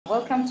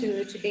Welcome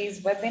to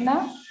today's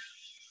webinar.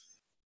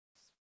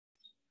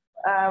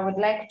 I would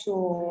like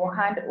to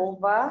hand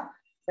over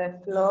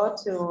the floor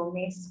to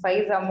Ms.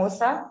 Faiza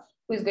Musa,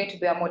 who is going to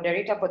be a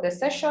moderator for the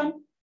session,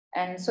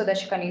 and so that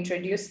she can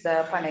introduce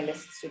the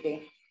panelists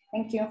today.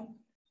 Thank you.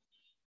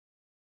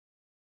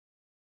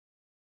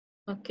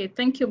 Okay,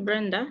 thank you,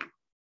 Brenda.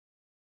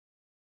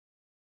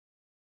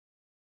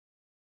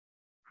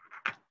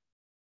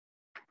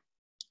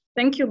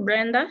 Thank you,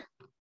 Brenda.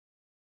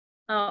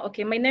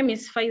 Okay, my name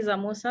is Faiza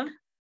Musa.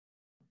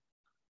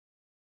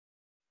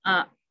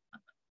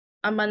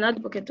 I'm an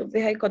advocate of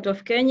the High Court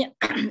of Kenya,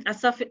 a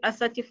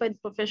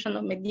certified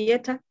professional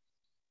mediator,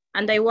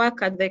 and I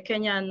work at the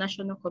Kenya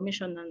National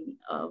Commission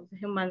of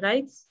Human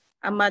Rights.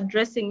 I'm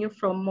addressing you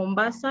from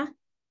Mombasa.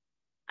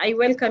 I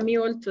welcome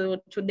you all to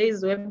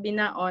today's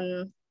webinar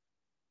on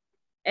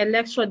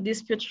electoral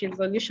dispute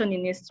resolution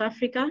in East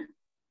Africa.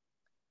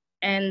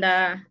 And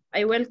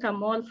I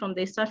welcome all from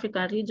the East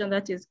African region,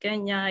 that is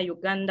Kenya,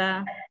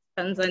 Uganda,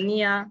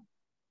 Tanzania,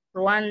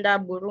 Rwanda,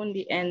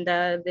 Burundi, and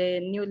the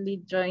newly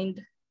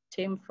joined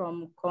team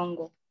from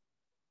Congo.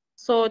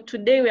 So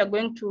today we are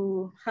going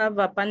to have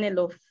a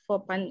panel of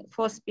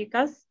four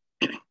speakers.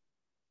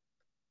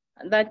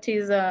 That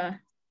is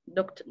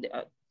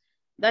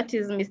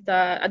Mr.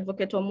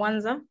 Advocate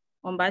Omwanza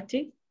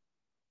Ombati,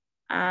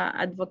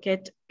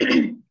 Advocate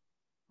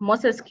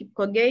Moses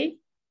Kipkogei.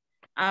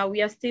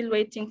 We are still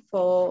waiting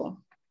for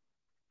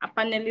a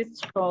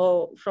panelist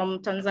from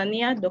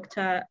Tanzania,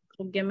 Dr.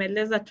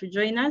 Rugemeleza, to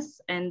join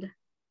us, and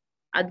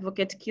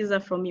Advocate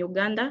Kiza from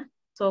Uganda.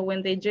 So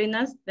when they join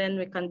us, then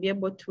we can be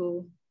able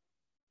to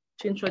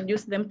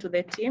introduce them to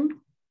the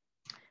team.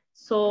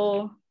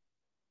 So,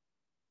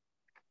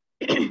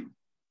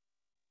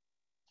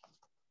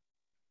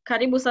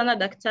 karibu sana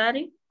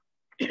daktari.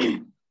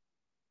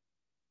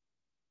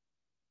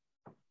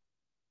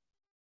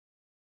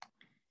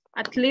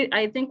 At least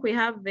I think we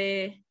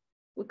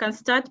can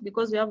start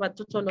because we have a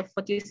total of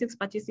 46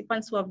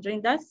 participants who have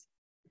joined us.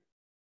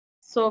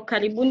 So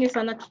karibuni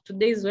sana to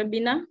today's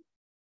webinar.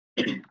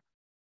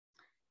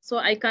 So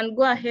I can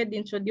go ahead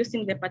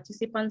introducing the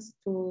participants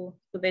to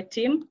the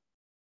team.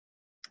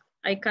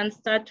 I can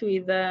start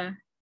with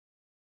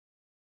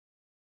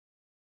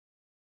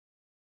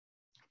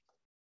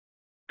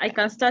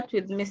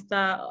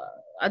Mr.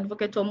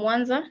 Advocate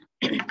Omwanza,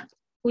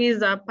 who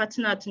is a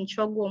partner at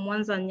Nchogu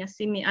Omwanza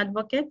Nyasimi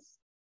Advocates,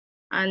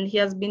 and he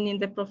has been in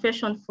the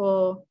profession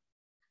for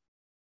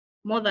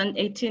more than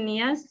 18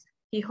 years.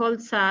 He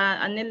holds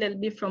an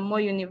LLB from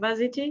Moy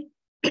University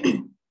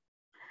and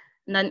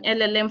an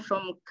LLM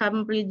from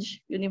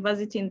Cambridge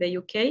University in the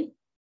UK.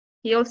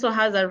 He also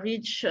has a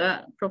rich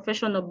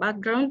professional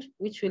background,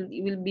 which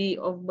will be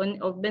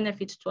of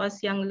benefit to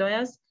us young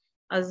lawyers,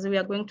 as we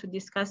are going to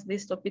discuss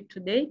this topic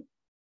today.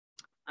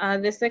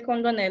 The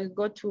second one, I'll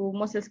go to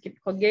Moses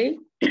Kipkogei,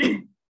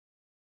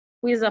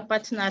 who is a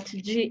partner at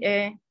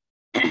GA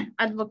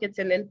Advocates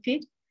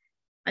LLP,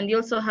 and he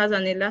also has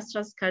an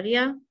illustrious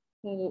career,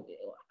 who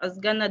has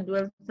garnered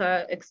wealth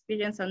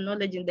experience and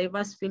knowledge in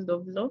diverse fields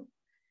of law,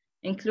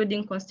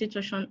 including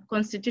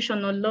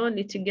constitutional law,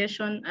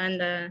 litigation,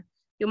 and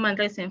human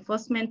rights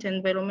enforcement,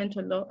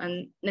 environmental law,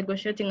 and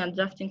negotiating and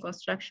drafting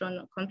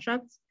construction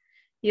contracts.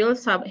 He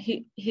also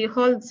he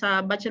holds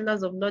a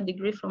Bachelor's of Law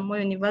degree from Moy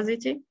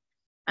University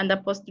and a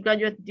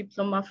postgraduate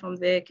diploma from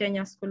the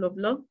Kenya School of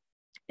Law.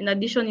 In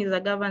addition, he's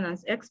a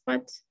governance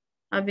expert,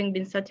 having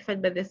been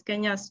certified by the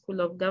Kenya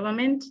School of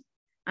Government,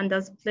 and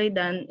has played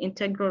an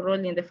integral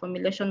role in the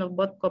formulation of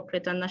both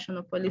corporate and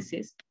national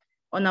policies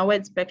on a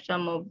wide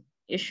spectrum of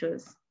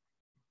issues.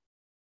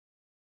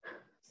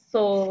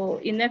 So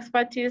in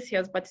expertise, he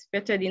has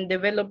participated in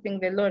developing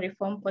the law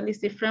reform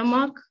policy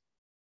framework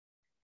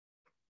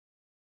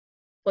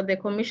for the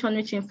commission,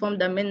 which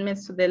informed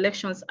amendments to the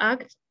Elections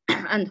Act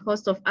and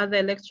host of other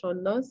electoral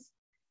laws,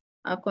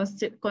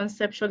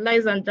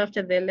 conceptualized and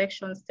drafted the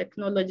elections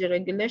technology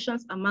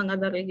regulations, among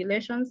other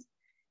regulations,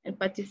 and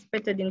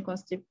participated in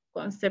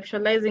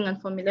conceptualizing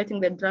and formulating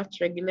the draft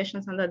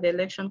regulations under the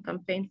Election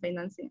Campaign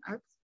Financing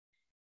Act,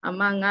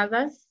 among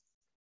others.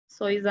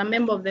 So he's a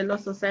member of the Law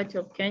Society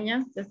of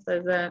Kenya, just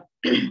as a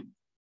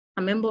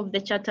member of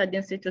the Chartered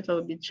Institute of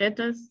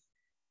Arbitrators,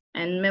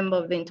 and member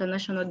of the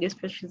International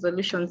Dispute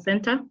Resolution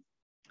Center.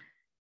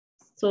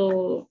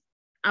 So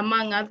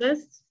among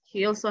others,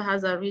 he also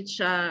has a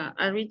rich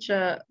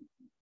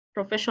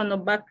professional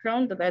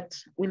background that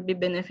will be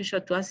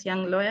beneficial to us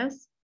young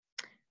lawyers.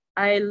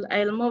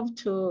 I'll move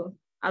to,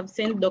 I've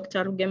seen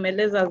Dr.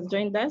 Rugemeleza has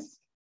joined us,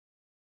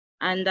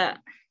 and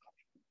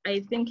I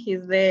think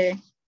he's the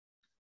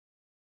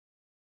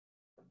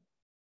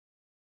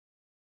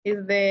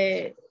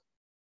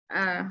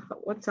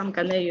what term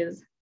can I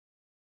use?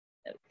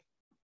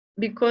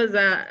 Because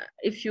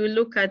if you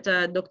look at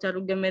Dr.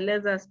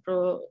 Rugemeleza's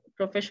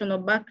professional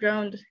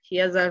background, he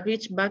has a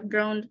rich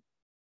background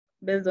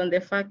based on the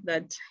fact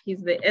that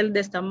he's the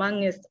eldest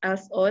amongst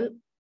us all.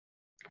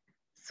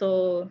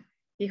 So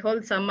he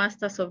holds a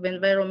Master's of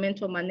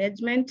Environmental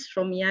Management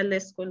from Yale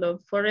School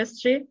of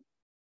Forestry.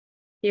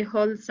 He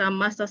holds a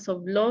Master's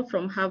of Law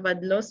from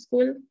Harvard Law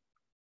School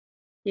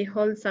He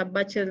holds a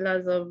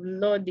Bachelor's of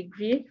Law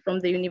degree from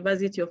the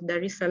University of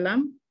Dar es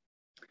Salaam.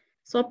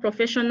 So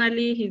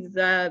professionally, he's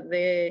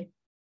the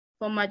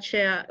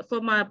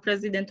former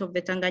president of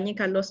the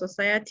Tanganyika Law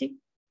Society.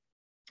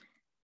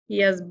 He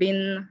has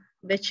been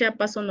the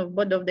chairperson of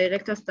Board of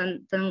Directors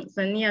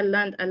Tanzania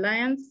Land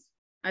Alliance,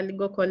 a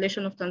legal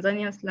coalition of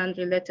Tanzania's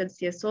land-related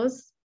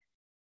CSOs,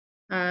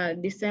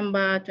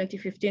 December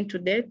 2015 to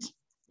date.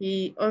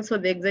 He also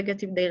the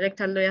executive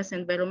director, Lawyers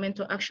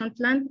Environmental Action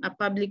Plan, a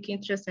public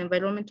interest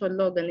environmental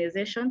law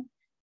organization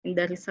in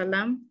Dar es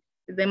Salaam.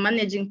 The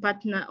managing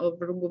partner of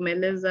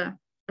Rugemeleza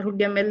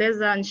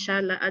and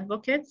Shala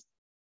Advocates,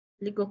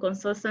 legal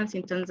consultants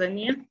in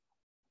Tanzania.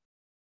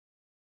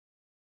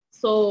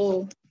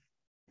 So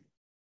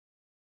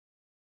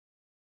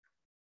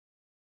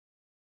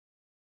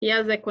he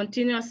has a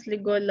continuous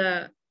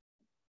legal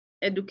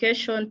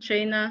education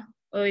trainer,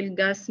 oil,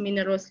 gas,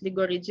 minerals,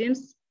 legal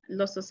regimes,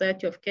 Law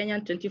Society of Kenya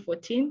in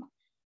 2014.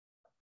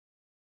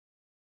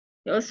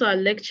 He's also a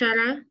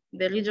lecturer,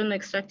 the Regional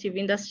Extractive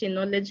Industry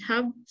Knowledge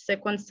Hub,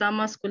 Second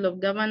Summer School of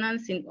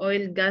Governance in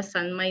Oil, Gas,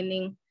 and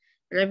Mining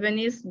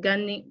Revenues,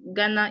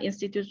 Ghana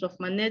Institute of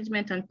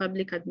Management and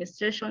Public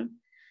Administration.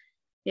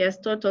 He has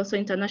taught also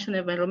international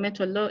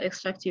environmental law,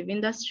 extractive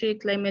industry,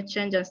 climate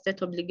change, and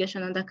state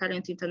obligation under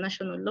current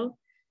international law.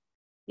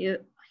 He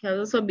has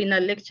also been a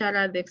lecturer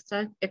at the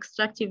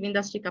Extractive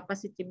Industry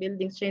Capacity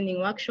Building Training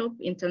Workshop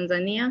in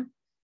Tanzania,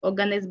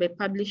 organized by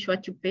Publish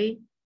What You Pay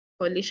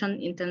Coalition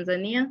in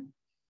Tanzania.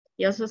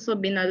 He has also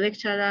been a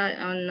lecturer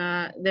on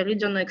the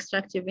Regional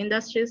Extractive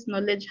Industries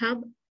Knowledge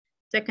Hub,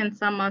 Second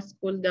Summer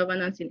School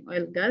Governance in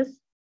Oil Gas.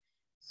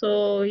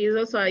 So he's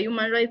also a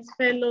human rights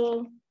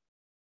fellow.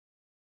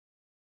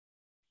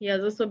 He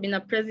has also been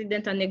a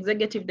president and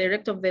executive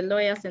director of the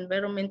Lawyers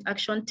Environment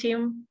Action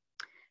Team.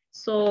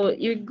 So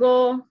you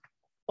go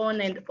on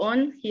and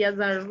on. He has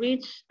a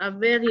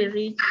very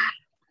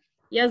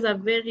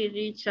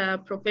rich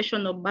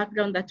professional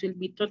background that will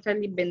be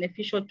totally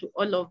beneficial to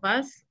all of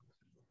us.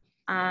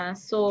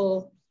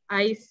 So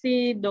I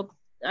see,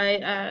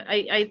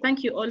 I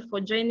thank you all for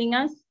joining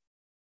us.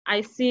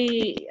 I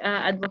see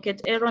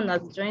Advocate Aaron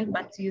has joined,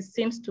 but he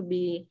seems to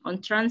be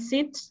on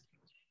transit.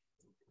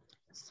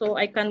 So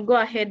I can go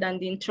ahead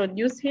and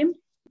introduce him,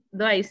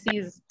 though I see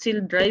he's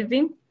still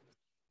driving.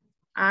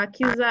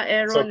 Kiza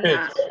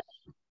Aaron,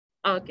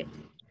 okay,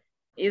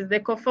 is the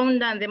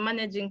co-founder and the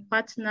managing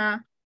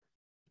partner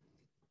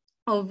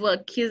of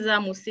Kiza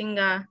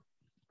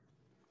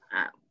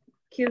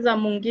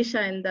Mungisha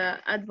and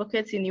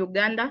Advocates in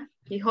Uganda.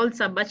 He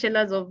holds a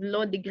Bachelor's of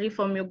Law degree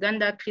from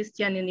Uganda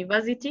Christian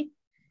University,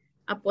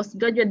 a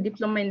postgraduate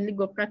diploma in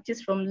legal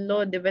practice from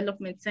Law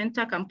Development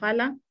Center,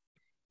 Kampala.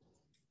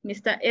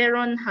 Mr.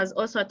 Aaron has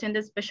also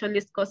attended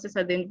specialist courses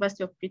at the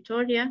University of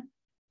Pretoria,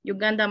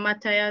 Uganda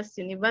Matthias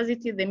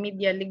University, the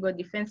Media Legal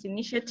Defense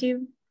Initiative,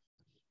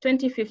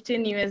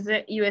 2015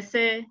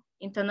 USA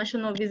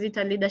International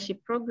Visitor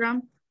Leadership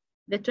Program,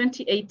 the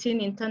 2018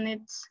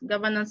 Internet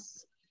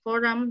Governance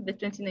Forum, the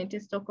 2019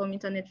 Stockholm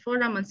Internet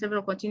Forum, and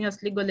several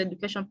continuous legal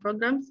education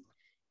programs.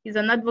 He's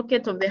an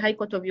advocate of the High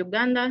Court of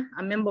Uganda,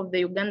 a member of the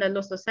Uganda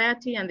Law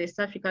Society and the East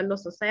Africa Law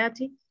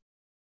Society.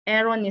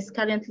 Aaron is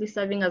currently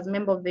serving as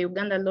member of the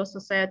Uganda Law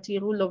Society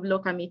Rule of Law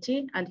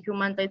Committee and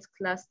Human Rights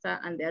Cluster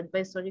and the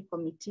Advisory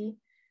Committee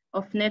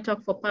of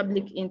Network for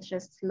Public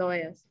Interest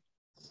Lawyers.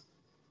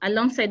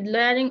 Alongside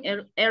lawyering,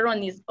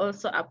 Aaron is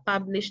also a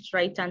published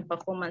writer and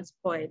performance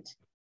poet.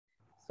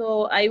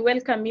 So I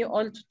welcome you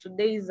all to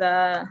today's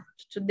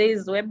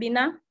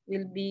webinar.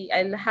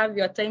 I'll have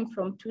your time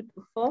from 2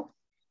 to 4.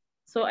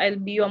 So I'll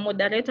be your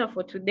moderator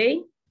for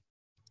today.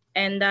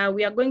 And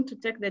we are going to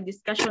take the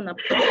discussion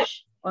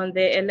approach on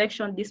the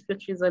election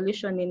dispute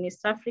resolution in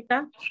East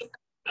Africa,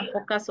 and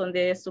focus on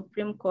the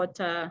Supreme Court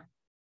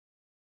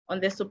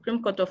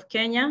of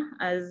Kenya.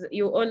 As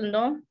you all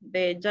know,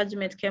 the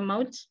judgment came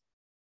out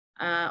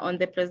on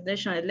the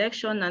presidential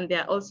election, and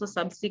there are also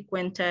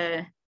subsequent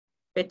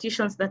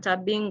petitions that are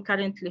being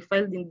currently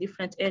filed in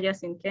different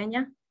areas in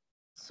Kenya.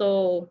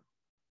 So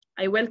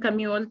I welcome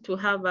you all to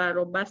have a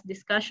robust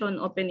discussion,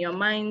 open your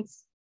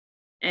minds,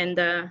 and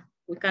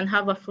we can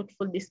have a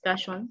fruitful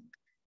discussion.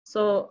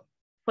 So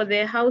for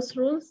the house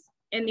rules,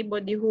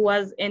 anybody who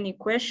has any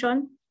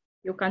question,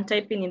 you can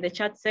type in the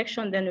chat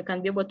section, then we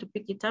can be able to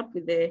pick it up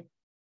with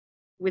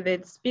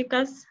the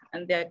speakers,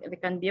 and they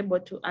can be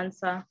able to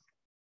answer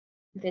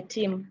the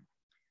team.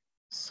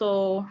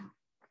 So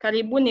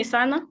karibuni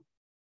sana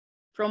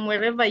from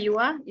wherever you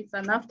are. It's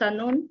an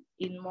afternoon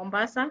in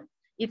Mombasa.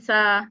 It's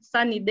a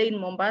sunny day in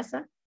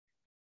Mombasa,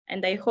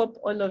 and I hope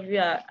all of you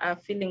are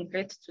feeling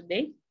great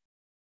today.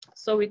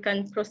 So we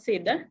can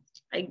proceed.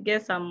 I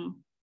guess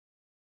I'm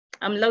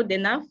loud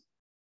enough.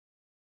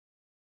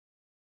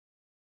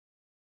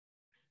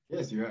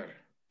 Yes, you are.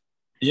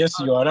 Yes,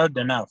 you are loud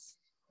enough.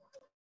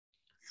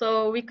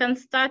 So we can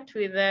start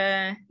with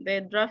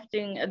the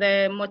drafting,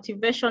 the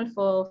motivation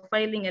for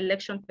filing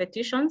election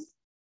petitions.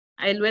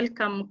 I'll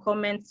welcome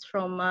comments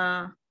from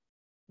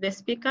the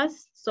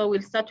speakers. So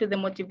we'll start with the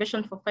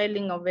motivation for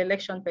filing of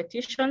election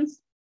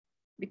petitions.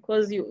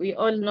 because we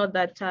all know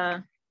that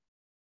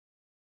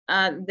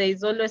there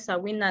is always a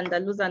winner and a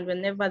loser, and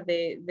whenever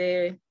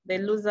the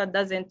loser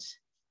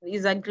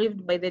is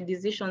aggrieved by the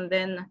decision,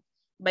 then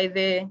by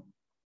the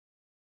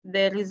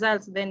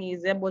results, then he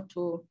is able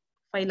to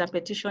file a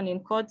petition in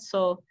court.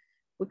 So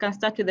we can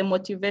start with the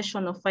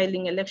motivation of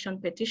filing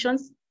election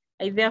petitions.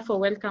 I therefore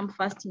welcome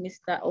first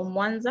Mr.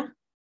 Omwanza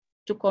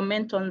to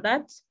comment on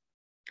that,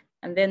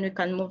 and then we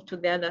can move to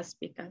the other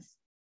speakers.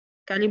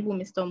 Karibu,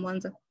 Mr.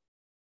 Omwanza.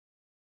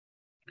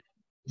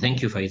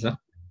 Thank you, Faiza.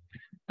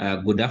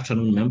 Good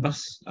afternoon,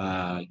 members.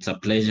 It's a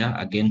pleasure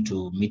again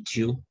to meet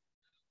you,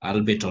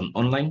 albeit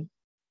online,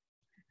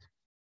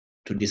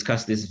 to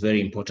discuss this very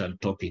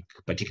important topic,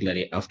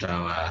 particularly after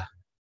our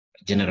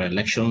general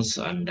elections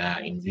and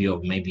in view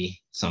of maybe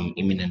some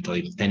imminent or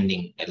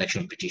impending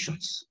election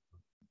petitions.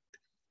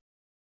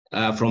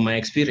 From my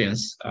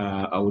experience,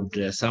 I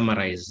would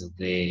summarize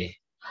the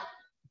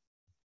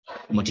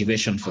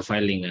motivation for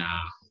filing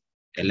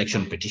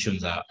election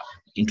petitions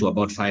into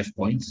about 5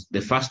 points.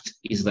 The first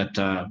is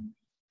that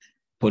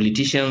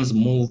politicians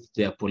move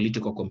their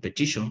political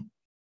competition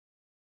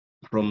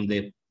from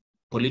the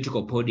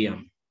political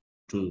podium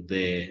to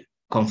the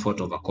comfort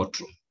of a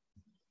courtroom.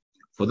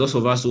 For those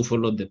of us who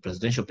followed the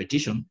presidential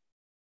petition,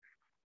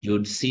 you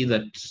would see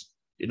that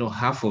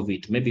half of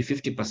it, maybe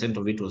 50%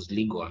 of it was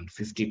legal and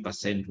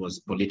 50% was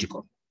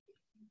political.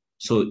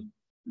 So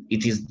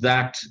it is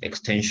that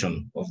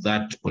extension of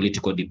that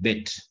political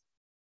debate,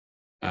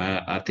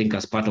 I think,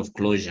 as part of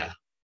closure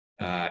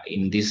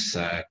in these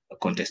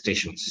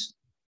contestations.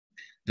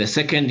 The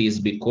second is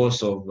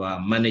because of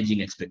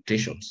managing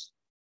expectations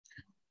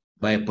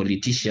by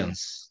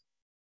politicians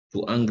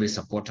to angry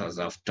supporters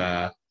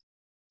after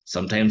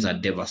sometimes a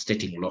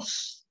devastating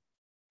loss.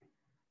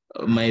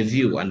 My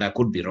view, and I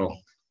could be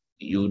wrong,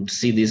 you'd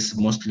see this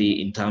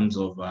mostly in terms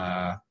of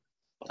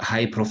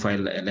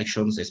high-profile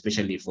elections,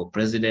 especially for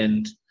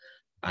president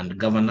and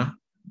governor,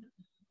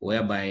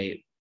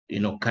 whereby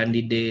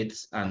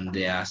candidates and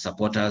their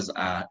supporters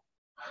are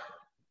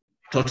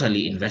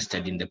totally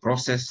invested in the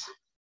process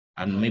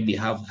and maybe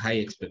have high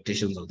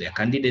expectations of their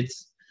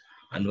candidates.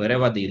 And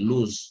wherever they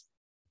lose,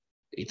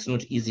 it's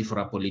not easy for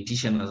a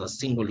politician as a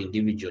single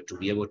individual to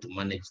be able to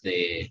manage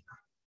their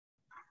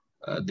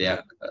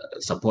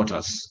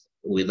supporters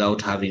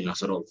without having a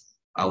sort of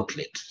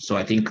outlet. So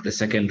I think the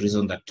second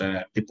reason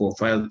that people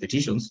file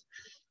petitions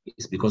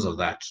is because of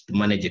that, to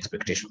manage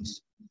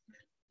expectations.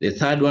 The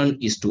third one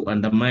is to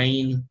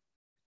undermine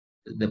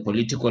the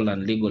political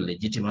and legal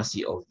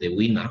legitimacy of the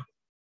winner,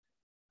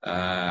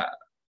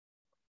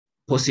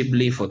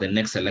 possibly for the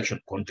next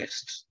election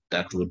contest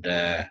that would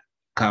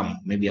come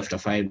maybe after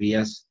 5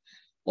 years,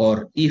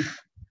 or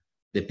if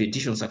the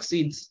petition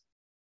succeeds,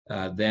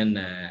 then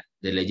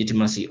the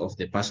legitimacy of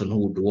the person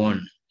who would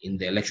won in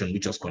the election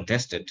which was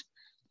contested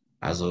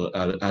has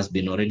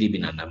already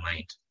been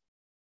undermined.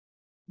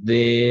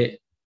 The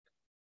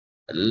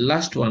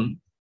last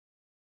one,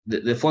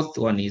 the fourth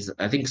one is,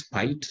 I think,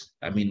 spite.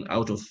 I mean,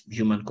 out of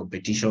human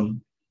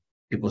competition,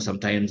 people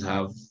sometimes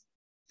have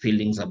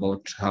feelings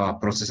about how a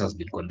process has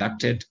been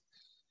conducted,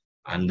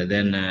 and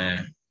then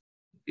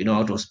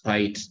out of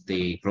spite,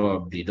 they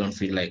probably don't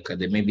feel like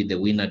maybe the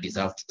winner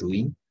deserved to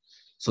win.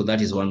 So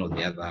that is one of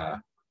the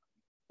other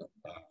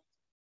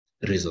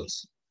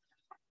reasons.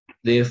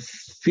 The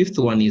fifth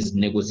one is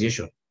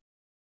negotiation,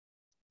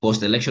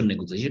 post-election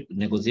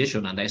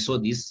negotiation, and I saw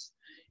this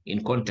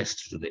in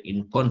context to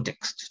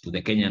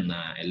the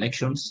Kenyan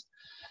elections.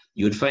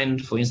 You would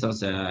find, for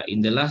instance,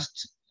 in the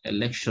last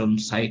election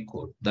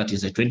cycle, that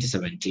is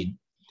 2017,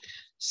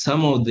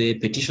 some of the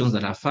petitions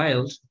that are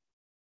filed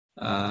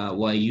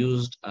were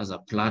used as a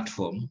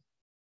platform,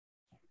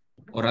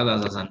 or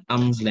rather as an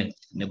arm's length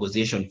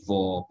negotiation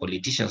for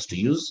politicians to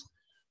use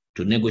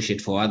to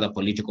negotiate for other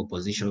political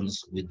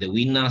positions with the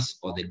winners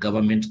or the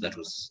government that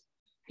was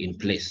in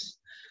place.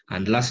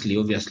 And lastly,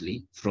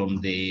 obviously,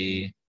 from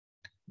the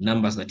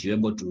numbers that you're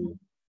able to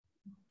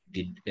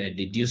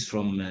deduce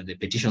from the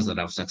petitions that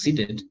have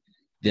succeeded,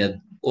 there are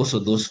also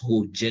those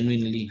who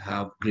genuinely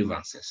have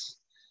grievances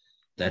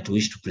that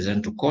wish to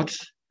present to court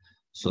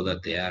so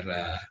that they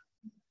are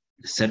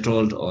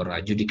settled or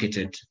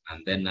adjudicated,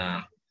 and then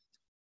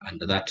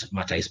and that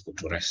matter is put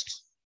to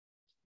rest.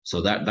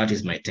 So that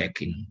is my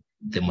take in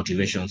the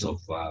motivations of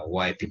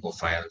why people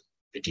file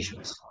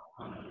petitions.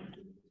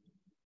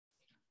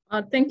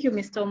 Thank you,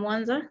 Mr.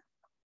 Omwanza.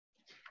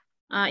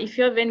 If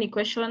you have any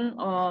question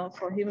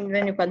for him,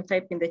 then you can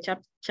type in the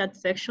chat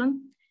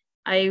section.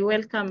 I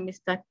welcome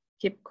Mr.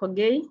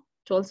 Kipkogei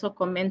to also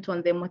comment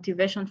on the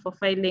motivation for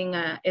filing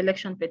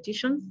election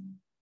petitions.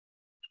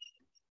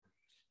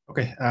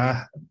 Okay,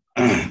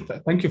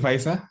 thank you,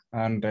 Faiza,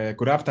 and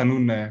good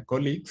afternoon,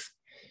 colleagues.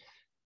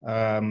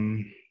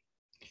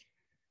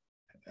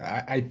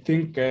 I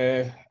think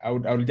I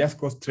will just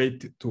go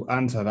straight to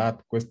answer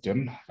that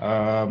question.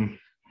 And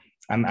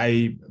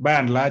I, by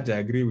and large, I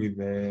agree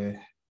with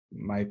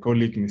my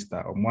colleague,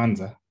 Mr.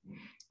 Omwanza,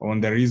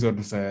 on the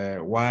reasons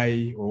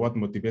why or what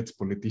motivates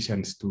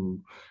politicians to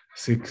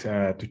seek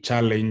to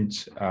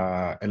challenge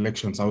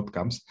elections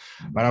outcomes.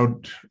 But I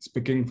would,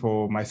 speaking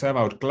for myself,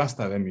 I would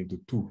cluster them into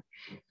two.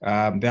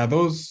 There are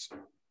those,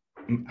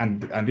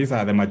 and these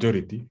are the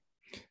majority.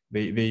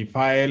 They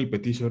file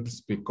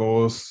petitions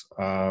because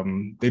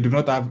they do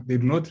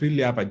not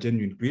really have a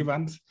genuine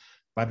grievance,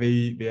 but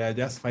they are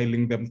just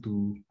filing them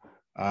to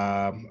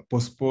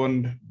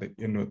postpone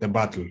the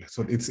battle.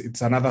 So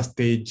it's another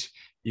stage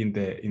in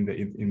the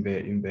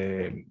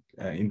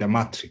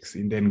matrix,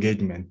 in the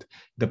engagement,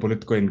 the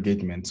political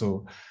engagement.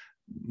 So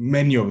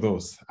many of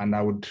those, and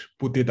I would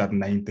put it at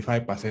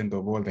 95%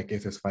 of all the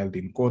cases filed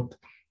in court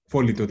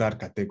fall into that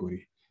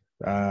category.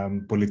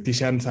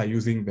 Politicians are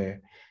using the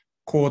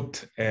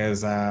court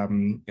as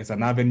an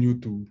avenue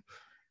to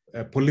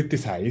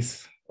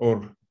politicize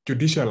or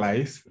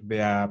judicialize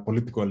their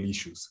political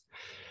issues.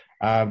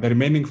 The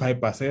remaining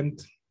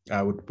 5%,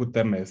 I would put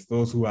them as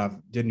those who have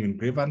genuine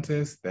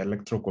grievances. The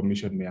Electoral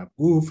Commission may have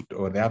goofed,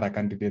 or the other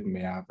candidate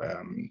may have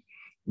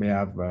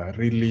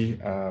really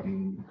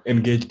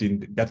engaged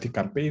in dirty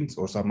campaigns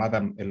or some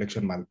other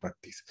election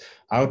malpractice.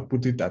 I would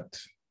put it at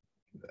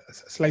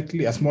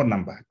slightly a small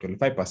number,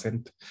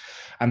 25%.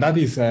 And that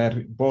is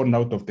born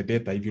out of the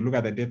data. If you look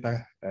at the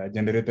data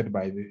generated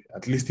by,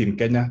 at least in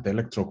Kenya, the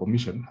Electoral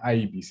Commission,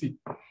 IEBC,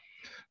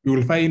 you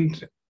will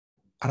find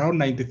around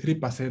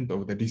 93%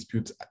 of the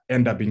disputes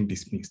end up being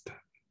dismissed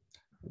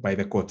by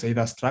the courts,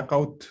 either struck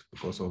out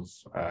because of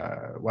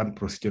one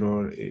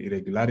procedural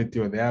irregularity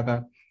or the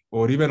other,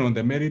 or even on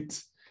the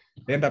merits,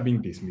 they end up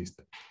being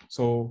dismissed.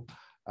 So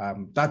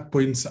that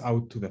points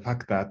out to the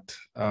fact that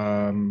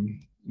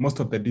most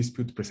of the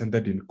disputes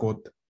presented in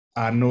court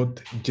are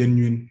not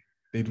genuine.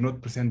 They do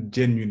not present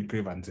genuine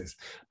grievances,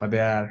 but they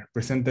are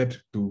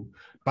presented to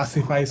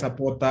pacify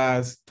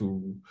supporters,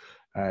 to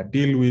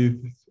deal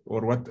with,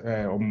 or what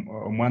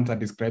Omwanza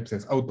describes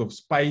as out of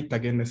spite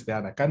against the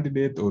other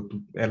candidate, or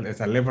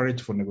as a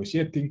leverage for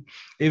negotiating.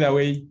 Either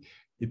way,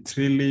 it's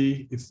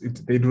really,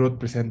 they do not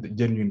present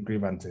genuine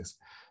grievances.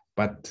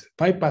 But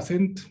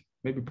 5%,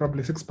 maybe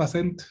probably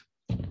 6%,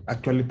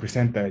 actually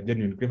present a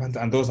genuine grievance,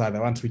 and those are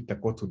the ones which the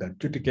court would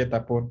adjudicate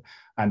upon,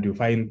 and you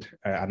find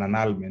an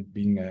annulment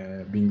being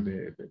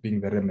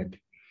the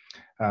remedy.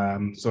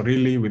 So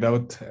really,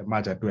 without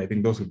much ado, I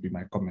think those would be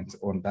my comments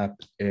on that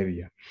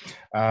area.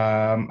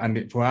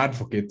 And for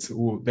advocates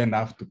who then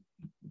have to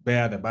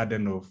bear the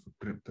burden of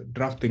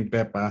drafting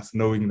papers,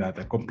 knowing that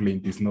the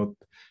complaint is not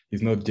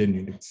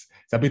genuine, it's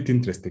a bit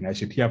interesting. I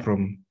should hear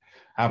from,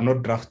 I have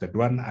not drafted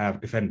one, I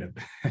have defended.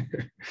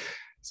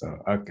 So,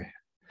 okay.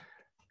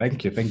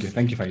 Thank you,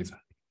 Faiza.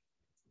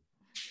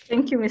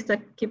 Thank you,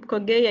 Mr.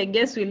 Kipkogei. I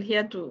guess we'll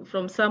hear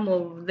from some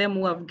of them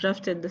who have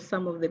drafted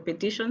some of the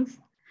petitions,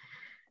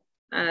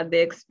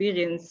 the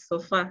experience so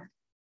far.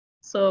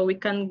 So we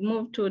can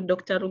move to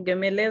Dr.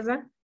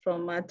 Rugemeleza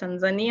from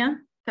Tanzania.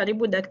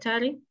 Karibu,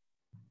 Daktari.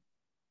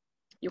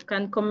 You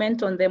can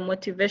comment on the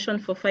motivation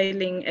for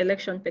filing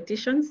election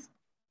petitions.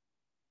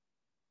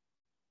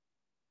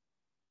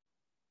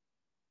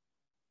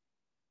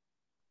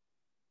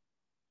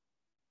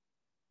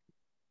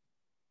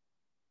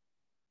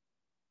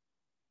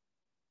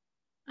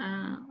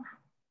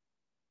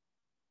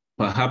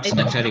 Perhaps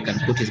Daktari can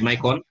put his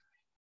mic on.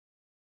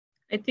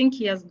 I think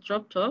he has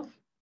dropped off.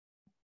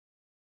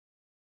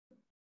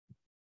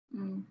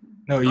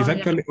 No, he's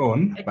actually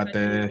on, but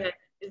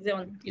is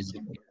on. His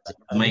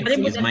mic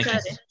is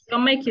your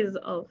mic is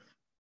off.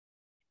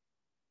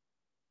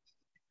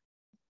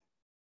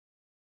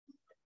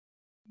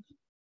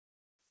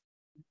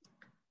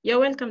 You're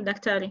welcome,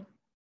 Daktari.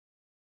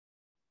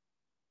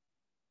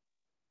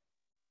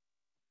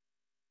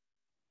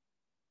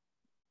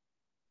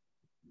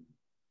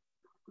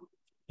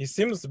 He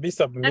seems to be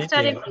submitting.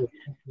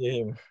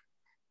 Daktari,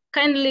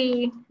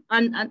 kindly,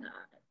 and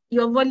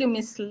your volume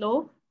is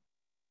low.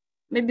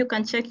 Maybe you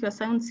can check your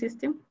sound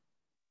system.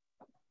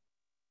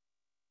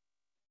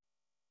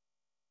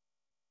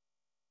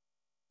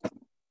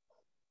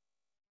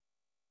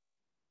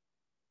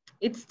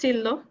 It's still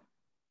low.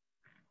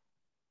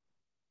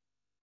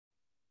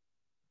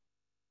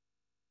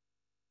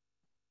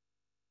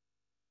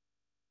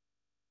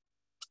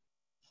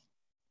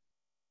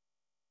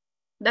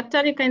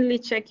 Daktari, kindly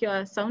check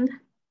your sound.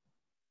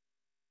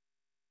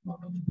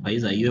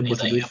 Faiza, are you able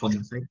to do it from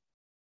inside?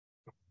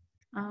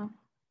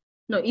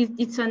 No,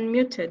 it's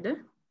unmuted.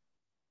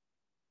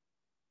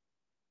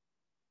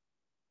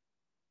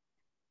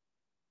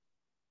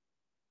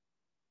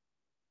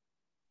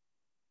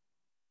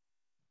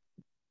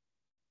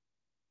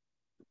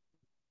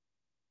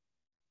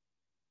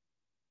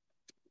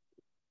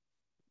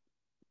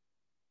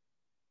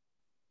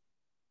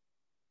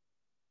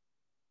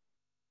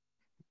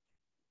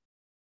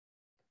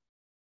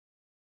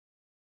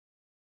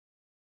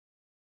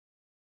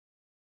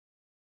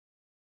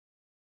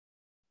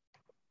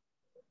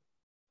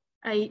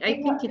 I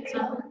think it's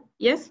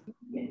yes.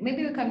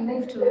 Maybe we can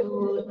move to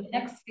the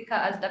next speaker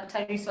as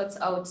Daktari sorts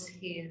out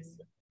his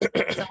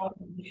sound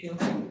issue.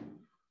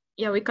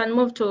 Yeah, we can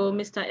move to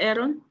Mr.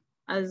 Aaron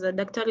as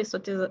Daktari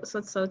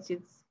sorts out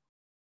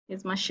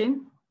his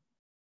machine.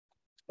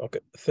 Okay,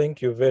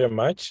 thank you very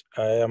much.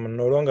 I am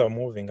no longer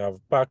moving. I've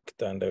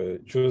packed and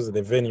choose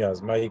the venue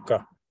as my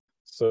car.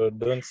 So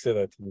don't say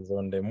that he's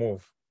on the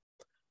move.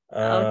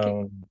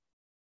 Okay.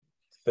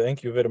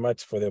 Thank you very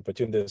much for the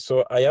opportunity.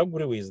 So I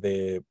agree with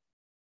the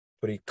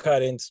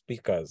recurrent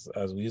speakers,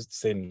 as we used to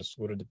say in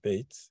school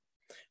debates.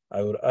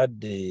 I will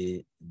add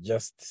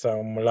just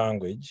some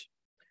language.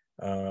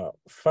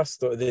 First,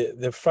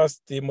 the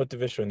first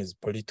motivation is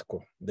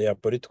political. They are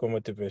political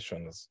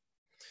motivations.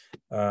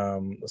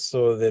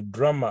 So the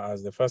drama,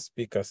 as the first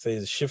speaker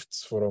says,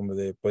 shifts from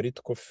the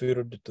political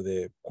field to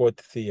the court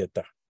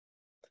theater.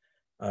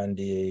 And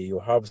you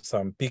have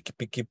some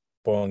picky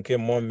ponke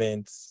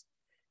moments.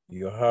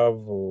 You have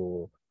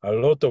a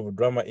lot of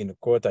drama in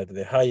court at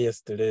the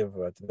highest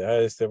level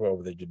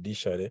of the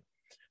judiciary.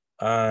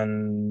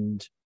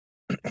 And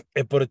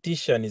a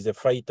politician is a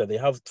fighter. They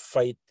have to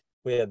fight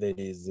where there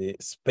is a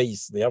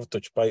space. They have to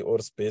occupy all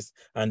space,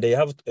 and they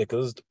have to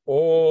exhaust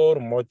all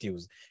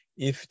motives.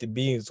 If it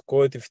being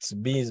court, if it's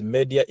being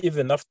media,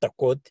 even after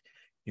court,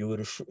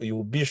 you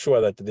will be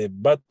sure that the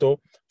battle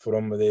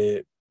from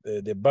the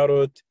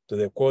ballot to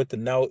the court,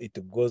 now it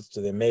goes to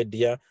the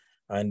media,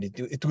 and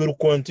it will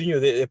continue.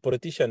 The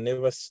politician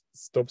never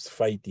stops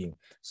fighting.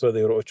 So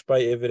they will occupy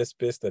every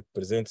space that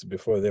presents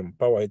before them.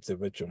 Power, it's a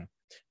virtue.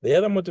 The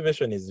other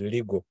motivation is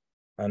legal.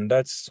 And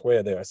that's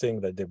where they are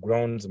saying that the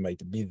grounds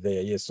might be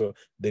there. Yes, so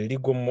the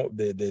legal,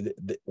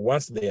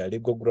 once they are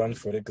legal grounds,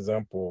 for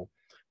example,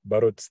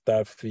 ballot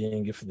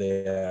stuffing, if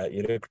there are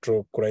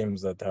electoral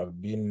crimes that have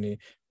been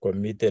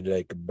committed,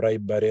 like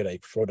bribery,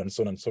 like fraud, and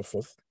so on and so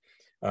forth,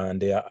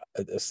 and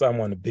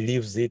someone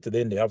believes it,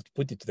 then they have to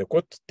put it to the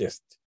court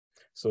test.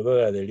 So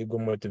those are the legal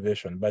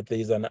motivation. But there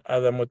is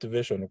another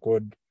motivation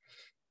called,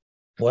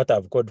 what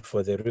I've called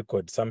for the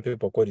record. Some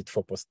people call it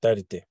for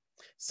posterity.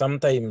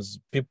 Sometimes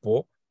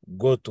people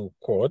go to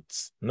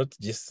courts not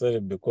just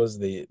because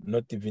they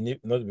not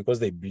because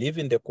they believe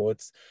in the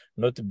courts,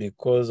 not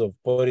because of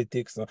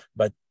politics,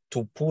 but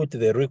to put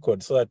the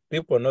record so that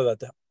people know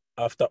that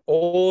after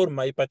all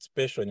my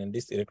participation in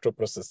this electoral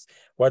process,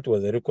 what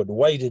was the record?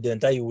 Why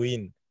didn't I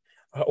win?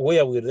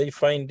 Where will they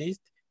find it?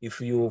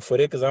 If you,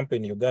 for example,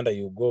 in Uganda,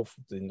 you go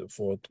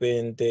for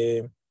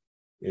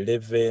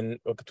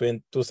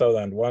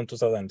 2001,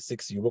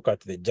 2006, you look at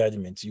the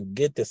judgments, you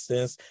get a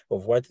sense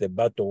of what the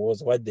battle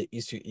was, what the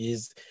issue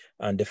is,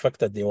 and the fact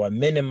that there were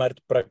many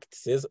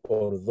malpractices,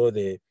 although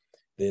the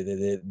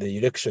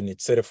election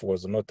itself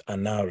was not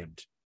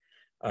annulled.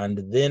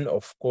 And then,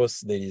 of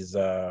course, there is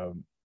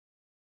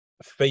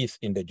faith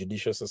in the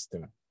judicial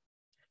system.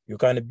 You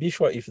can be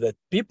sure if that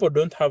people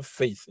don't have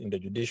faith in the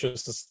judicial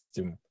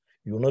system,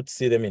 you will not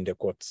see them in the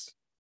courts.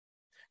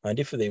 And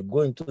if they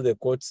go into the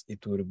courts,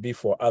 it will be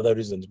for other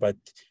reasons. But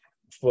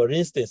for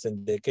instance,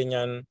 in the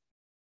Kenyan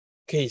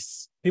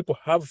case, people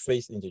have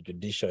faith in the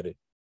judiciary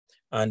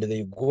and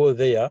they go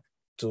there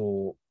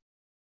to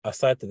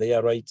assert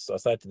their rights, to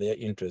assert their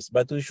interests.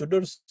 But we should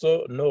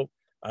also know,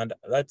 and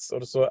that's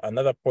also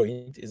another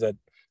point, is that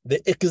the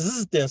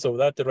existence of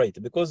that right,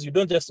 because you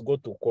don't just go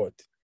to court,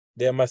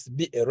 there must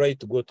be a right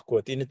to go to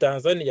court. In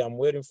Tanzania, I'm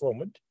well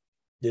informed,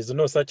 there's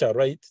no such a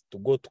right to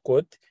go to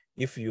court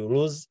if you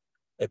lose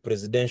a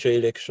presidential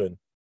election.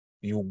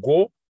 You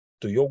go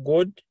to your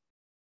God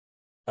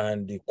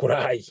and you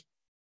cry.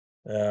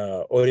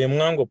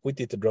 Orimwango put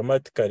it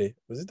dramatically.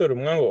 Was it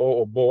Orimwango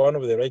or Obo, one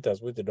of the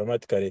writers put it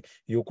dramatically?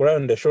 You cry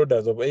on the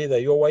shoulders of either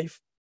your wife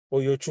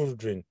or your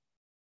children.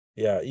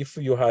 Yeah, if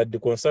you had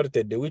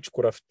consulted the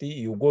witchcrafty,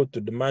 you go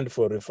to demand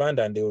for refund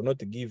and they will not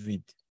give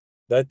it.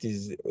 That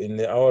is in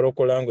our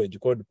local language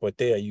called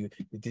potea.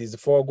 It is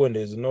foregone.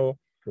 There's no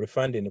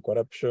refund in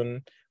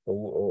corruption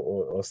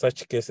or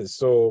such cases.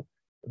 So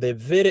the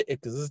very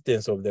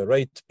existence of the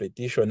right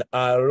petition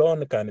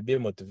alone can be a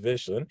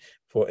motivation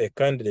for a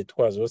candidate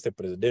who has lost a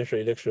presidential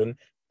election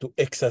to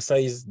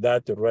exercise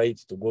that right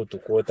to go to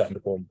court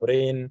and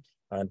complain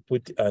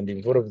and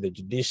involve the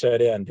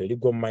judiciary and the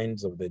legal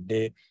minds of the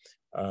day.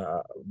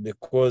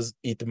 Because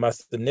it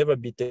must never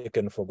be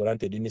taken for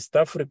granted. In East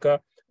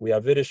Africa, we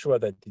are very sure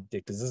that it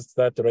exists,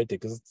 that right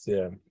exists.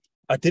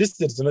 At least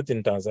it's not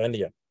in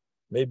Tanzania.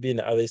 Maybe in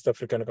other East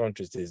African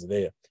countries it is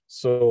there.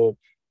 So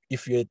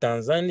if you're a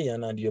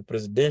Tanzanian and you're a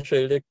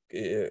presidential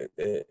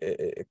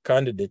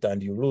candidate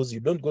and you lose, you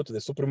don't go to the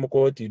Supreme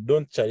Court, you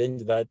don't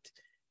challenge that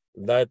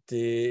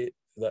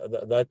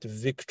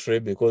victory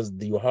because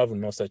you have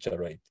no such a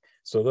right.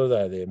 So those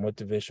are the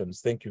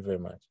motivations. Thank you very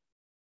much.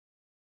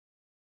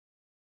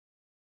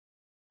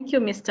 Thank you,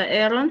 Mr.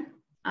 Aaron.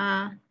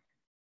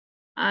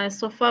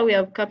 So far, we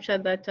have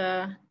captured that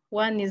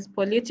one is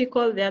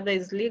political, the other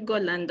is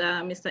legal, and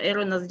Mr.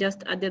 Aaron has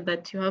just added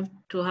that you have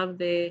to have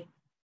the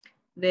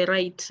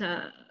right,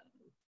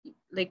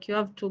 like you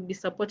have to be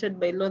supported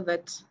by law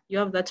that you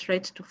have that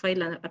right to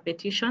file a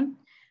petition.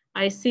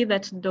 I see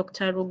that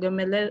Dr.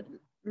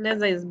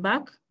 Rugemeleza is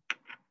back.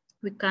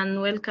 We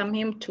can welcome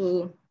him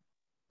to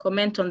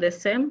comment on the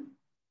same.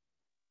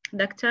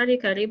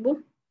 Daktari,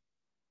 karibu.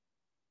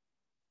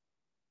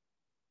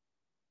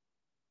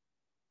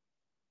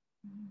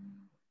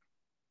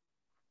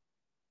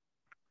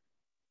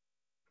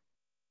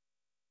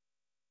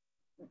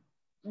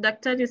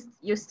 Daktari,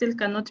 you still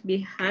cannot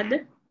be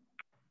heard.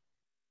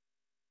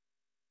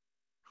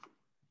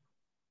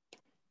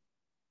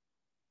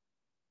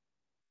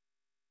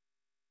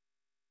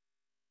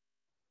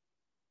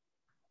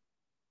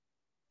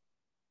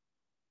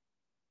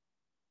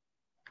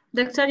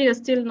 Daktari, you're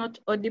still not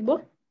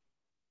audible.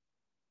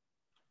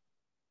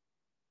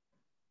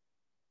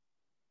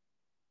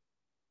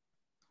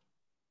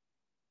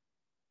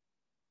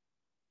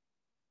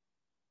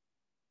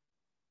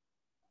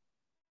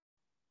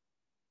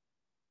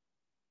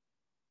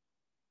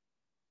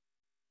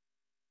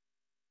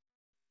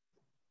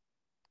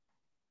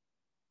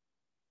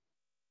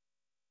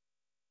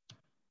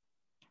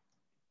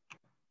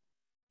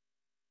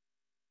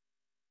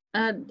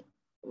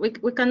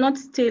 We cannot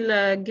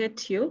still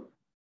get you.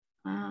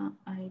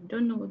 I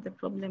don't know what the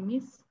problem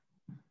is.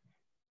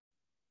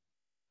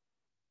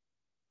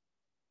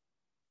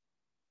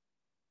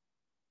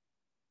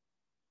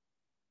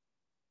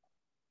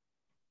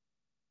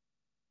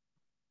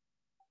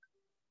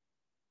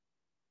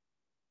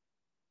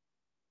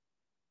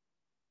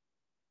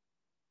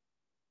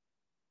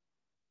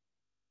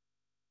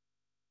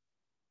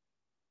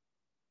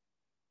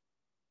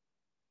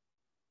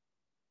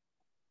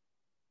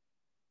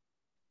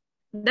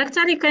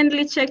 Daktari,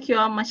 kindly check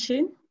your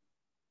machine.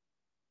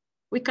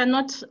 We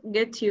cannot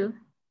get you.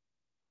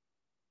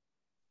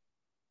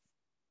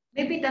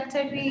 Maybe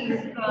Daktari,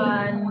 you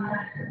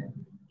can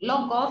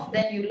log off,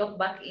 then you log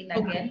back in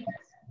again.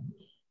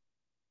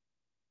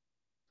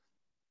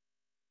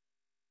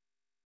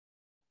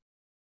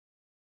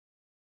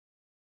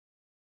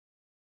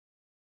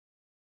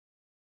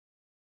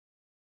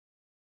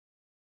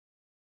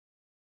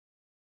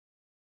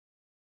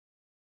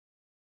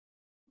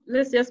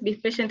 Let's just be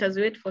patient as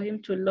we wait for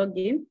him to log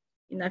in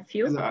a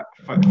few.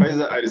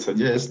 Faiza, I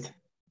suggest.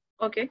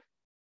 Okay.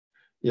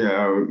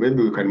 Yeah,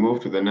 maybe we can move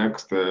to the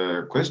next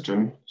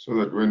question so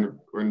that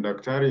when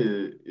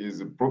Daktari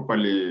is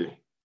properly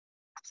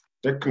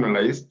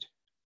technologized,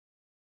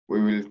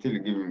 we will still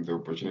give him the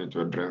opportunity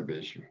to address the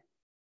issue.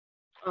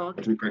 Okay.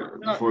 But we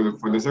can,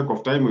 for the sake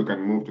of time, we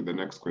can move to the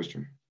next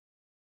question.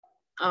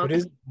 Okay.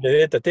 Please,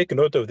 later, take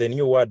note of the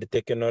new word,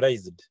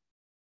 technologized.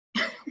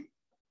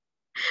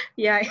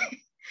 Yeah,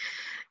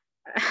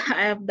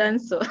 I have done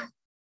so.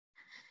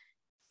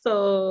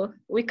 So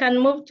we can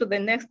move to the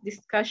next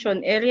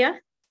discussion area.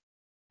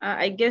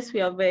 I guess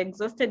we have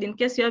exhausted. In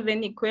case you have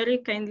any query,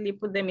 kindly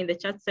put them in the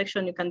chat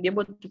section. You can be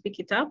able to pick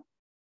it up.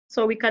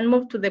 So we can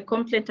move to the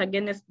complaint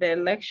against the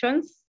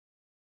elections.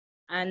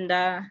 And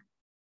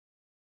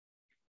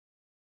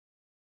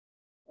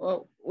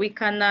we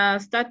can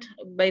start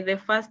by the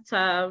first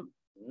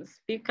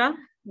speaker,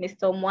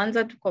 Mr.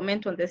 Mwanza, to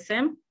comment on the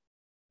same.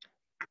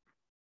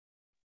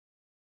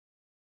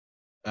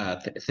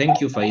 Thank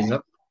you,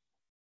 Faiza.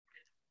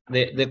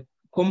 The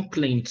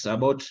complaints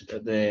about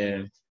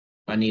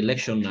an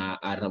election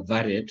are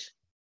varied.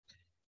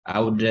 I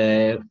would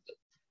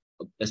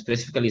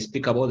specifically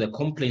speak about the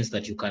complaints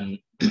that you can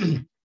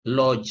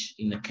lodge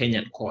in the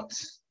Kenyan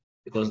courts,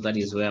 because that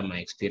is where my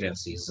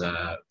experience is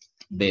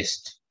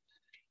based.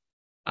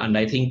 And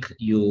I think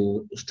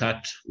you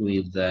start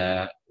with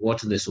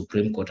what the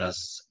Supreme Court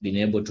has been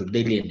able to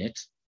delineate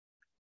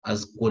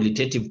as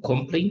qualitative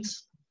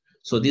complaints.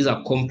 So these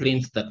are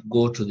complaints that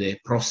go to the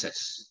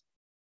process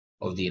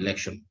of the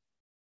election.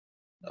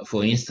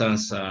 For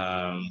instance,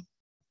 the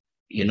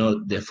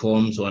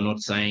forms were not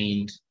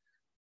signed,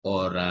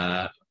 or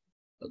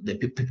the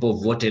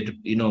people voted,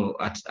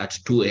 at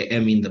 2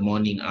 a.m. in the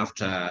morning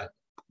after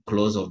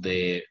close of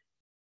the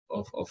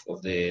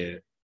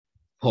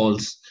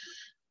polls.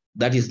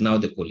 That is now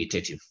the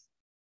qualitative.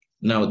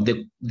 Now,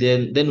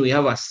 then we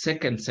have a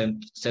second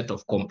set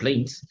of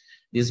complaints.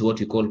 This is what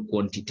we call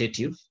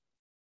quantitative.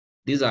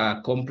 These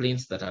are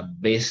complaints that are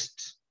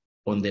based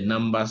on the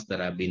numbers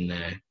that have been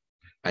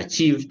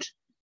achieved,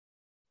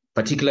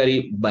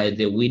 particularly by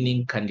the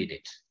winning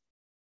candidate.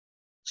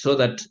 So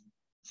that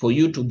for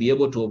you to be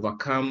able to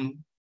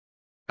overcome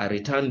a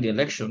returned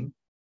election,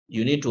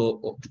 you need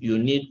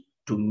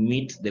to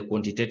meet the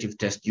quantitative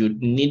test. You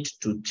need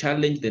to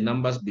challenge the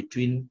numbers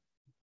between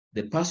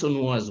the person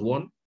who has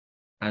won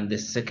and the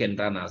second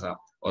runners-up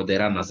or the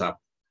runners-up.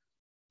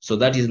 So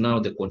that is now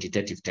the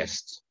quantitative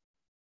test.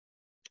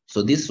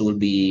 So this will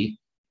be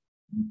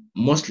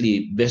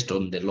mostly based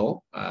on the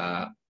law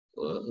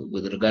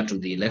with regard to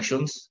the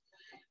elections,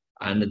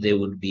 and they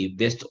would be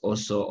based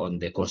also on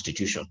the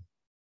constitution.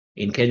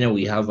 In Kenya,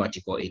 we have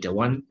Article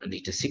 81 and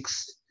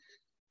 86,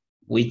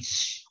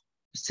 which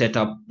set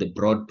up the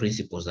broad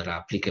principles that are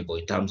applicable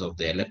in terms of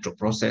the electoral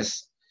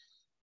process.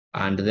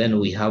 And then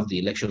we have the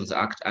Elections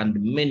Act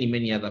and many,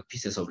 many other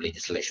pieces of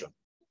legislation.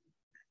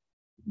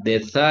 The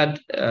third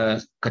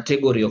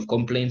category of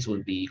complaints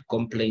will be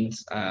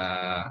complaints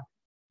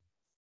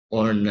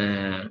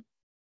on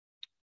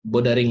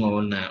bordering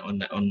on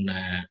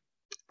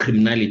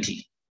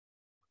criminality,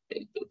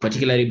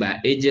 particularly by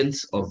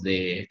agents of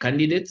the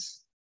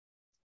candidates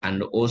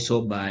and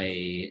also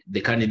by the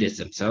candidates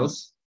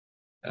themselves.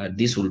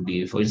 This will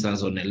be, for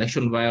instance, on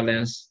election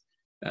violence,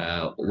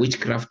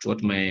 Witchcraft,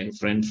 what my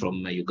friend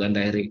from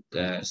Uganda, Eric,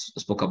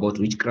 spoke about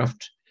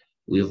witchcraft.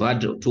 We've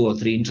had 2 or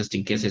 3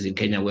 interesting cases in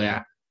Kenya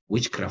where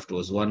witchcraft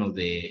was one of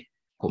the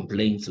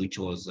complaints which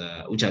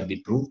had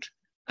been proved.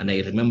 And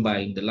I remember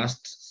in the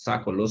last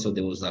circle also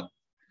there was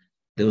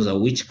a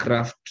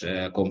witchcraft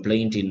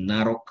complaint in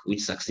Narok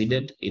which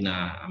succeeded in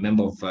a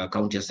member of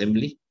county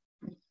assembly.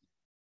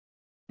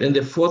 Then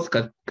the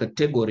 4th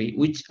category,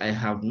 which I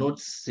have not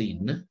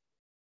seen,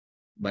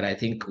 but I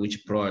think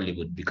which probably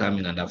would be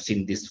coming, and I've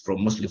seen this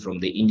mostly from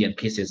the Indian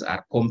cases,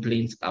 are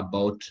complaints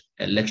about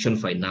election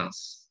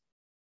finance.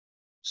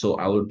 So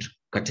I would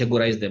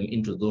categorize them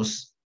into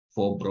those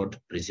 4 broad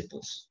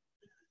principles.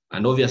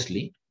 And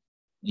obviously,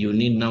 you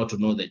need now to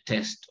know the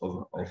test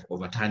of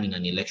overturning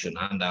an election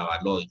under our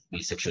law, it will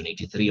be Section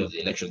 83 of the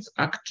Elections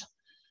Act.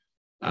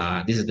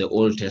 This is the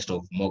old test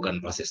of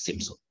Morgan versus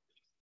Simpson.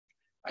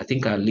 I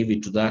think I'll leave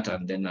it to that,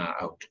 and then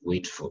I'll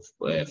wait for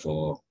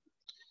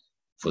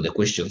the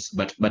questions.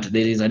 But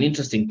there is an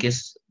interesting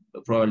case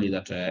probably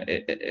that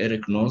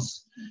Eric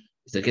knows.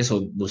 It's the case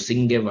of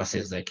Businge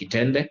versus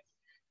Kitende.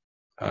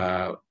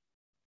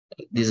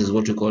 This is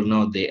what we call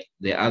now the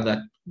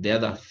other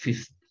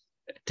 5th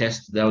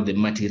test, now the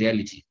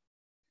materiality.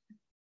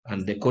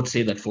 And the court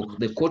said that for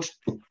the court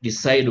to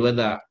decide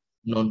whether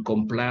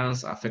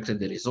non-compliance affected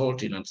the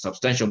result in a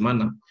substantial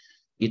manner,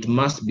 it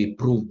must be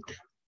proved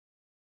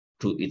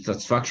to its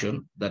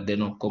satisfaction that the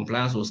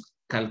non-compliance was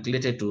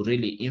calculated to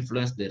really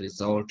influence the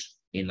result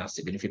in a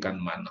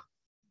significant manner.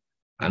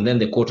 And then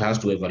the court has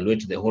to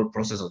evaluate the whole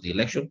process of the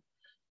election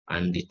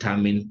and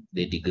determine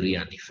the degree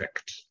and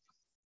effect.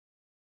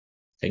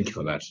 Thank you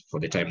for that, for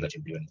the time that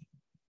you've given.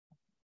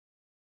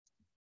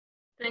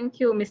 Thank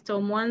you, Mr.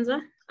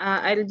 Omwanza.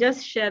 I'll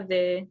just share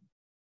the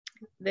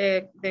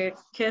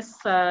case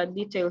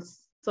details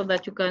so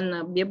that you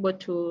can be able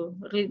to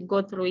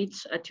go through it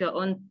at your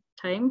own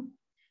time.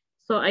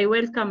 So I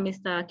welcome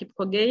Mr.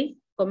 Kipkogei,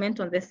 comment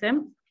on the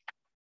same.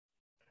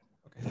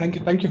 Okay,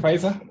 thank you,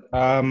 Faiza.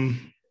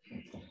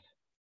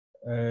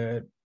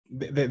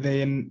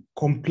 The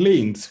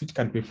complaints which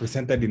can be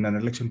presented in an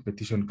election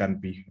petition can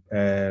be,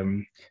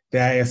 they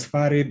are as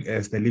varied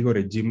as the legal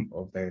regime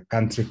of the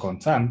country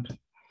concerned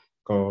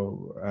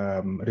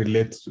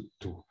relates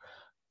to.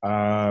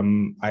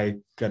 I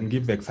can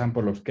give the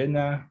example of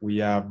Kenya. We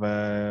have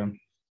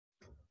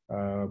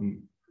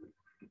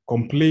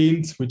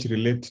complaints which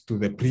relate to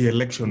the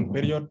pre-election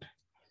period,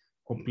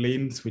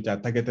 complaints which are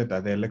targeted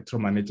at the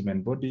electoral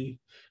management body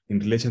in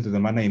relation to the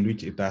manner in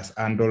which it has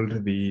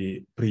handled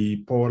the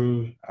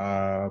pre-poll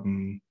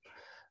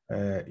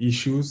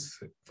issues.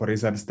 For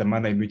instance, the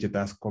manner in which it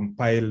has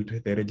compiled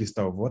the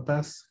register of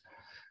voters,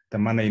 the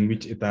manner in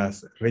which it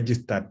has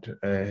registered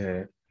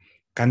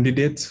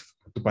candidates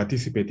to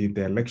participate in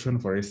the election,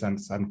 for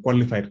instance,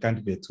 unqualified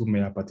candidates who may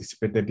have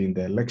participated in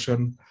the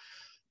election,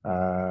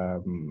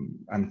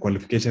 and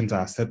qualifications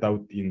are set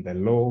out in the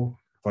law.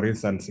 For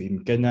instance,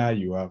 in Kenya,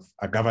 you have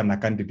a governor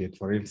candidate,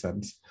 for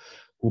instance,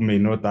 who may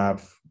not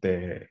have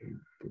the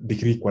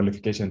degree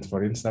qualifications,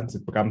 for instance.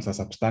 It becomes a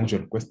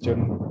substantial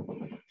question.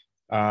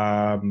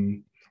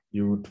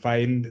 You would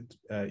find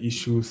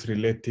issues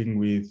relating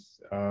with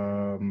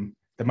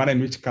the manner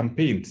in which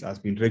campaigns has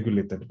been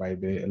regulated by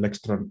the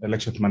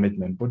election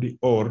management body,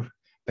 or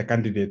the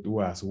candidate who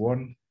has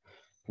won,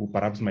 who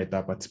perhaps might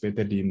have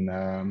participated in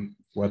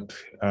what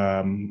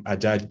a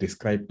judge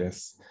described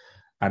as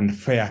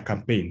unfair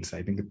campaigns.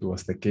 I think it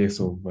was the case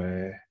of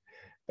the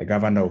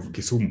governor of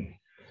Kisumu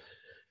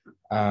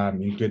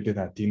in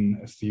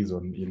 2013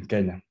 season in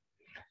Kenya.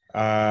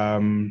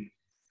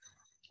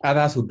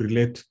 Others would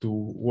relate to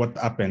what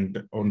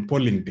happened on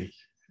polling day,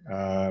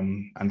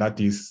 and that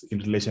is in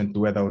relation to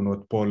whether or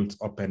not polls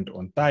opened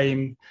on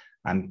time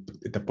and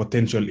the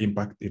potential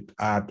impact it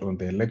had on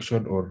the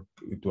election, or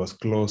it was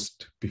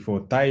closed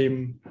before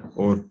time,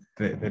 or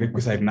the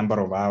requisite number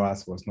of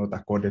hours was not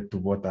accorded to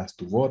voters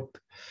to vote,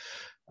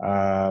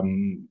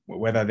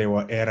 whether there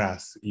were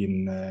errors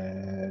in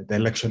the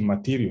election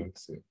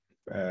materials.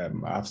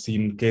 I've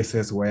seen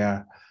cases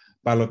where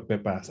ballot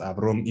papers have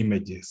wrong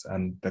images,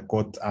 and the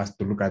court has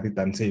to look at it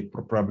and say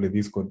probably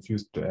these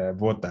confused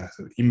voters,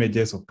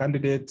 images of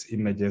candidates,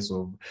 images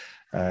of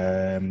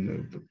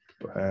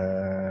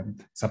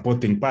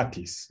supporting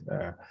parties.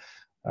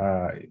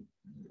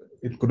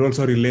 It could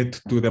also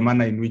relate to the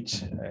manner in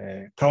which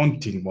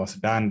counting was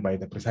done by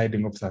the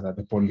presiding officers at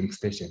the polling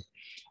station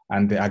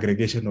and the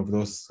aggregation of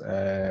those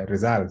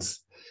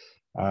results.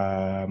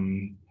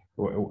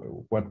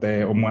 What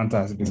the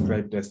Omwanza has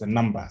described as the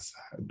numbers.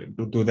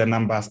 Do the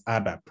numbers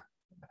add up?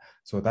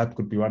 So that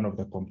could be one of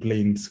the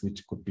complaints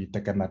which could be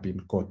taken up in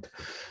court.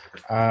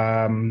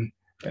 I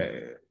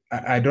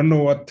don't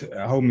know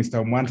how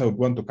Mr. Omwanza would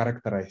want to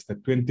characterize the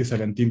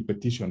 2017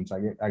 petitions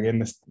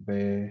against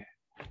the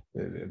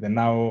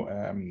now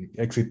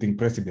exiting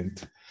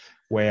president,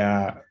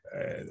 where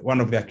one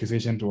of the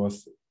accusations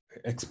was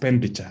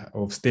expenditure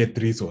of state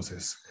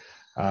resources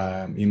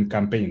in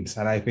campaigns.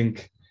 And I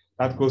think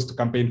that goes to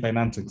campaign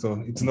financing.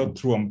 So it's not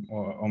true on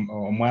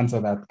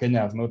Omwanza that Kenya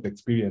has not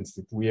experienced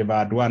it. We have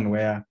had one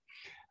where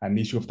an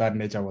issue of that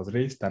nature was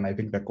raised, and I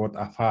think the court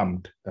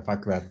affirmed the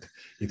fact that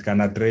it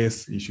can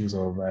address issues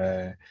of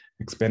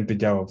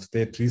expenditure of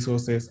state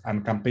resources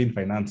and campaign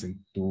financing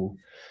to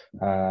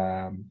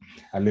a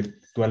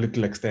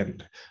little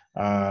extent.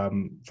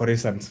 For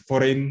instance,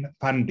 foreign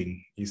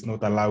funding is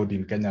not allowed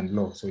in Kenyan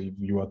law. So if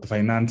you were to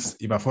finance,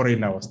 if a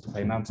foreigner was to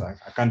finance a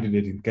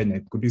candidate in Kenya,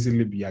 it could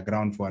easily be a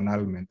ground for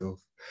annulment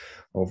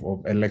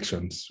of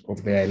elections,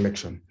 of their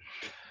election.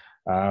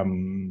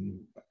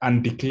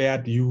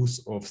 Undeclared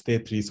use of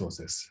state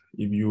resources.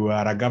 If you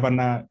are a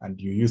governor and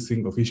you're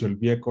using official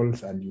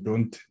vehicles and you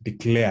don't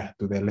declare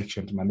to the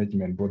Elections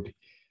Management Body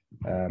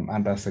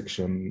under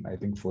section, I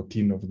think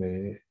 14 of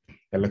the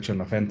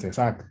Election Offences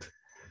Act,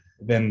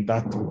 then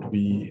that would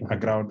be a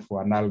ground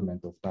for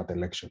annulment of that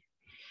election.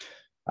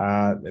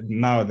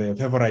 Now the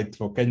favorite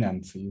for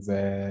Kenyans is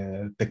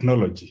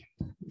technology.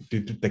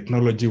 Did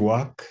technology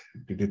work?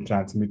 Did it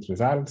transmit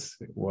results?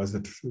 Was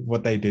it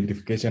voter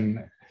identification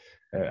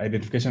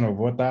of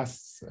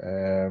voters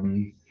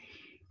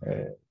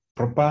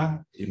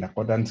proper in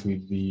accordance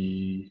with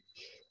the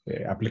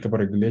applicable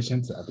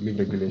regulations? I believe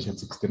regulation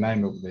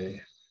 69 of the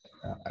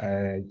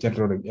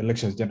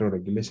elections general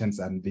regulations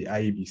and the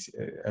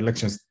IEBC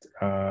elections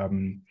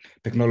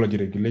technology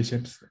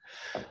regulations.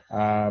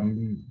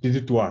 Did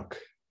it work?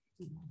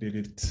 Did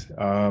it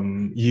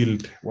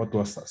yield what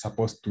was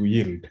supposed to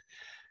yield?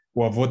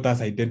 Were voters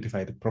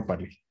identified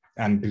properly?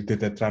 And did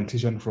the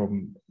transition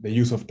from the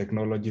use of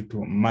technology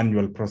to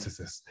manual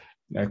processes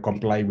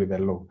comply with the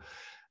law?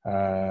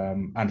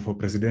 And for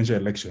presidential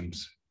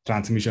elections,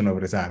 transmission of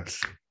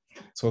results.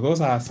 So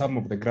those are some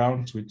of the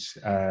grounds which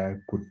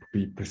could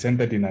be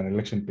presented in an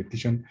election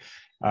petition.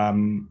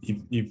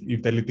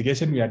 If the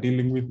litigation we are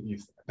dealing with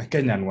is the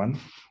Kenyan one,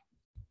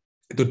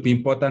 it would be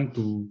important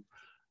to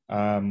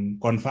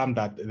confirm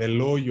that the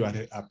law you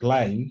are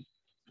applying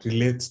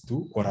relates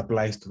to or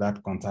applies to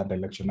that concerned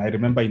election. I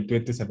remember in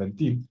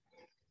 2017,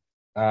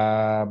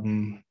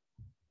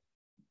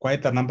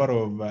 quite a number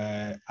of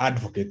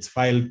advocates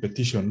filed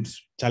petitions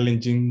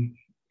challenging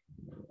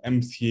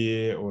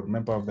MCA or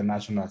member of the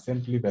National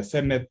Assembly, the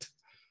Senate,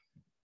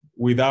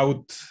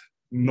 without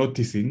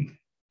noticing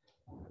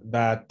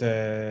that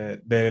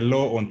the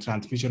law on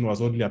transmission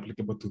was only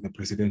applicable to the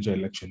presidential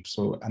election.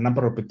 So a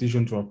number of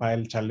petitions were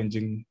filed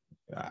challenging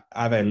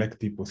other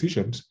elective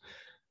positions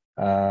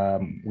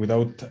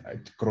without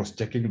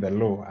cross-checking the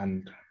law,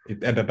 and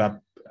it ended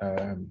up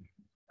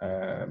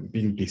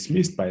being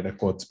dismissed by the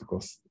courts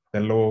because the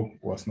law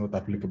was not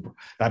applicable.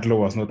 That law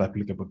was not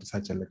applicable to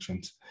such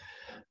elections.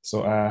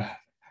 So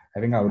I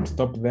think I would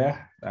stop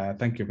there.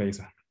 Thank you,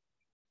 Faisa.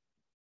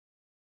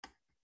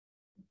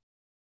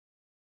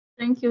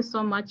 Thank you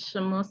so much,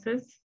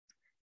 Moses.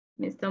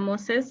 Mr.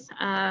 Moses,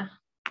 I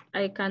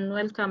can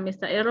welcome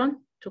Mr. Aaron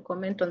to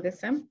comment on the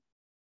same.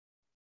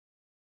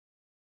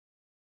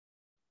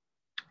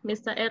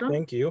 Mr. Aaron?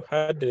 Thank you.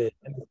 Had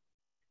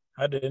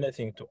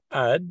anything to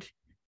add,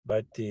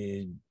 but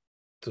to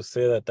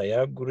say that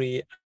I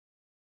agree.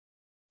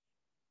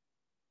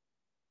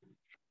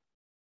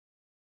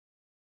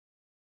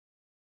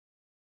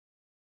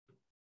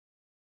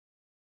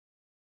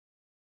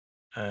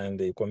 And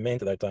they comment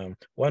that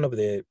one of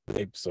the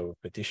types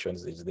of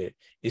petitions is the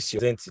issue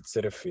presents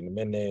itself in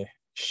many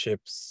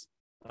shapes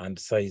and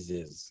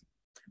sizes.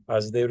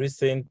 As the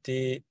recent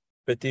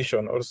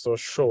petition also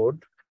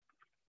showed,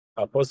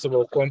 a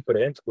possible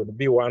complaint could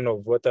be one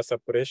of voter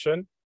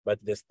suppression, but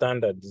the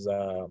standards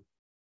are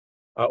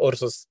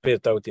also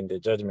spelled out in the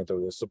judgment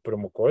of the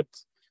Supreme Court.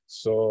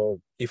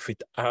 So if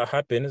it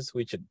happens,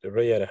 which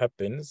rarely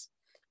happens,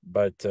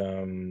 but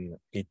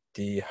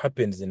it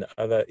happens in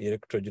other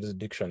electoral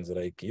jurisdictions,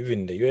 like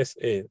even the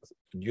USA,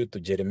 due to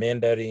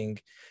gerrymandering,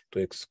 to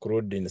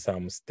exclude in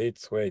some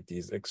states where it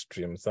is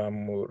extreme,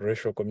 some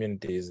racial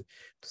communities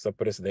to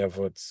suppress their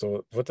votes.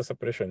 So voter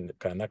suppression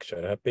can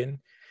actually happen.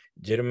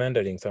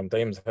 Gerrymandering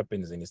sometimes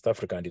happens in East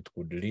Africa, and it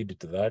could lead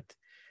to that,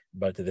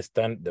 but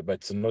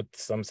it's not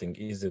something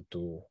easy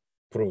to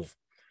prove.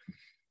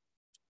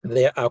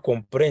 There are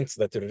complaints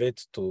that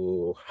relate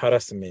to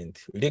harassment.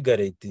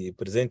 Legally, it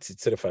presents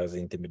itself as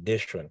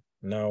intimidation.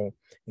 Now,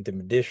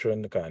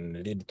 intimidation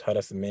can lead to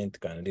harassment,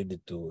 can lead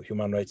to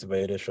human rights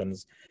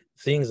violations,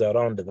 things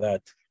around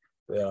that,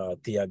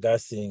 tear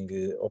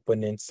gassing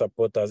opponents,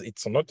 supporters.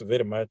 It's not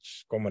very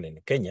much common in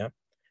Kenya,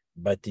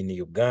 but in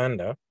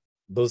Uganda,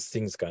 those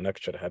things can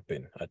actually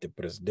happen at the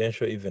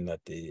presidential, even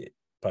at the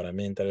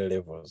parliamentary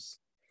levels.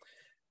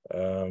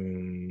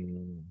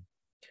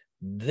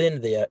 Then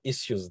there are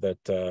issues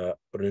that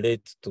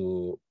relate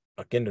to,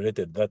 again,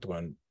 related that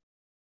one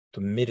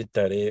to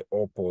military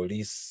or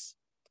police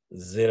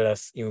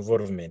zealous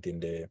involvement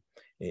in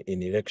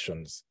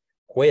elections.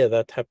 Where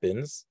that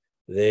happens,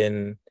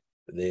 then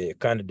the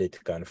candidate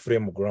can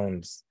frame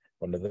grounds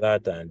on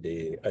that and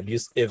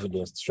adduce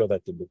evidence to show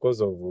that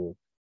because of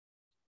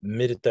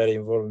military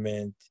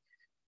involvement,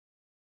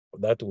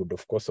 that would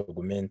of course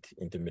augment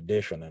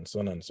intimidation and so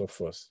on and so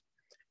forth.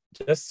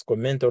 Just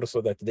comment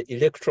also that the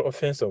electoral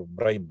offense of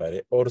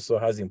bribery also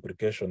has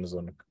implications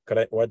on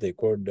what they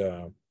called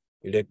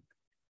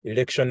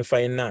election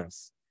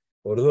finance.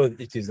 although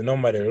it is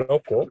normally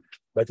local,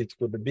 but it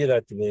could be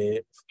that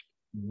the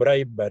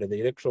bribery, the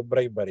electoral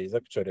bribery is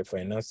actually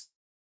financed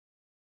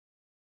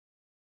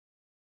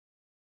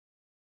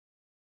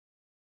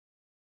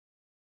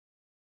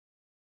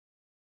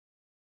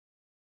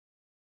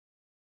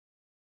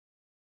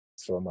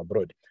from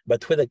abroad.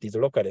 But whether it is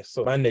locally,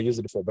 so money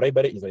used for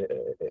bribery is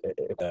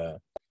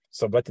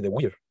subvert the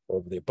will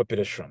of the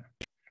population.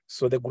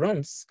 So the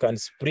grounds can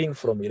spring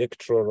from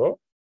electoral.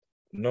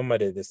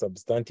 Normally, the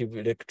substantive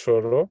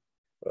electoral,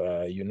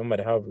 you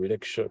normally have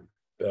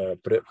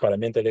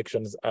Parliamentary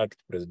Elections Act,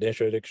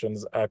 Presidential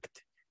Elections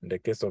Act, in the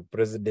case of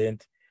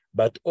president,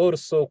 but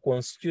also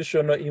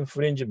constitutional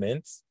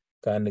infringements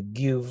can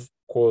give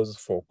cause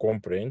for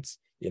complaints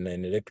in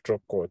an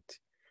electoral court.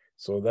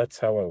 So that's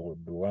how I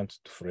would want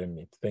to frame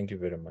it. Thank you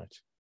very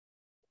much.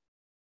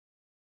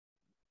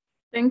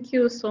 Thank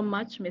you so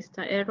much,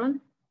 Mr.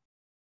 Aaron.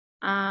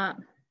 I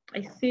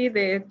see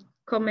the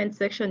comment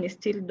section is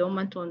still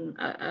dormant on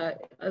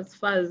as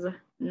far as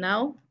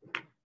now.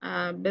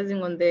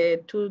 Basing on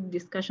the two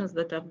discussions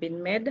that have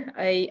been made,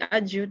 I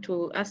urge you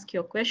to ask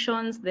your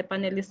questions. The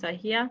panelists are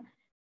here.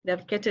 They've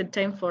allocated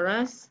time for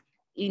us.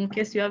 In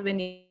case you have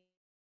any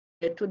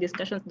two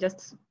discussions,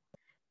 just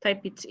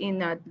type it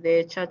in at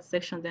the chat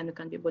section, then you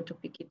can be able to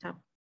pick it up.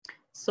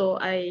 So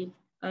I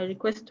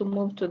request to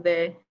move to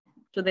the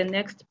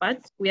next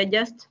part. We are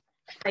just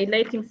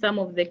highlighting some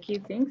of the key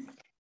things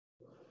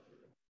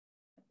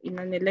in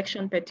an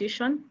election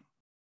petition.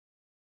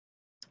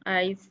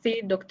 I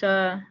see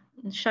Dr.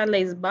 Nshala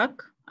is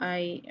back.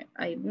 I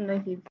don't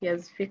know if he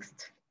has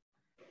fixed.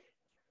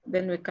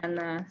 Then we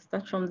can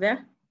start from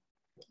there.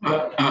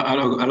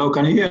 Hello,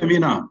 can you hear me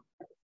now?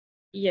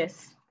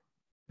 Yes.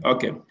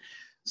 Okay.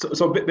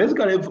 So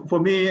basically, for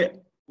me,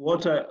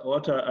 what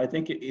I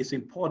think is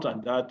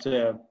important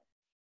that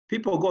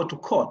people go to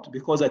court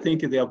because I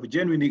think they have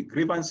genuine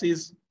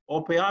grievances,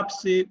 or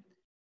perhaps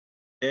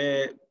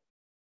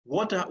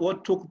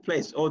what took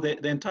place, or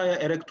the entire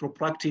electoral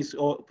practice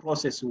or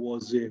process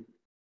was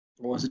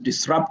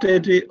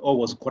disrupted or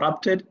was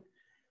corrupted,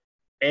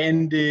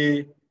 and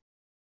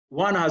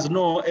one has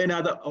no any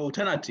other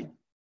alternative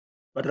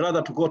but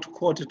rather to go to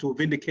court to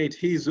vindicate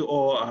his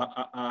or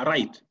her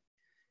right.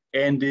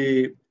 And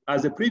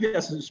as the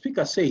previous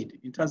speaker said,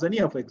 in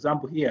Tanzania, for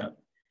example, here,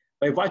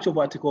 by virtue of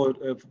Article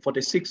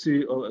 46,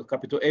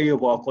 capital A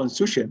of our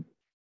Constitution,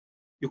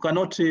 you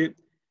cannot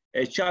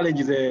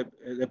challenge the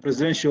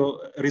presidential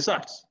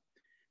results.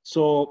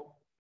 So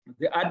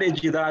the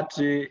adage that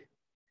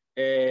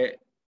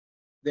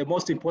the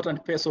most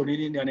important person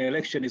in an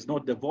election is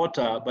not the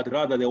voter, but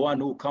rather the one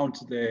who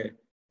counts the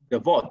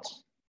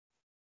votes.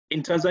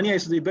 In Tanzania,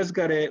 it's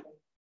basically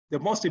the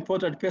most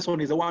important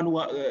person is the one who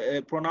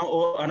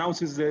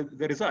announces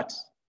the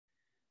results.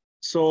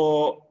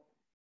 So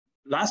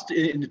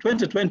in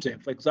 2020,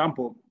 for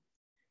example,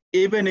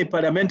 even in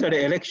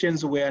parliamentary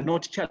elections were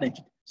not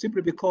challenged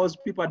simply because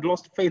people had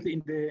lost faith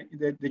in the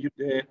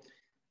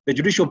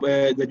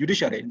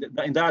judiciary.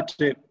 In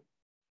that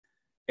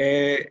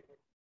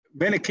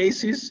many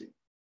cases,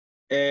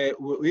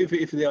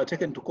 if they are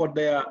taken to court,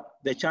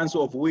 the chance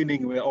of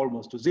winning were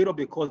almost to zero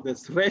because the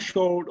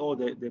threshold or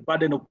the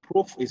burden of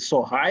proof is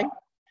so high.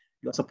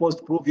 You're supposed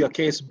to prove your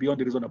case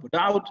beyond a reasonable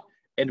doubt,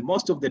 and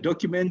most of the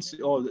documents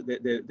or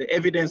the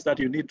evidence that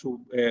you need to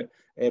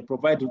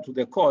provide to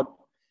the court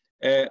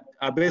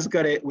are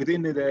basically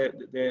within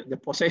the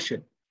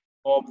possession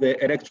of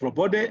the electoral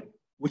body,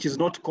 which is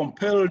not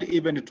compelled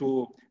even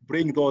to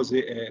bring those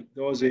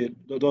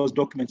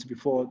documents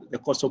before the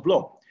courts of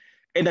law.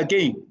 And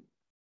again,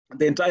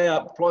 the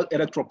entire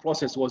electoral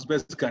process was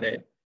basically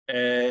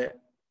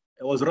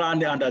was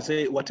run under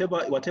say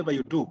whatever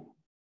you do,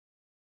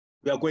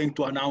 we are going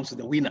to announce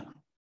the winner.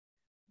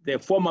 The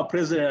former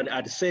president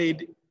had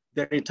said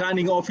the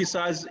returning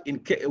officers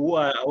who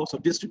are also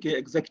district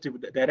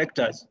executive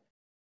directors,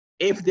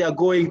 if they are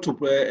going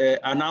to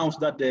announce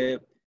that the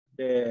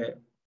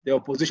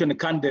opposition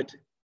candidate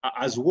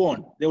has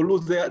won, they will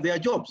lose their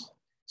jobs.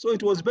 So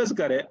it was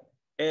basically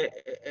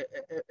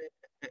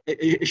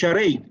a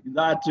charade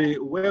that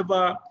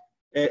whoever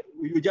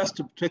you just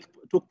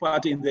took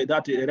part in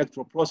that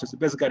electoral process,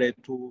 basically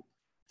to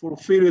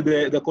fulfill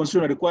the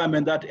constitutional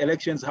requirement that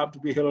elections have to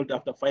be held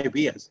after 5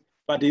 years.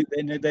 But the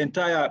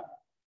entire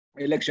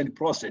election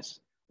process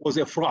was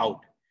a fraud.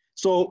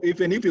 So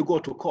even if you go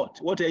to court,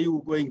 what are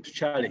you going to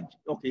challenge?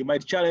 Okay, you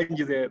might challenge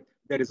the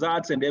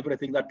results and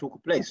everything that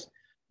took place,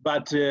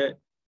 but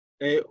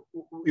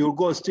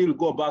you'll still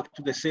go back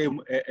to the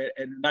same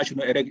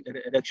National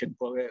Election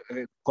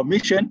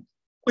Commission,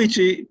 which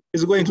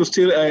is going to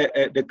still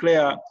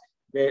declare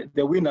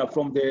the winner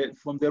from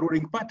the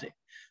ruling party.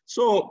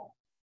 So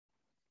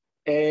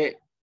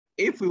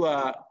if you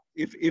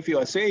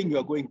are saying you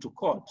are going to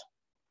court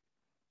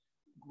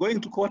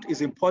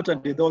is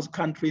important in those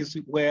countries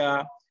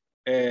where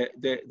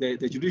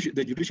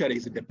the judiciary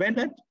is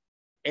independent,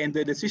 and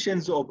the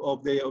decisions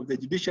of the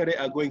judiciary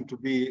are going to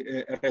be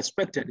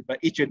respected by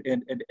each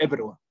and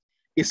everyone.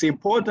 It's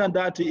important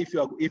that if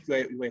you're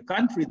a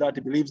country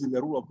that believes in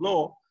the rule of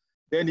law,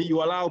 then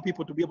you allow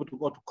people to be able to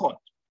go to court.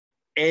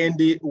 And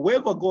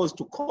whoever goes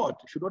to court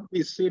should not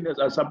be seen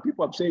as some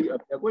people have said,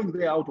 they're going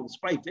there out of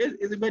spite. There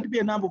might be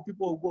a number of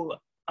people who go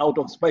out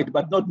of spite,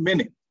 but not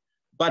many.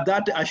 But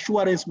that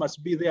assurance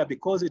must be there,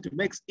 because it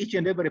makes each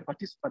and every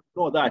participant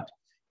know that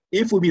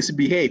if we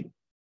misbehave,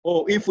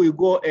 or if we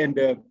go and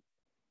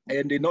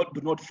do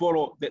not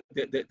follow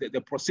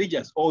the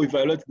procedures, or we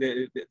violate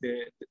the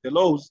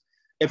laws,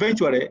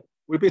 eventually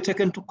we'll be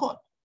taken to court.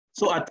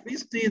 So at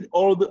least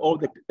all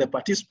the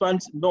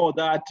participants know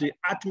that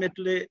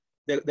ultimately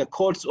the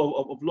courts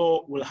of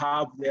law will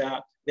have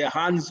their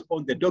hands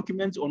on the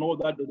documents, on all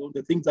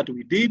the things that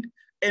we did,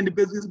 and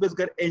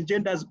basically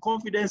engenders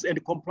confidence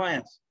and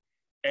compliance.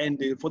 And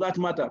for that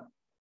matter,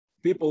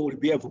 people will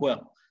behave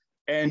well.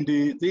 And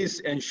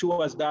this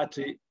ensures that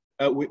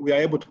we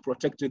are able to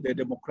protect the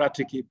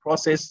democratic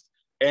process.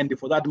 And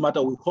for that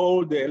matter, we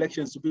hold the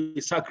elections to be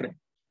sacred.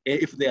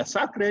 If they are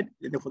sacred,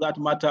 then for that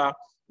matter,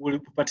 we'll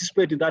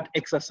participate in that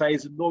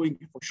exercise, knowing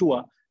for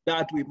sure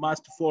that we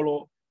must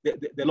follow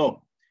the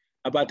law.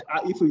 But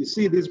if we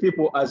see these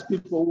people as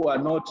people who are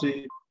not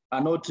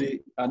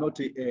important,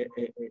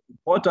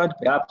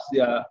 perhaps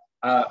they are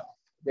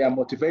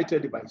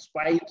motivated by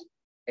spite,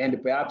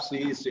 and perhaps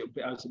as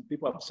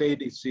people have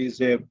said,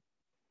 it's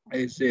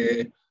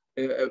a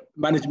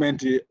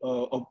management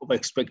of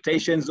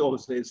expectations, or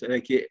it's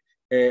like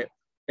a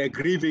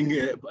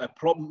grieving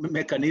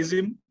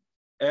mechanism.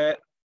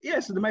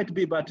 Yes, there might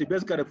be, but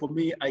basically for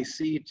me, I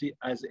see it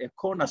as a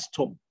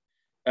cornerstone,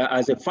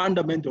 as a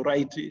fundamental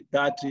right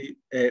that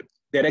the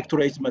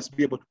electorate must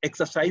be able to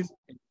exercise,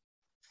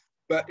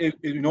 but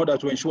in order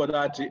to ensure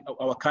that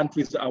our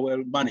countries are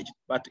well managed.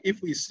 But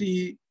if we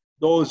see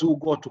those who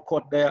go to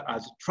court there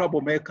as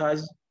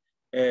troublemakers,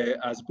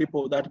 as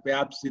people that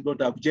perhaps don't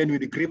have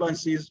genuine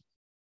grievances,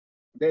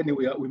 then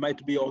we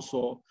might be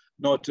also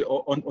not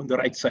on the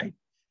right side.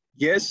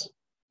 Yes,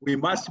 we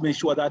must make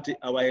sure that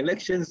our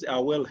elections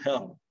are well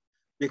held,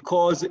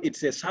 because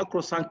it's a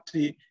sacrosanct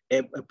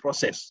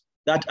process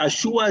that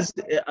assures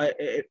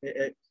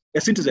a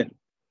citizen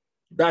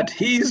that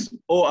his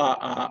or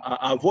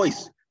our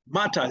voice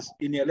matters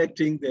in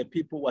electing the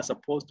people who are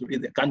supposed to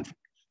lead the country.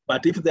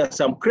 But if there are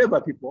some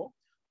clever people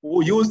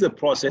who use the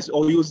process,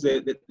 or use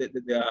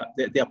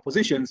their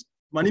positions,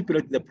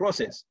 manipulate the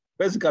process,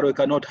 basically we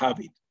cannot have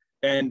it.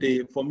 And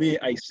for me,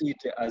 I see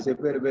it as a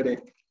very, very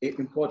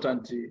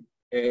important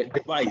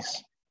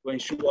device to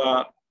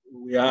ensure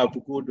we have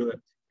good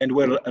and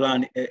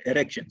well-run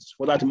elections.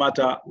 For that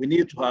matter, we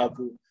need to have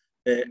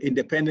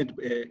independent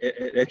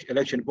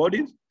election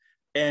bodies,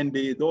 and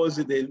they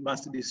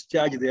must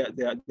discharge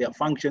their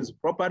functions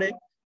properly,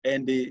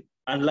 and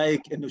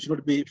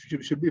should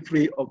be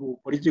free of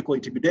political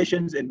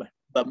intimidations and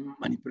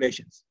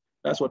manipulations.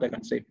 That's what I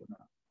can say for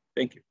now.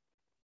 Thank you.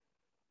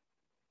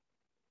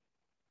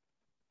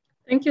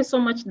 Thank you so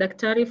much,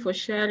 Daktari, for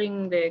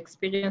sharing the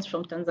experience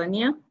from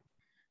Tanzania.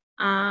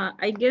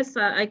 I guess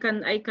I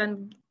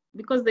can,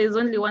 because there is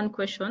only one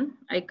question,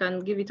 I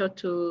can give it out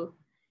to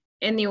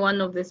any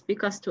one of the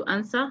speakers to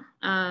answer.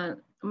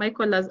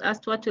 Michael has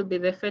asked what will be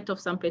the fate of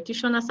some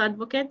petitioners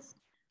advocates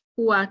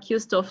who are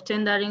accused of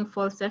tendering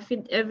false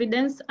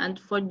evidence and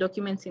forged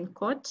documents in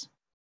court.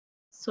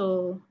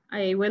 So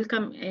I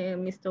welcome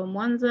Mr.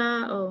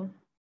 Mwanza or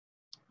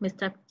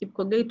Mr.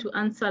 Kipkogei to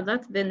answer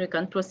that, then we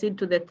can proceed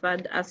to the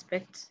third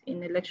aspect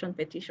in election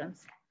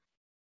petitions.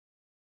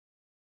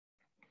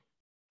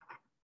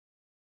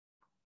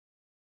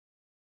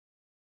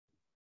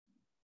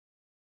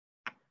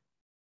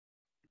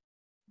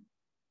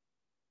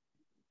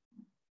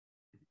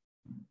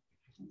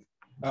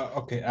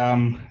 Okay,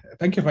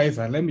 thank you,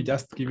 Faisal. Let me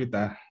just give it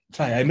a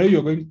try. I know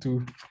you're going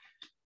to,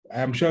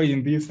 I'm sure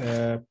in this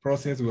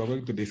process, we are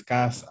going to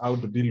discuss how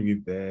to deal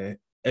with the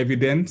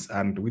evidence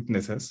and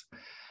witnesses.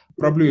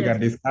 Probably we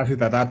can discuss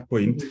it at that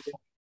point,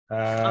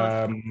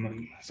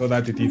 so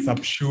that it is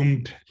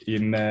subsumed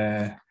in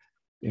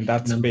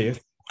that space.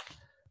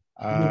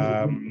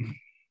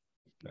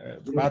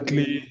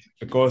 Partly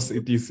because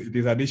it is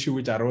an issue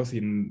which arose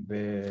in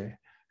the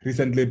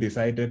recently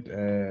decided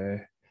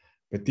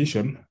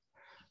petition.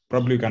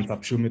 Probably we can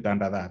subsume it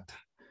under that.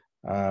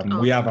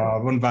 We have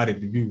our own varied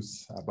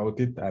views about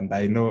it, and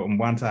I know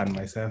Mwanza and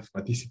myself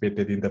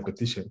participated in the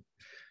petition.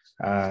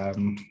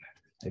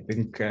 I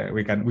think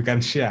we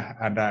can share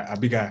under a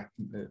bigger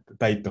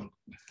title.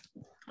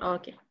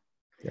 Okay.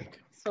 Yeah.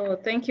 So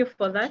thank you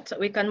for that.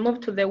 We can move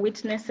to the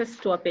witnesses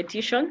to a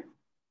petition,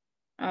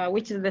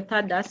 which is the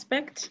third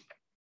aspect.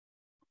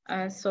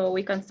 So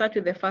we can start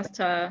with the first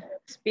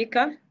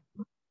speaker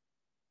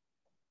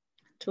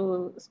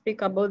to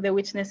speak about the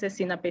witnesses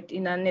in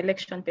an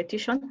election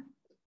petition.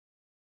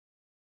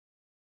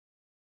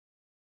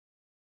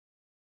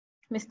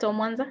 Mr.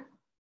 Mwanza.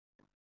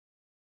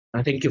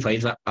 Thank you,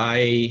 Faiza.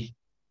 I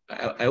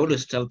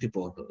always tell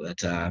people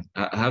that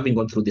having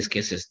gone through these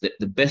cases,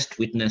 the best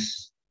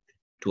witness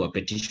to a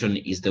petition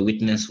is the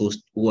witness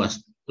who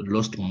has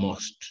lost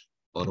most,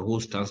 or who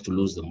stands to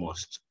lose the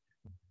most.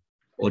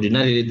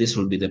 Ordinarily, this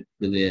will be the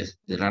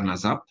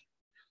runners-up,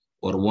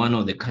 or one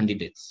of the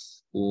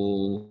candidates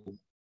who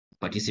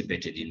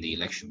participated in the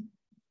election.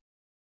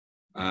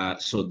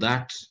 So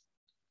that,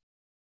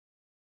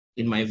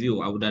 in my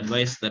view, I would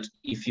advise that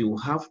if you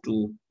have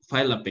to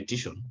file a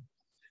petition,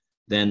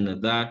 then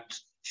that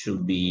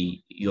should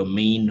be your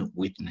main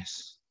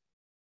witness.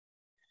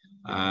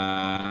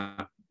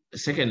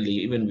 Secondly,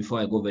 even before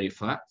I go very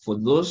far, for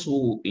those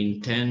who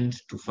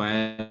intend to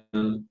file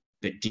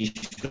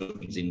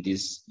petitions in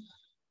this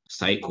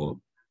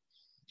cycle,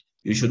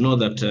 you should know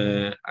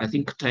that I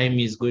think time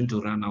is going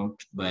to run out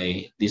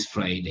by this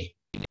Friday,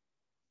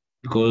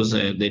 because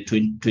the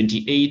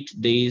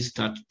 28 days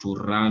start to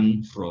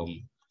run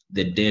from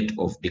the date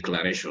of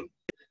declaration.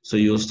 So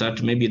you'll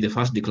start, maybe the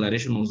first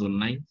declaration was on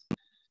 9th,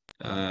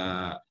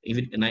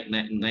 even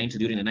 9th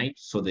during the night.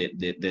 So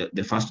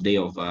the first day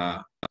of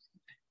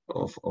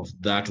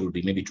that will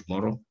be maybe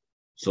tomorrow.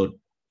 So,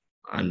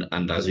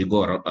 and as we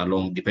go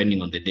along,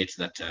 depending on the dates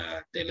that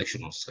the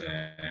election was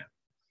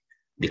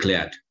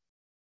declared.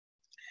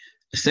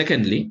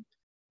 Secondly,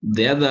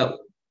 the other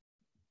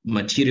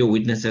material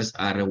witnesses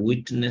are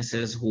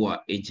witnesses who are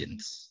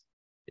agents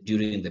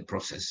during the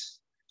process.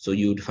 So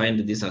you would find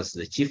this as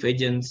the chief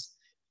agents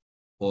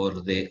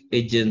or the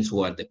agents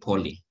who are the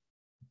polling,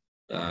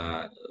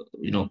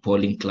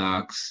 polling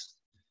clerks,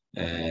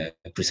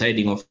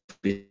 presiding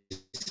officers.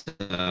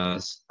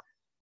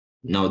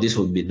 Now this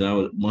will be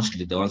now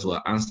mostly the ones who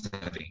are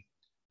answering,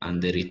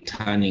 and the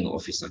returning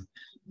officer.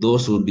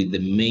 Those will be the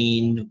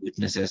main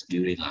witnesses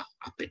during a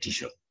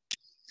petition.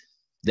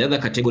 The other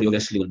category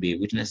obviously will be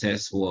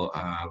witnesses who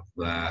are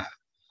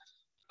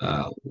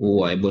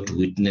able to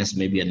witness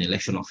maybe an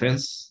election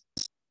offense.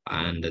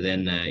 And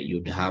then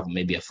you'd have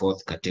maybe a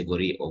fourth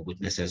category of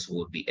witnesses who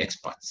would be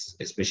experts,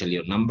 especially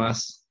on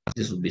numbers.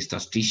 This would be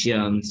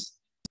statisticians.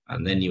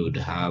 And then you would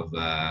have,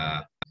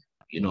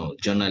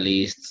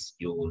 journalists.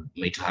 You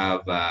might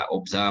have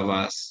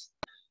observers,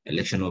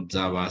 election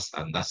observers,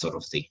 and that sort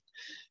of thing.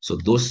 So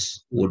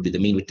those would be the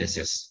main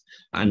witnesses.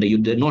 And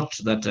you'd note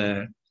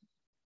that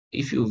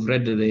if you've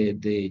read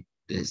the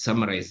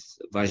summarized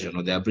version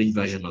or the abridged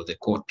version of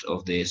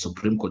the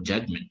Supreme Court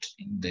judgment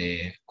in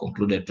the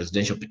concluded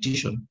presidential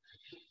petition,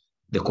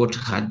 the court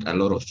had a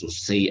lot to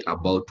say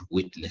about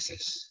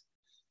witnesses.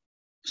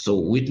 So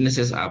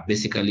witnesses are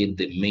basically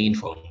the main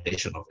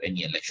foundation of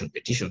any election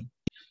petition,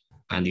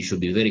 and you should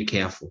be very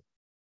careful,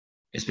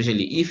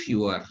 especially if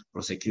you are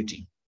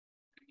prosecuting.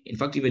 In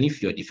fact, even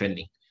if you're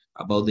defending,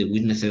 about the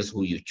witnesses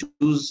who you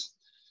choose,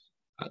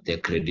 their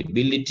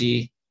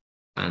credibility,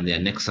 and their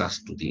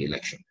nexus to the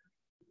election.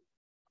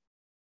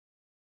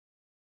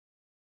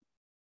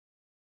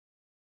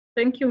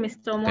 Thank you,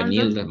 Mr. Mwanza. Can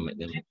yield the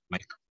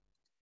mic.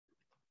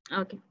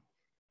 Okay.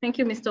 Thank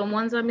you, Mr.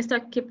 Mwanza. Mr.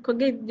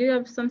 Kipkoge, do you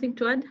have something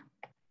to add?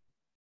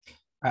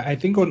 I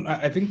think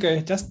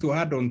just to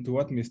add on to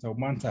what Mr.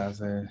 Mwanza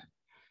has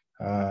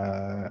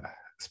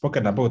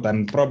spoken about,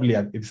 and probably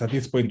it's at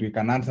this point we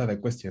can answer the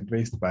question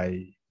raised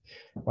by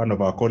one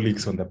of our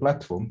colleagues on the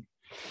platform.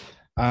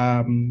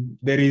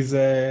 There is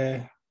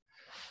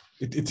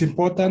it's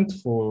important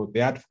for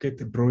the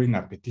advocate drawing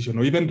a petition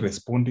or even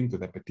responding to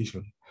the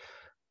petition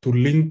to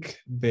link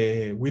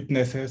the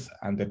witnesses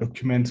and the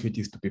documents which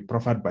is to be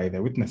proffered by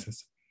the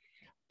witnesses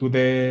to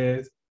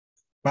the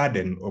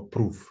burden of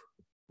proof.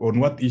 On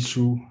what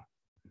issue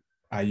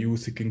are you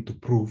seeking to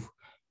prove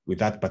with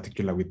that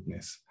particular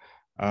witness?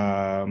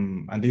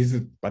 And this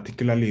is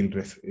particularly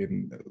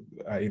in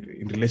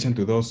relation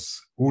to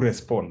those who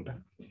respond,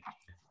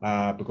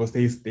 because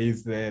there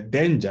is the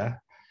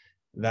danger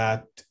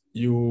that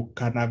you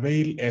can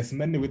avail as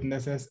many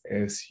witnesses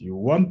as you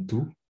want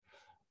to,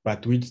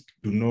 but which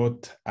do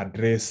not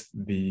address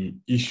the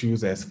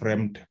issues as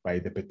framed by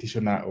the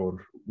petitioner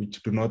or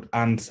which do not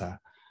answer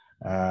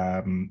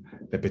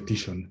the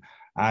petition.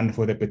 And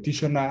for the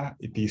petitioner,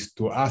 it is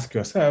to ask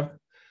yourself,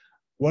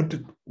 what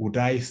would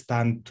I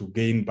stand to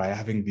gain by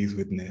having these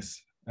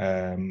witnesses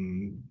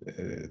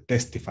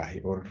testify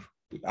or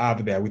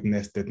have their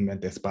witness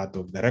statement as part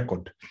of the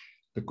record?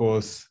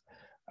 Because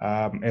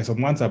as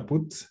Mwanza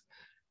puts,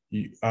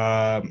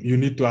 you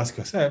need to ask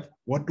yourself,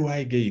 what do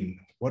I gain?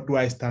 What do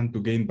I stand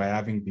to gain by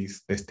having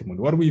this testimony?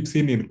 What we've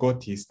seen in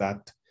court is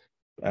that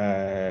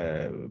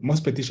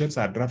most petitions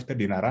are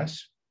drafted in a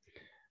rush.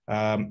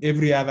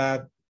 Every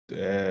other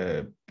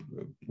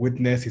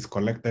witness is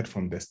collected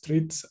from the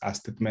streets, a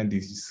statement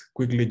is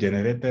quickly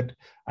generated,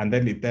 and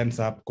then it ends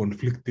up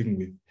conflicting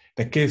with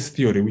the case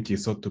theory, which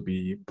is sought to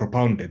be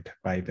propounded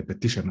by the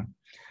petitioner.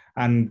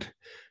 And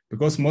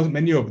because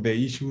many of the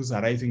issues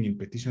arising in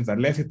petitions,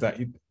 unless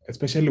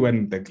especially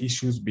when the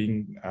issues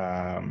being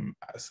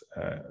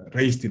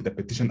raised in the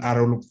petition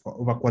are of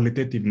a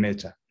qualitative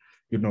nature,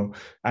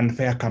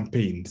 unfair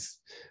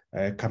campaigns,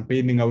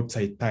 campaigning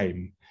outside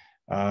time,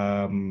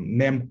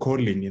 name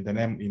calling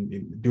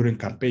during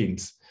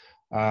campaigns,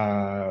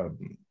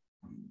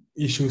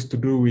 issues to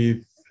do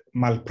with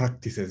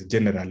malpractices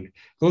generally.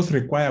 Those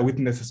require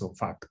witnesses of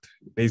fact.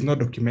 There is no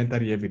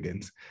documentary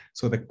evidence.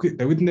 So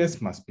the witness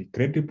must be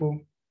credible,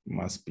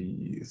 must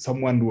be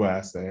someone who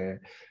has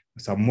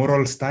some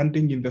moral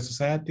standing in the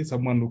society,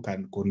 someone who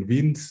can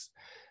convince,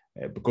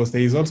 because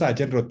there is also a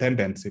general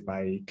tendency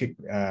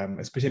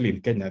especially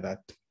in Kenya,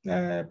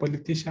 that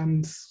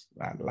politicians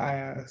are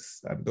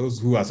liars, and those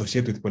who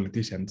associate with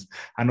politicians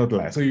are not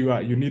liars. So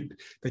you need,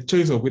 the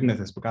choice of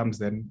witnesses becomes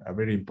then a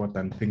very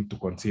important thing to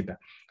consider.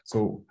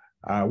 So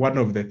one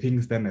of the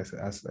things then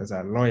as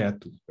a lawyer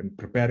when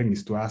preparing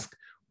is to ask,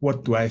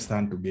 what do I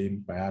stand to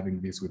gain by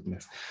having this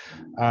witness?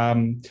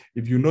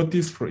 If you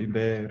notice in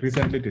the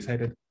recently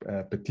decided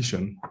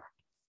petition,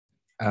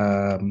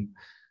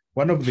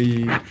 one of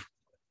the,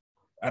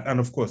 and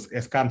of course,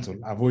 as counsel,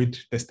 avoid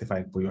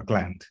testifying for your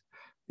client.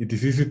 It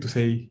is easy to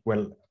say,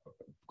 well,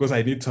 because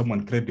I need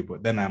someone credible,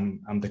 then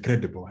I'm the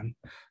credible one.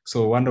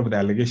 So one of the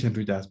allegations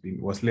which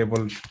was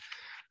leveled,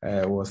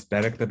 was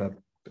directed at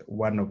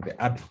one of the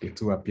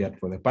advocates who appeared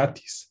for the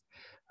parties.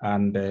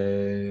 And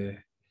the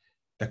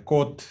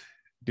court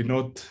did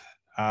not,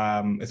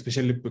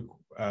 especially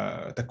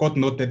the court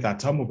noted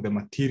that some of the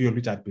material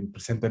which had been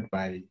presented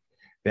by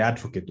the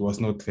advocate was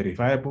not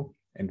verifiable.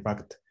 In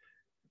fact,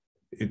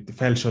 it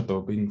fell short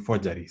of being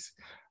forgeries.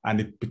 And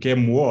it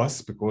became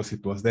worse because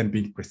it was then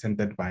being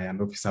presented by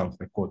an officer of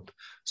the court.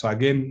 So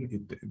again,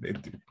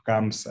 it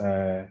becomes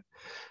a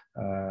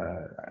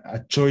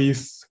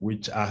choice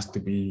which has to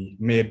be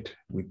made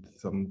with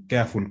some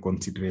careful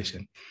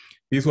consideration.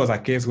 This was a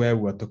case where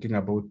we were talking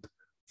about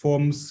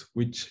forms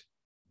which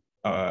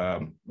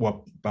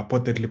were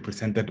purportedly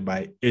presented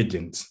by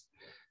agents.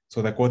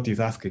 So the court is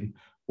asking,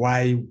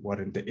 why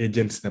weren't the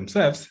agents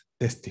themselves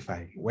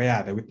testifying? Where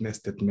are the witness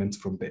statements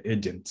from the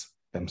agents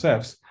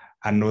themselves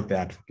and not the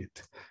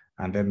advocate?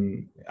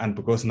 And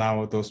because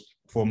now those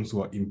forms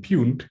were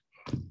impugned,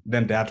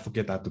 then the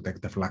advocate had to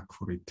take the flak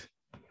for it.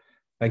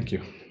 Thank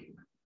you.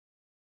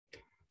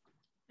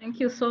 Thank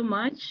you so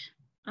much.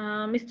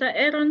 Mr.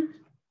 Aaron,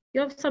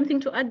 you have something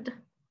to add to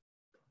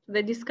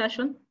the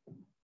discussion?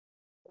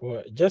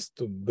 Well, just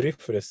to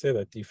briefly say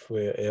that if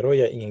a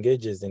lawyer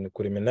engages in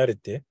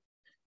criminality,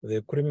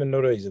 the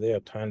criminal lawyer is there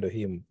to handle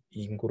him,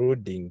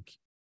 including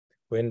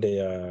when they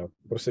are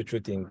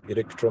prosecuting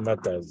electoral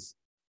matters.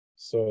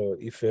 So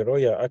if a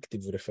lawyer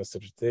actively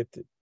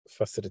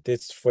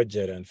facilitates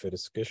forgery and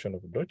falsification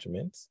of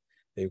documents,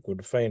 they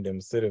could find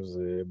themselves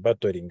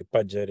battling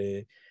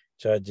perjury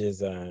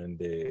charges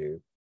and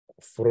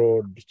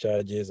fraud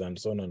charges and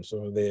so on and so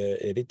forth.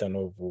 A return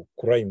of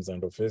crimes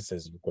and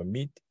offenses you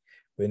commit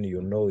when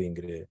you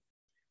knowingly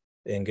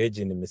engage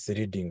in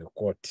misleading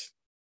court.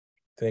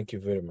 Thank you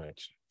very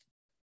much.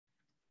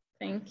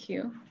 Thank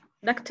you.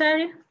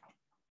 Daktari?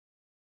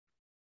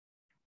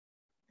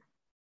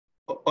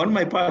 On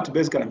my part,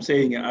 basically, I'm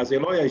saying as a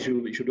lawyer,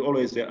 you should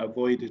always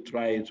avoid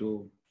trying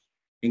to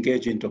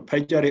engage into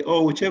perjury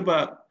or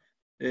whichever,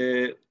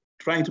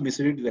 trying to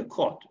mislead the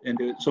court and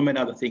so many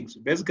other things.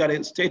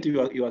 Basically, state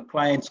your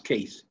client's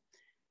case.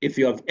 If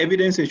you have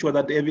evidence, ensure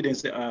that the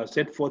evidence are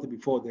set forth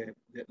before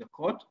the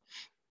court.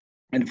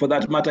 And for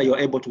that matter, you're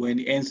able to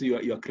enhance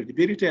your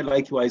credibility and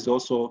likewise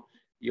also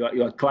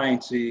your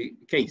client's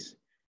case.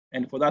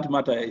 And for that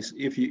matter, is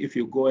if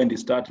you go and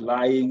start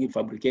lying,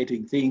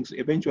 fabricating things,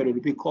 eventually it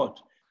will be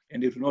caught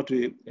and it will not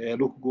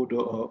look good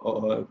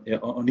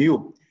on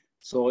you.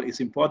 So it's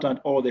important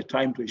all the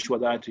time to ensure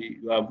that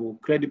you have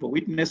credible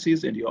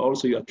witnesses and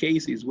also your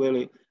case is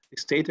well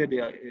stated,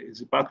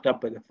 is backed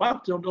up by the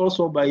facts and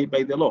also by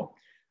the law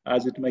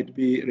as it might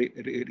be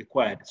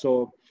required.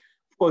 So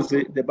of course,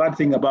 the bad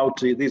thing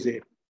about these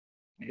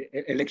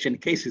election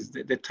cases,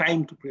 the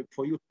time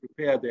for you to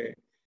prepare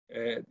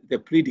the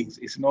pleadings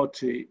is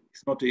not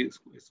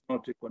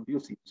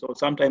conducive. So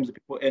sometimes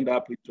people end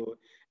up with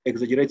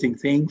exaggerating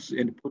things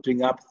and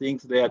putting up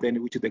things there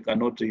then which they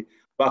cannot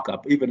back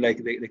up. Even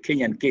like the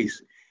Kenyan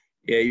case,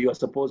 you are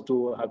supposed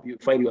to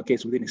file your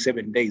case within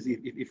 7 days,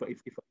 if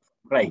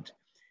right.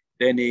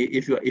 Then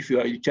if you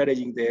are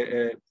challenging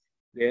the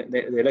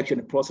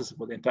election process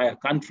for the entire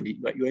country,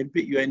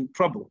 you're in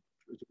trouble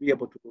to be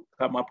able to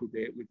come up with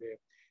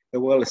a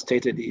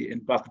well-stated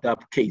and backed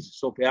up case.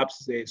 So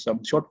perhaps there's some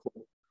shortfall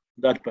in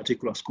that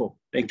particular scope.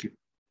 Thank you.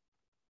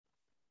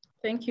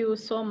 Thank you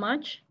so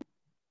much.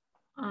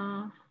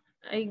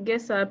 I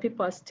guess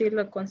people are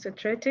still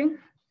concentrating.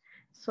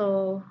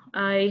 So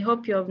I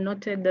hope you have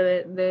noted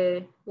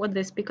what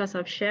the speakers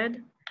have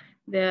shared.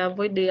 They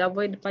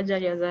avoid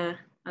perjury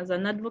as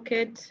an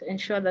advocate,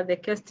 ensure that the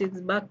case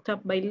is backed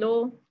up by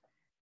law,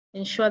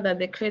 ensure that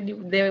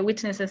the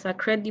witnesses are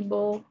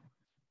credible.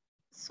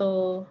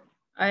 So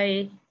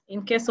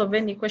in case of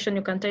any question,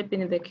 you can type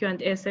in the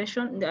Q&A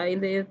session, in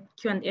the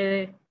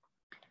Q&A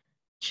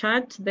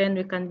chat, then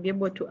we can be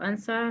able to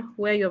answer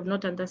where you have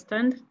not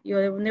understood. You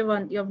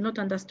have not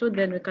understood,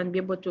 then we can be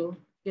able to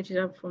get it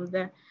up from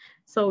there.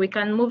 So we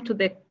can move to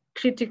the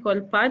critical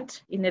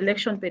part in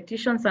election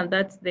petitions, and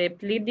that's the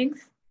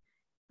pleadings.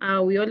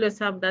 We always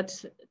have that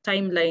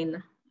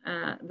timeline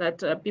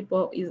that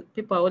people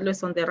are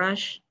always on the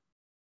rush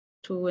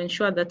to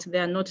ensure that they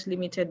are not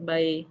limited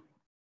by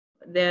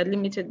they're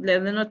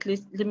not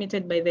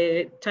limited by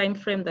the time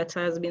frame that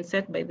has been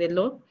set by the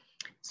law.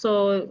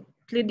 So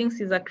pleadings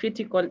is a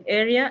critical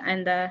area,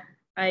 and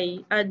I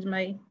urge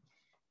my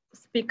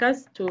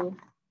speakers to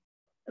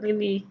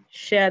really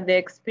share their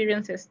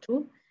experiences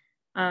too,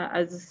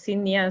 as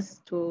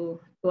seniors to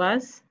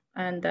us.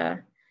 And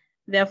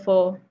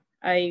therefore,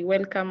 I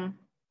welcome,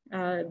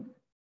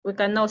 we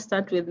can now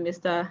start with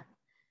Mr.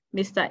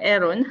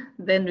 Aaron,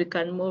 then we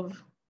can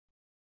move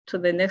to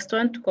the next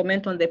one to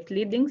comment on the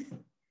pleadings.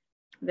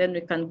 Then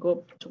we can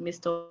go to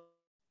Mr.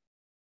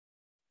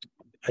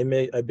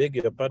 I beg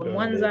your pardon.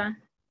 Mwanza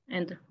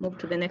and move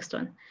to the next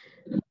one.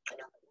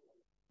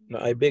 No,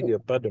 I beg your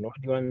pardon. What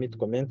do you want me to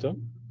comment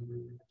on?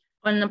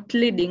 On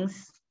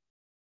pleadings,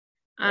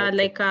 Okay.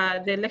 like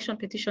the election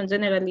petition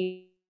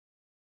generally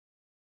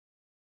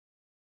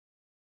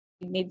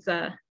needs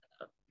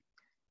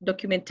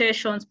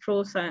documentations,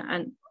 proofs,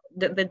 and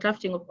the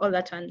drafting of all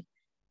that, and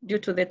due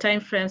to the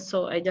time frame,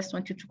 so I just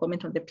want you to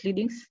comment on the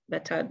pleadings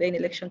that are in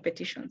election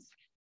petitions.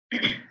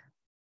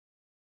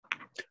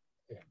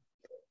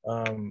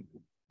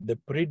 The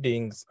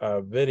pleadings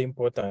are very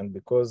important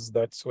because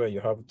that's where you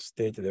have to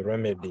state the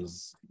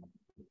remedies.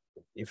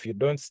 If you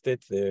don't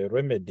state the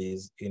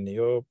remedies in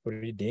your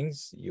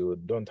pleadings, you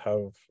don't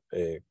have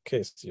a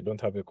case, you don't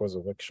have a cause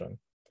of action.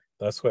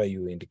 That's why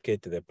you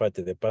indicate the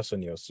party, the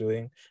person you're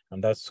suing,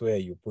 and that's where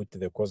you put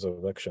the cause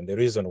of action, the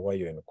reason why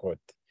you're in court,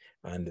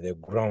 and the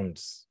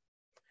grounds.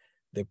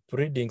 The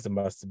pleadings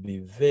must be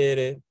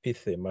very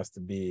pithy,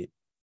 must be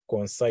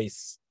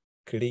concise,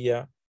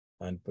 clear,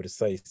 and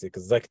precise.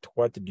 Exact,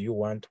 what do you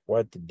want?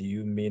 What do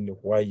you mean?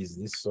 Why is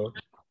this so?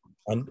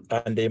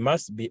 And they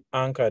must be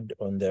anchored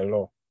on the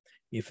law.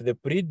 If the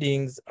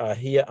pleadings are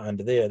here and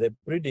there, the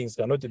pleadings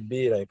cannot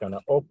be like an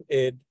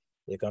op-ed,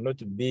 they cannot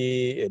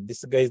be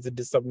disguised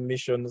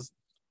submissions.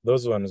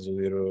 Those ones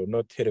will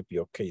not help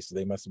your case.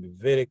 They must be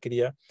very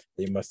clear.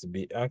 They must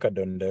be anchored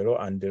on the law,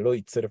 and the law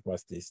itself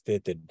must be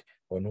stated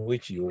on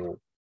which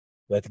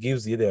that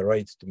gives you the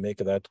right to make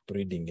that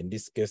pleading. In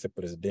this case, a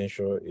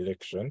presidential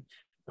election.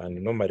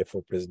 And normally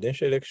for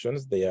presidential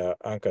elections, they are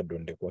anchored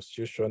on the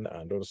Constitution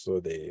and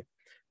also the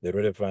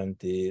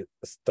relevant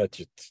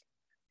statute.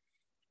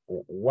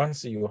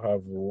 Once you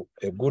have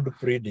a good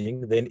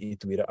pleading, then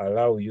it will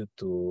allow you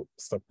to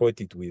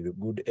support it with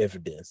good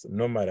evidence,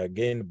 normally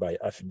again by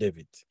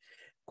affidavit,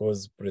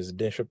 because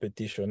presidential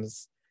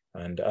petitions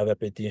and other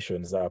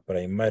petitions are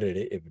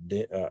primarily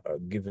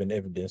given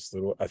evidence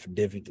through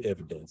affidavit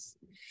evidence.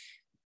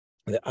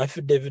 The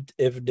affidavit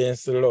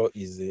evidence law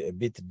is a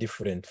bit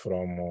different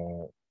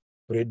from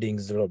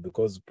pleadings law,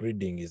 because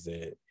pleading is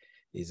a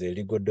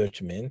legal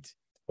document,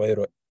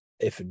 while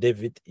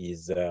affidavit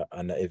is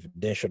an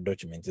evidential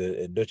document,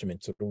 a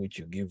document through which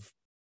you give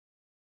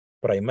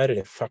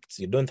primarily facts.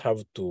 You don't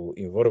have to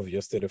involve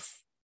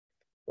yourself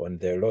on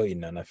the law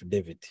in an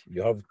affidavit.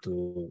 You have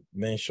to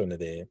mention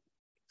the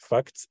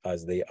facts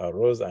as they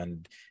arose,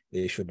 and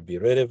they should be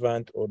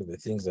relevant. All the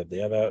things that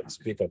the other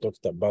speaker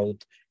talked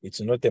about.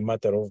 It's not a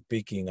matter of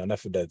picking an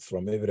affidavit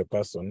from every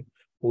person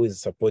who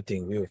is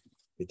supporting you.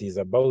 It is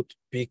about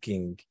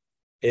picking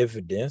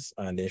evidence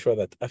and ensure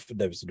that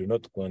affidavits do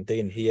not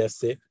contain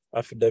hearsay.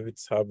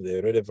 Affidavits have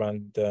the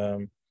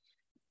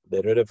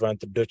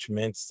relevant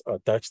documents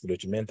attached,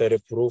 documentary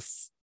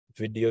proof,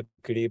 video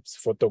clips,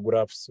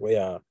 photographs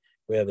where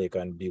they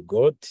can be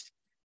got,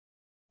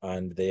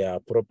 and they are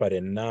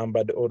properly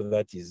numbered. All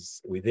that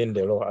is within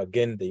the law.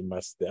 Again, the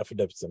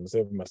affidavits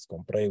themselves must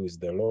comply with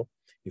the law.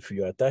 If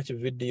you attach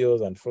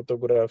videos and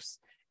photographs,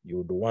 you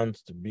would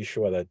want to be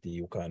sure that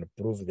you can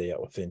prove their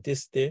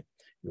authenticity,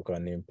 you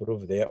can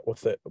prove their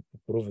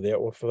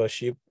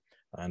authorship,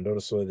 and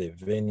also the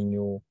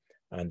venue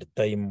and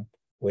time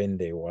when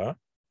they were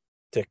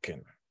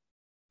taken.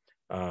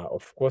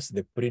 Of course,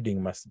 the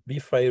pleading must be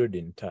filed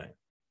in time.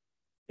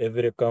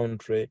 Every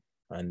country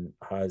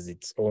has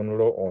its own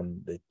law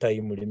on the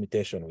time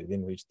limitation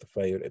within which to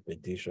file a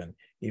petition.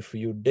 If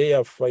you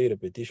dare file a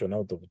petition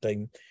out of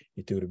time,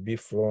 it will be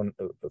thrown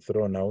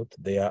out.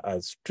 They are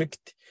as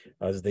strict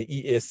as the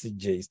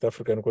ESJ, East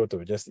African Court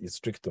of Justice, is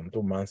strict on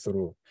 2-month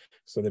rule.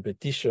 So the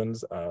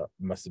petitions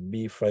must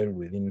be filed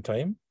within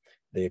time.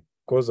 The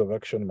cause of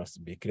action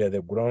must be clear.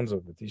 The grounds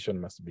of petition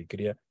must be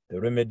clear. The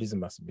remedies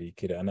must be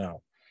clear.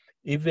 Now,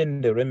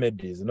 even the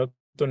remedies, not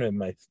only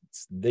must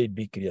they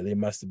be clear, they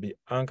must be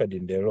anchored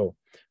in the law.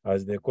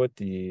 As the court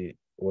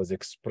was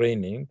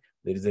explaining,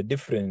 there is a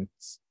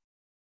difference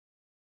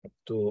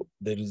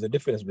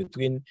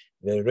between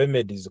the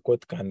remedies the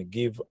court can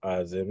give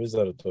as a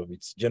result of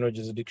its general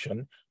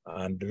jurisdiction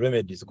and the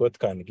remedies court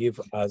can give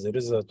as a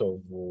result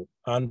of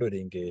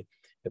handling a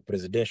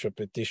presidential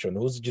petition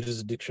whose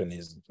jurisdiction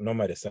is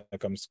normally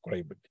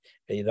circumscribed,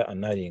 either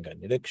annulling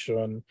an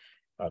election,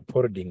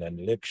 upholding an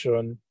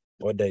election,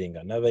 ordering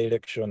another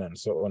election, and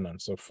so on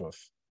and so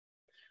forth.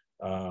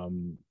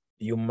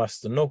 You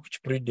must know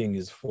which pleading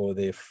is for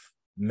the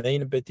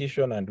main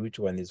petition and which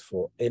one is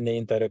for any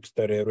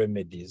interlocutory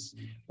remedies,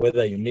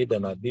 whether you need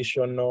an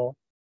additional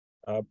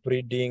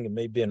pleading,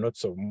 maybe a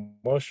notice of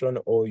motion,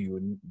 or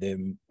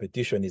the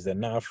petition is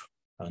enough,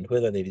 and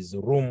whether there is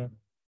room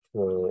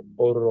for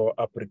oral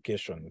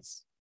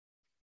applications.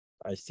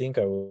 I think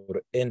I will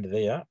end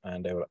there,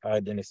 and I will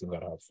add anything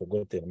I have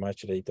forgotten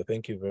much later.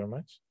 Thank you very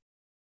much.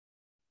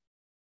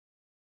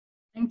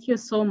 Thank you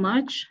so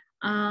much.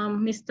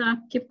 Mr.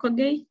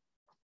 Kipkogei?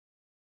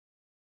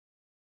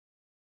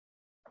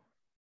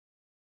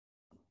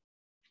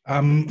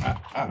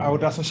 I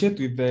would associate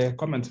with the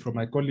comments from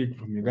my colleague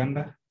from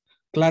Uganda.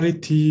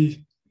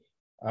 Clarity,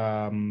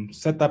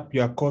 set up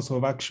your course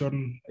of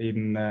action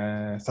in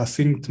a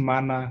succinct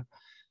manner,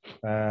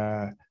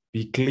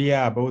 be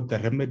clear about the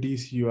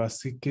remedies you are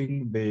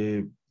seeking.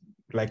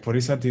 Like for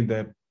instance, in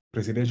the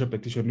presidential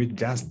petition which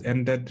just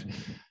ended,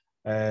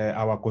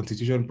 our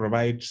constitution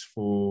provides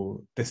for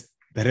the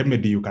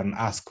remedy you can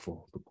ask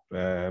for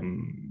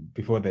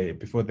before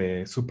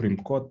the Supreme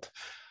Court.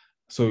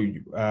 So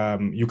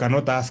you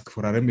cannot ask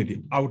for a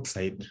remedy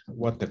outside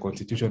what the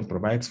constitution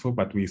provides for,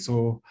 but we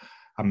saw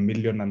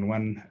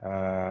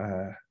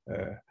 1,000,001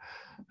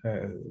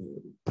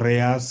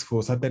 prayers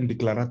for certain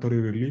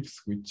declaratory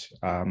reliefs, which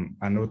could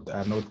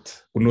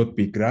not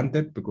be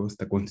granted because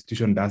the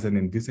constitution doesn't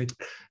envisage.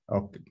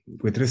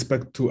 With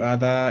respect to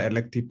other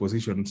elective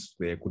positions,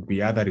 there could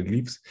be other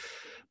reliefs,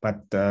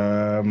 but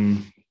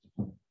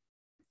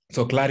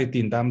so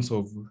clarity in terms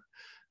of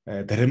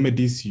the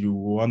remedies you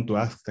want to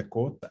ask the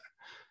court.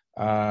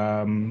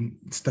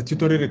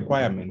 Statutory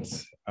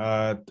requirements.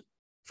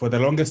 For the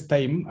longest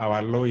time,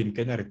 our law in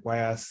Kenya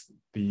requires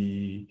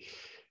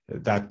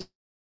that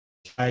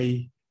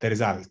by the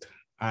result,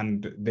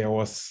 and there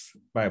was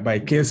by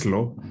case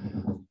law,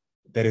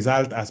 the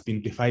result has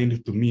been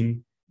defined to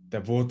mean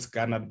the votes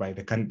garnered by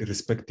the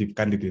respective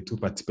candidate who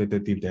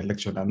participated in the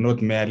election, and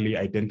not merely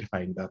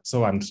identifying that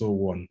so and so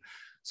won.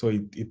 So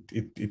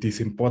it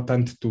is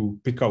important to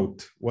pick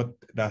out what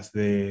does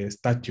the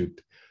statute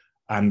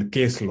and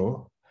case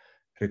law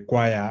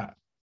require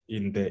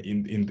in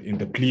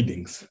the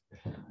pleadings,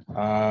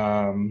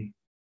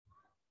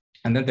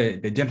 and then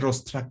the general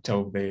structure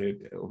of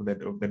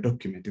the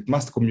document. It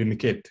must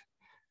communicate.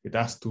 It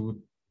has to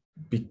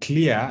be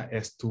clear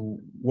as to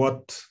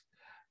what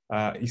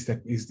is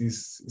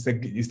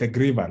the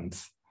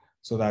grievance,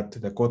 so that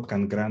the court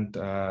can grant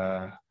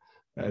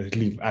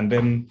relief. And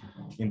then,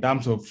 in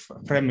terms of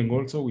framing,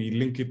 also we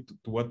link it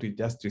to what we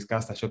just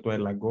discussed a short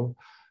while ago.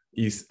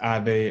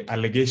 Are the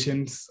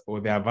allegations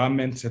or the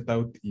averment set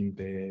out in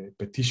the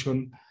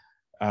petition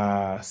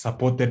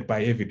supported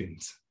by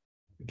evidence?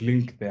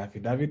 Link the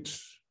affidavit,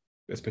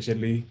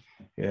 especially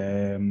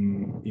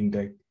in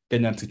the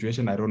Kenyan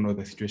situation. I don't know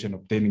the situation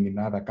obtaining in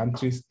other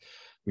countries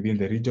within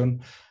the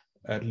region.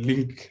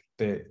 Link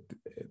the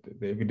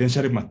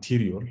evidentiary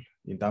material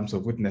in terms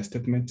of witness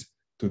statements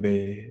to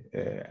the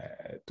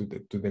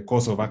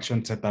course of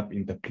action set up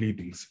in the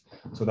pleadings,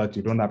 so that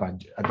you don't have a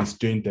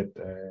disjointed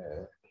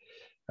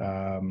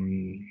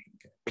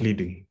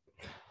pleading.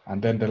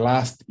 And then the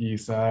last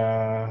is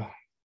a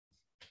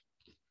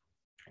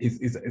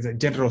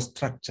general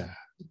structure.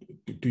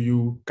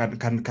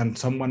 Can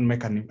someone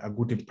make a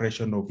good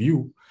impression of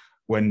you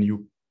when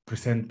you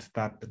present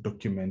that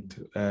document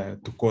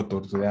to court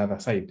or to the other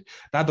side?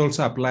 That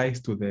also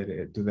applies to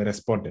the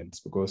respondents,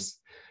 because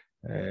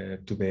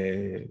to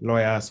the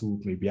lawyers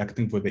who may be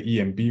acting for the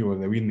EMB or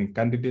the winning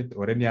candidate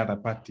or any other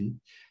party,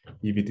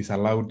 if it is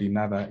allowed in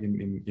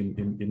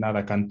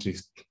other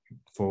countries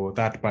for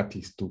third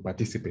parties to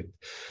participate,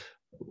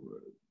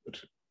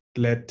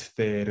 let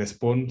the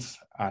response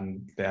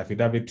and the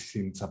affidavits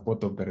in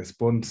support of the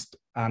response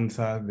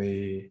answer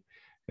the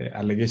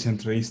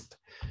allegations raised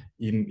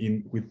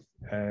with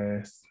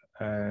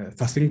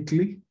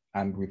succinctly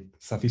and with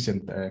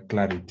sufficient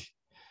clarity.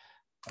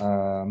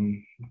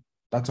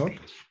 That's all.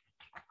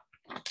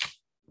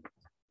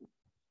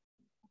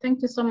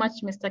 Thank you so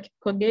much, Mr.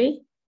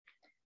 Kipkogei.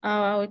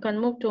 We can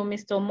move to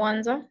Mr.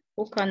 Mwanza,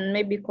 who can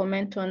maybe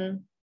comment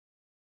on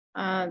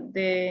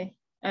the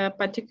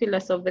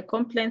particulars of the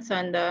complaints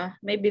and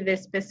maybe the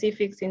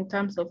specifics in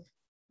terms of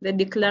the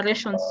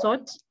declaration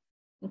sought,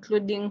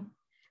 including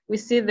we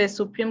see the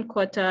Supreme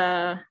Court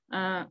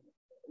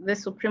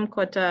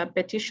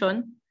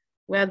petition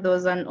where there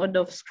was an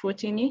order of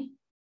scrutiny.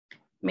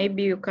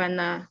 Maybe you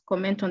can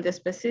comment on the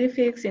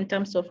specifics in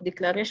terms of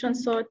declaration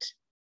sought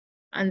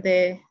and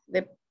the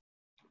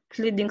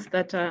pleadings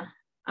that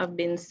have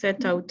been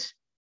set out.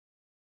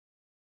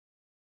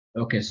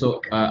 Okay,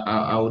 so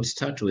I would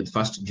start with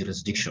first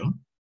jurisdiction,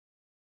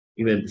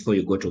 even before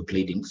you go to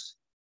pleadings.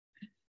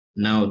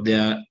 Now,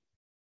 there are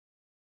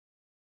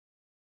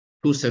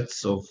two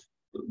sets of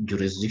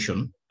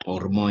jurisdiction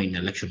or more in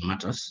election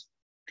matters.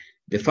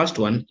 The first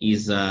one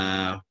is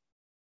the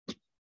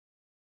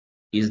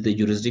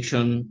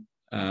jurisdiction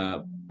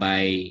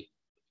by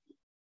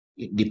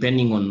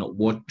depending on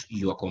what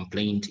your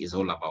complaint is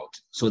all about.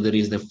 So there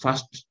is the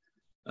first,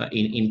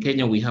 in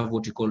Kenya, we have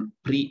what we call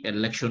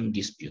pre-election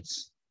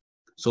disputes.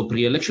 So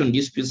pre-election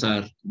disputes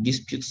are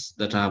disputes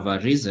that have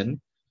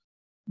arisen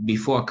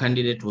before a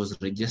candidate was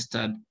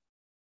registered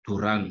to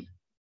run.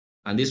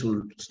 And this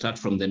will start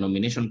from the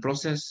nomination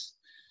process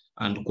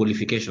and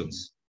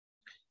qualifications.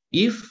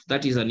 If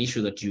that is an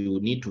issue that you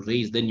need to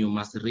raise, then you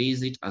must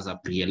raise it as a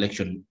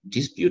pre-election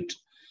dispute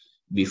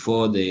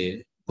before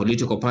the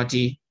political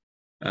party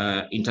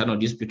internal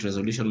dispute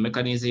resolution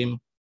mechanism,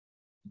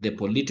 the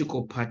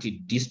political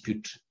party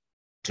dispute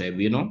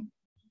tribunal,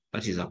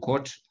 that is a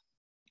court,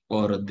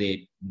 or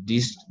the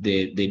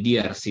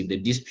DRC, the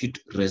Dispute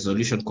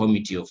Resolution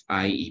Committee of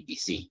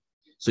IEBC.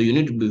 So you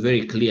need to be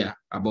very clear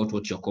about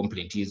what your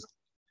complaint is,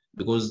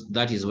 because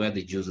that is where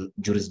the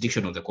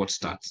jurisdiction of the court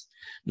starts.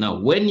 Now,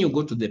 when you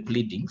go to the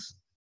pleadings,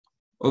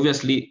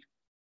 obviously,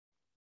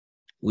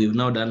 we've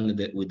now done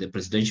with the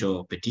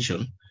presidential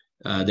petition.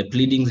 The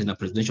pleadings in a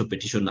presidential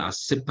petition are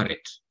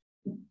separate.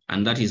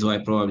 And that is why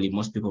probably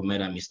most people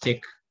made a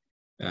mistake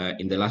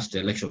in the last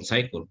election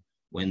cycle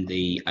when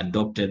they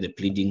adopted the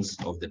pleadings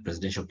of the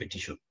presidential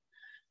petition.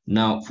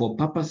 Now, for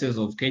purposes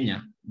of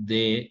Kenya,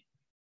 the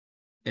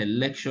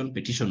election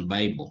petition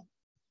Bible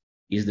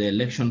is the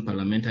Election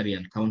Parliamentary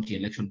and County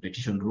Election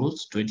Petition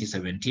Rules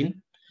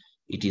 2017.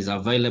 It is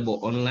available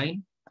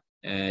online.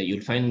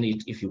 You'll find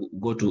it if you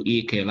go to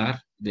EKLR,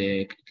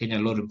 the Kenya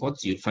Law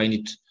Reports. You'll find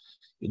it.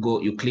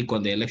 You click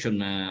on the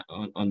election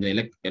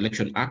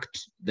Election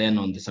Act, then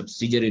on the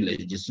subsidiary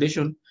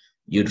legislation,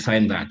 you'd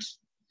find that.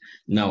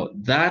 Now,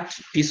 that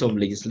piece of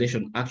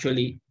legislation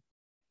actually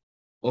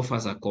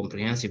offers a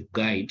comprehensive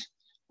guide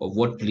of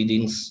what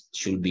pleadings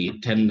should be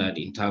tendered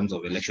in terms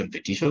of election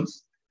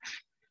petitions.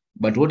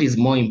 But what is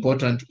more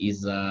important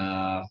is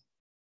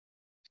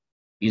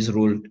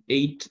Rule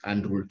 8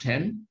 and Rule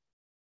 10.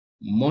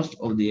 Most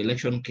of the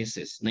election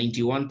cases,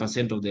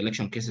 91% of the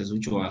election cases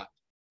which were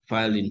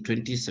filed in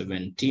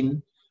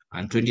 2017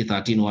 and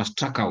 2013 were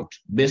struck out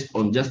based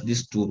on just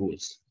these two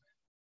rules.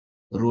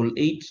 Rule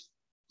 8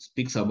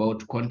 speaks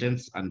about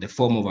contents and the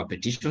form of a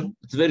petition.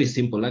 It's very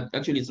simple.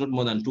 Actually, it's not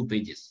more than 2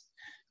 pages.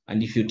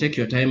 And if you take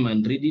your time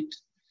and read it,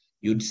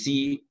 you'd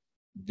see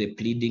the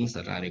pleadings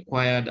that are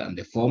required and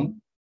the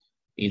form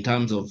in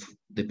terms of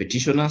the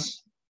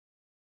petitioners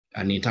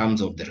and in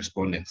terms of the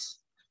respondents.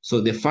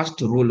 So the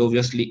first rule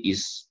obviously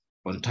is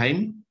on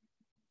time.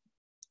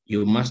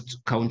 You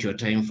must count your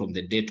time from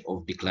the date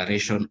of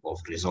declaration of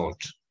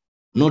result,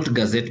 not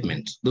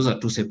gazettement. Those are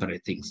two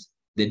separate things.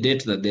 The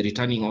date that the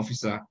returning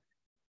officer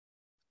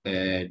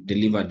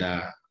delivered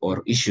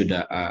or issued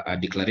a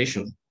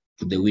declaration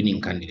to the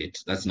winning candidate.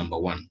 That's number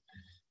one.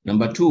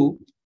 Number two,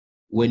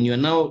 when you're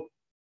now,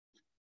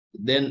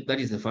 then that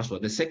is the first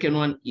one. The second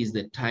one is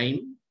the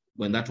time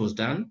when that was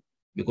done,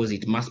 because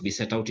it must be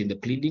set out in the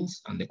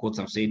pleadings, and the courts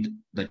have said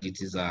that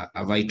it is a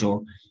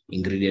vital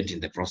ingredient in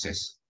the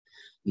process.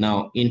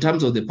 Now, in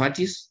terms of the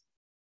parties,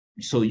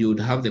 so you would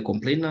have the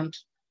complainant,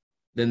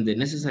 then the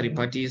necessary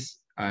parties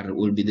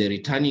will be the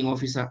returning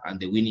officer and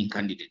the winning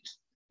candidate.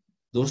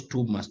 Those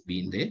two must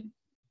be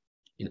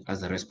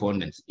as the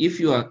respondents. If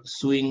you are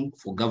suing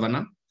for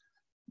governor,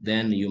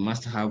 then you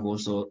must have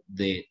also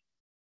the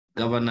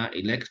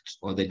governor-elect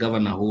or the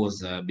governor who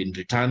has been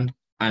returned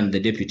and the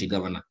deputy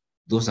governor.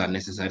 Those are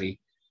necessary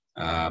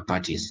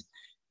parties.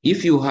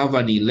 If you have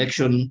an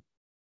election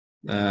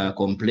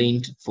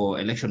complaint for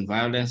election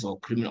violence or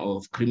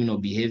criminal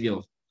behavior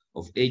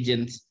of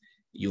agents,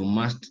 you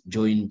must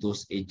join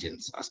those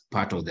agents as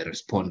part of the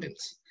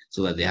respondents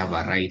so that they have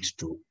a right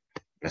to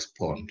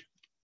respond.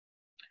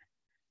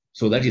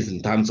 So that is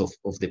in terms of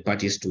the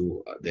parties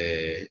to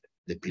the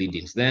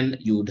pleadings. Then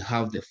you would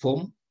have the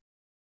form,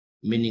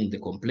 meaning the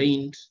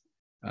complaint.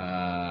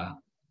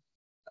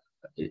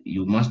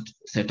 You must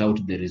set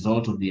out the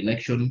result of the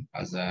election,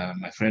 as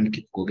my friend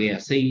Kip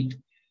Kogea said.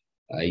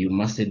 You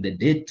must set the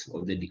date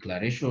of the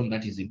declaration,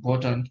 that is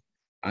important,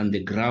 and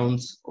the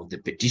grounds of the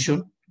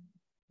petition,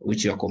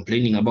 which you are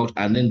complaining about,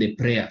 and then the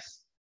prayers.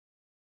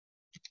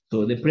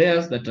 So the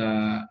prayers that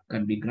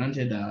can be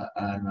granted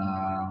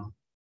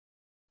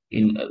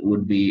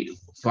would be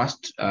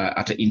first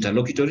at an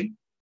interlocutory.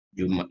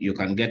 You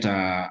can get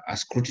a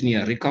scrutiny,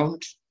 a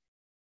recount,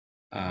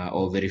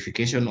 or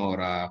verification,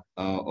 or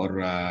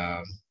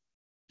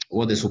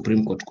what the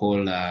Supreme Court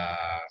call, I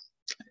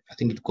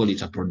think it called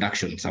it a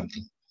production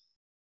something.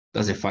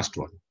 That's the first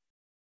one.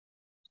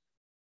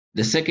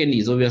 The second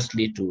is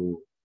obviously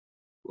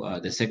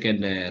the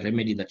second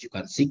remedy that you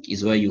can seek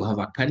is where you have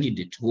a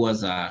candidate who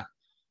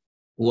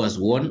has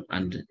won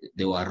and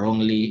they were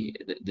wrongly,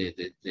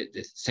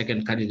 the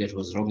second candidate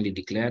was wrongly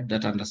declared.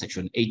 That under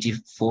Section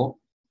 84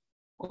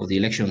 of the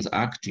Elections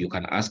Act, you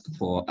can ask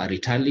for a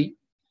retally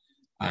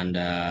and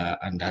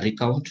a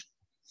recount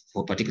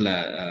for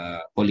particular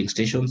polling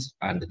stations,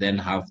 and then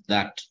have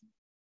that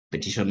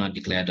petitioner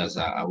declared as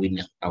a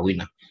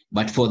winner.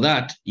 But for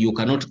that, you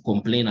cannot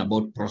complain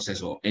about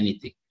process or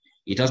anything.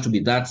 It has to be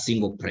that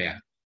single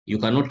prayer. You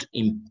cannot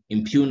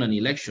impugn an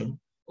election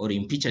or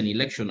impeach an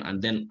election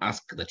and then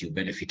ask that you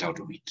benefit out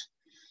of it.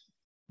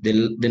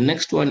 The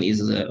next one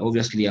is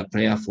obviously a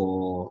prayer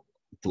to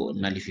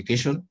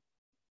nullification.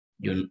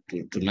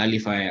 To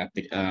nullify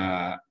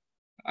a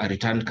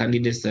returned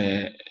candidate's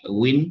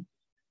win,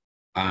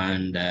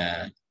 and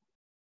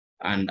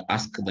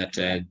ask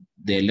that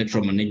the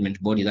electoral management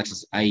body, that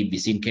is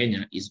IEBC in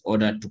Kenya, is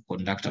ordered to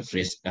conduct a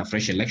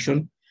fresh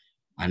election.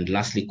 And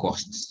lastly,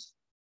 costs.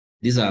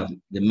 These are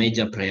the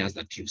major prayers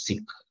that you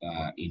seek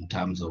in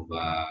terms of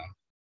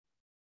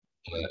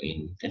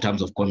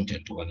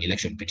content of an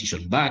election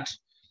petition. But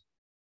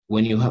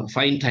when you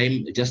find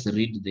time, just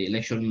read the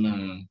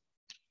election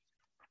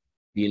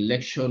the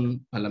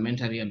election,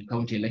 parliamentary and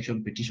county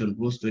election petition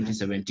rules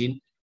 2017.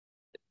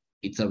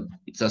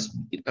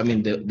 I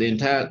mean, the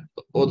entire,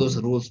 all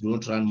those rules do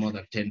not run more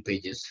than 10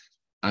 pages,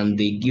 and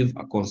they give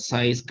a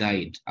concise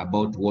guide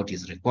about what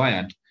is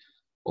required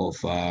of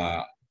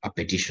a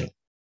petition.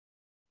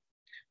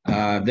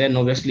 Then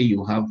obviously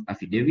you have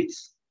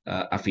affidavits.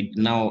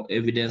 Now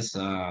evidence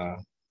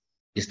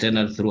is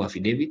tendered through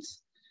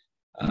affidavits,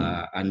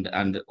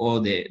 and all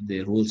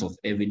the rules of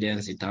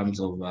evidence in terms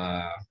of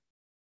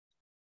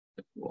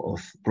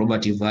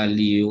property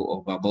value,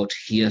 of about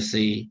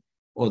hearsay,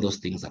 all those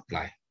things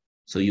apply.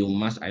 So you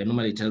must, I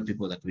normally tell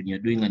people that when you're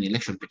doing an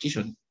election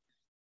petition,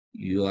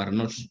 you are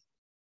not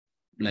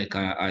like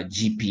a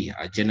GP,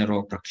 a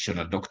general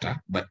practitioner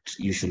doctor, but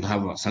you should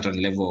have a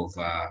certain level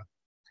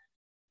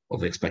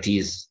of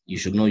expertise. You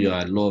should know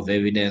your law of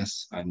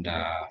evidence and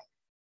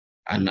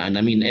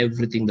I mean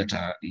everything that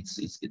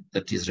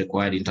that is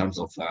required in terms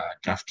of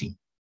drafting.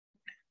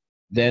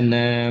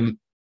 Then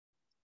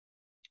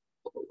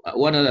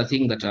one other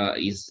thing that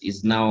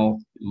is now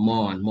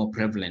more and more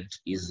prevalent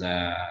is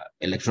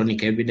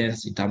electronic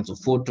evidence in terms of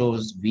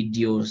photos,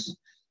 videos,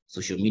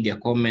 social media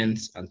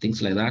comments, and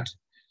things like that.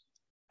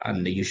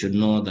 And you should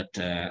know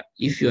that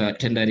if you are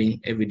tendering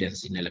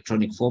evidence in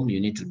electronic form, you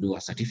need to do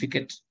a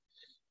certificate.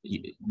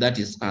 That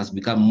has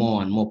become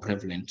more and more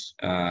prevalent,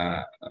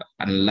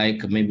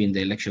 unlike maybe in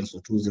the elections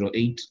for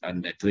 2008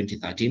 and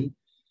 2013.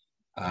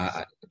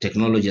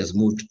 Technology has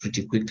moved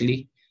pretty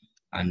quickly,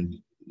 and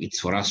it's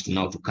for us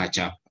now to catch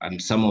up.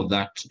 And some of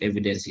that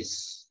evidence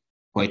is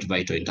quite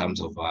vital in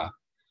terms of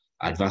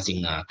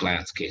advancing a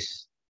client's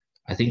case.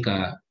 I think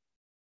I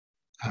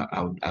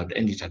would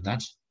end it at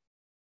that,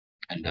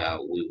 and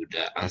we would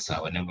answer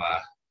whenever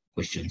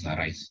questions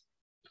arise.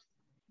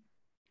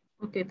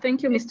 Okay,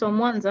 thank you, Mr.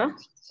 Mwanza.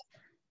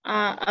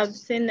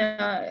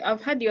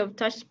 I've heard you have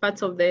touched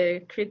parts of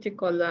the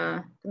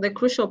the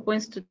crucial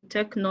points to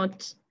take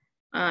note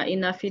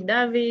in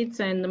affidavits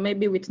and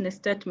maybe witness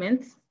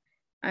statements.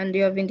 And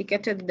you have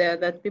indicated there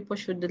that people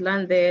should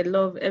learn the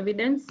law of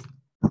evidence.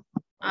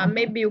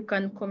 Maybe you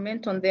can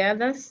comment on the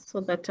others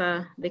so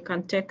that they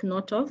can take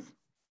note of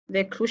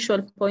the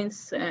crucial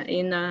points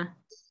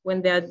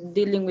when they are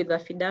dealing with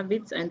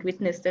affidavits and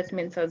witness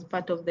statements as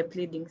part of the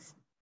pleadings.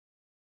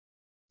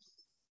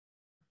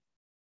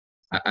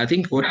 I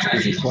think what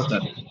is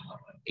important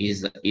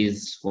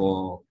is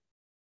for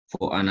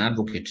an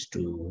advocate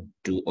to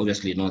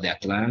obviously know their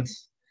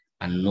clients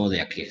and know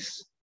their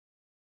case,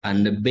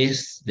 and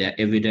base their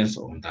evidence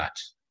on that.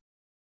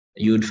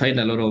 You would find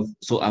a lot of,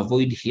 so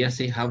avoid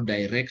hearsay, have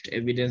direct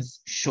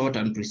evidence, short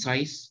and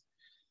precise,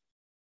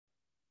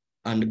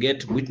 and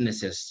get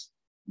witnesses.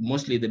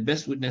 Mostly the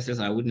best witnesses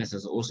are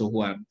witnesses also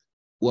who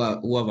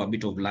have a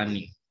bit of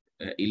learning.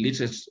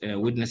 Illiterate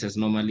witnesses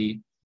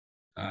normally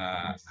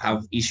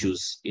have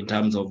issues in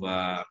terms of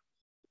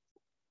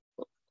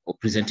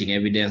presenting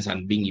evidence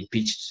and being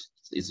impeached.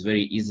 It's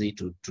very easy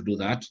to do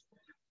that.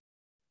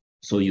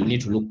 So you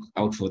need to look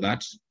out for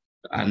that.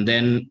 And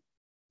then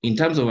in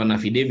terms of an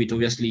affidavit,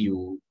 obviously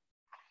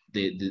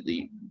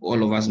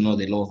all of us know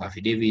the law of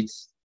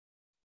affidavits.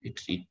 It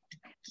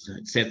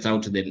sets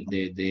out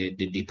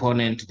the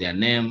deponent, their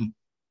name,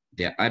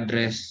 their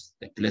address,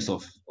 the place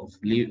of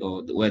live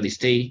or where they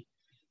stay.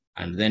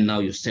 And then now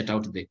you set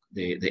out the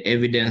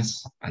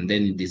evidence, and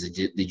then there's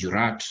the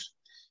jurat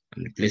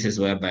and the places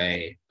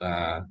whereby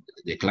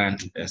the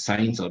client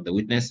signs or the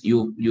witness.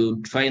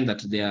 You find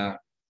that there are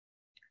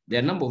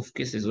a number of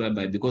cases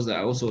whereby, because there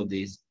are also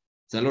there's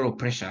a lot of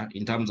pressure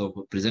in terms of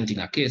presenting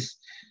a case,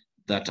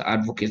 that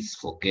advocates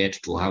forget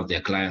to have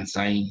their client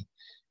sign.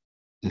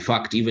 In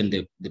fact, even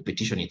the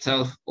petition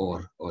itself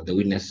or the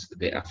witness,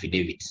 the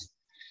affidavits.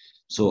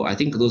 So I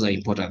think those are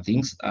important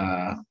things.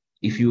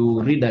 If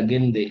you read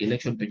again the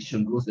election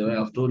petition rules, the way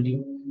I've told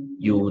you,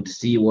 you would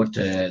see what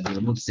the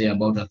rules say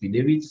about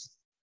affidavits.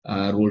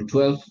 Rule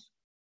 12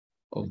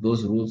 of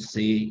those rules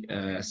say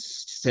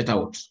set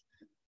out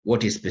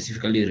what is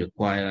specifically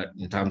required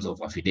in terms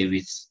of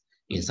affidavits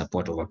in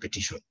support of a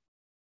petition.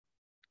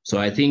 So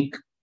I think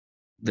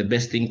the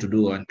best thing to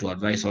do and to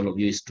advise all of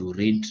you is to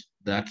read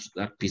that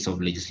piece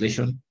of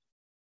legislation,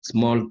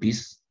 small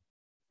piece,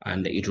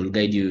 and it will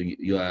guide you.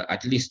 You are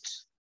at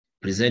least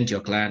present your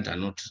client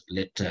and not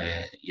let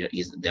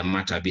their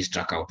matter be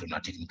struck out on a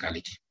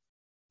technicality.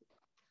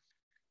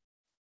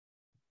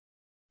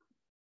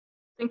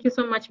 Thank you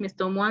so much,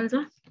 Mr.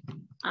 Mwanza.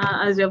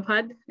 As you have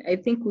heard, I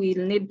think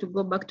we'll need to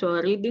go back to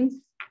our readings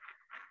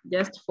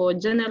just for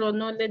general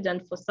knowledge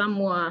and for some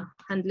who are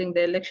handling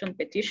the election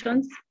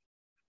petitions.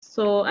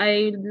 So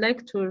I'd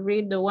like to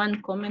read the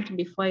one comment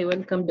before I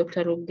welcome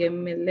Dr.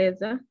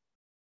 Rugemeleza.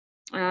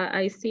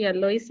 I see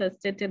Alois has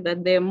stated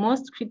that the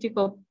most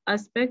critical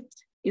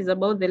aspect is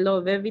about the law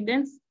of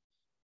evidence.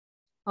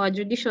 Our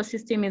judicial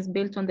system is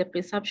built on the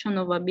presumption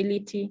of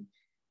ability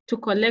to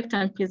collect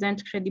and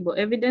present credible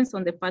evidence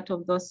on the part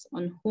of those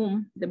on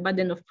whom the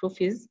burden of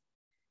proof is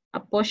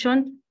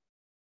apportioned.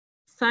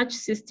 Such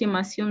system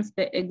assumes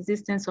the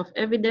existence of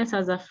evidence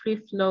as a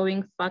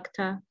free-flowing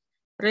factor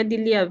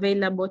readily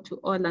available to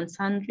all and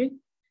sundry,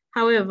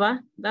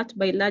 However, that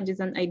by large is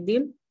an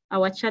ideal.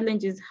 Our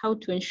challenge is how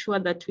to ensure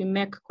that we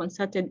make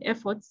concerted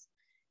efforts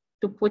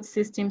to put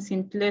systems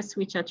in place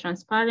which are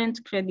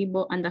transparent,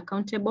 credible, and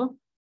accountable.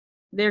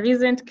 The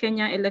recent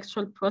Kenya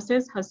electoral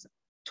process has,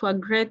 to a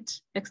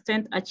great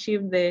extent,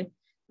 achieved the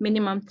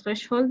minimum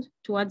threshold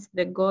towards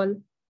that goal,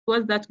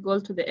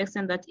 to the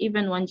extent that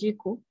even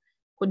Wanjiku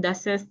could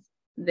assess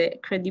the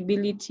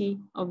credibility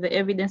of the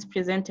evidence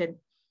presented.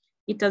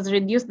 It has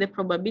reduced the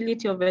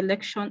probability of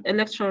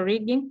electoral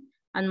rigging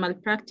and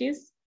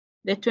malpractice.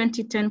 The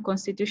 2010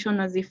 Constitution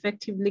has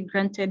effectively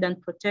granted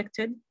and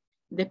protected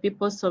the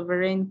people's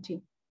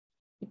sovereignty.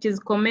 It is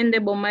a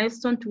commendable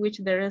milestone to which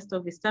the rest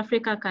of East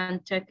Africa can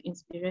take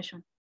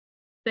inspiration.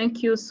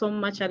 Thank you so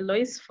much,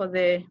 Alois, for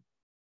the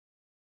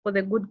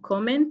good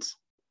comment.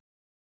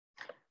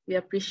 We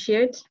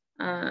appreciate.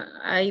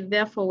 I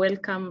therefore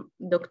welcome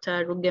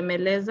Dr.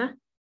 Rugemeleza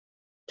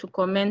to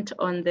comment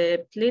on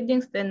the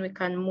pleadings, then we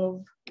can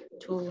move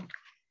to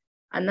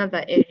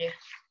another area.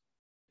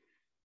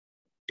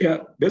 Yeah,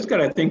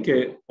 basically, I think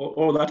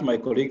all that my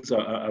colleagues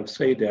have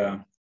said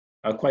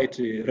are quite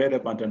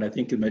relevant, and I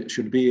think it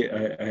should be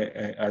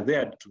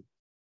there too.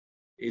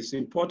 It's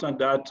important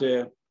that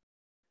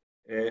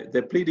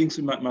the pleadings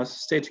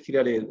must state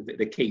clearly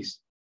the case,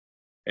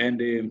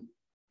 and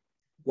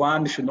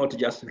one should not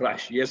just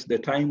rush. Yes, the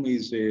time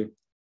is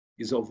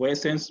of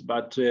essence,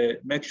 but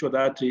make sure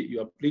that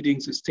your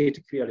pleadings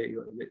state clearly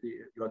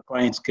your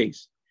client's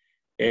case,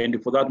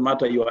 and for that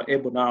matter, you are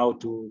able now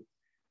to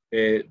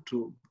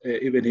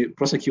even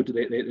prosecute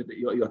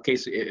your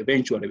case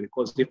eventually,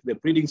 because if the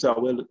pleadings are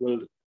well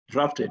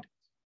drafted,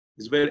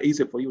 it's very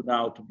easy for you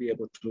now to be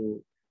able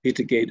to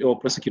litigate or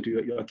prosecute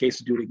your case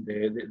during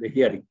the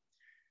hearing.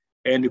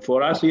 And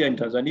for us here in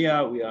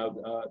Tanzania, we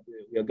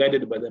are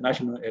guided by the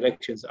National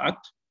Elections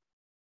Act,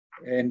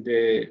 and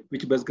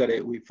which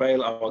basically we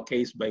file our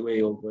case by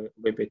way of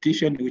a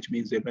petition, which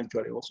means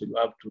eventually also you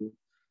have to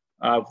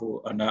have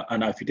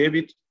an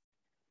affidavit.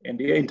 And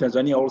here in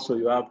Tanzania also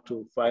you have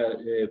to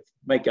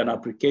make an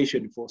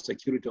application for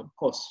security of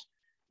costs,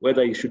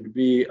 whether you should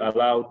be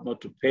allowed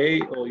not to pay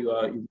or you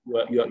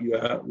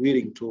are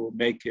willing to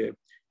make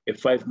a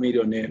 5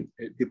 million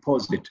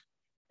deposit,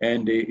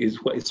 and it's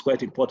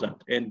quite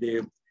important.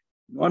 And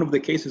one of the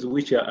cases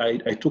which I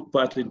took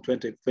part in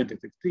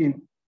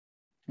 2015,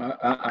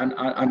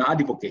 an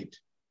advocate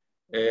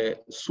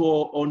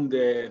saw on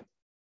the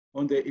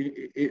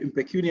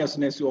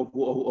impecuniousness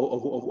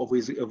of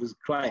his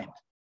client.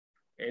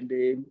 And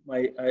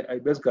I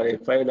basically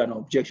filed an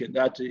objection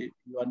that you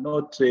are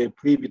not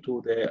privy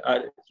to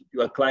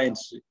your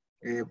client's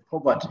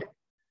poverty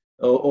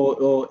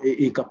or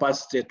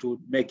incapacity to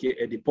make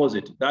a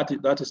deposit.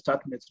 That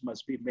statement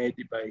must be made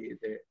by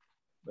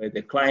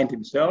the client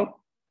himself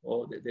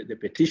or the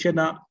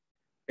petitioner.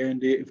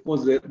 And of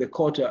course, the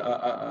court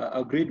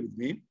agreed with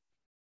me.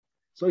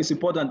 So it's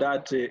important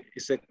that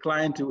it's a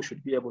client who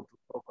should be able to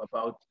talk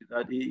about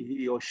that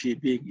he or she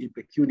being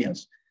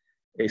impecunious.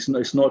 It's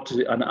not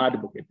an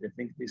advocate. I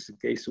think this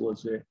case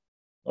was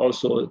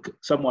also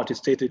somewhat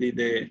stated in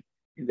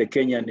the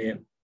Kenyan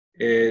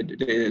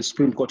the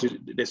Supreme Court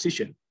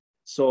decision.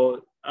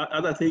 So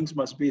other things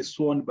must be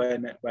sworn by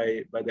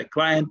the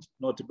client,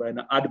 not by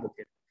an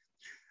advocate.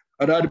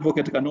 An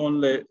advocate can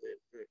only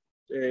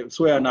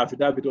swear an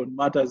affidavit on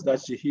matters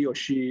that he or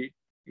she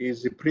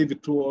is privy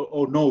to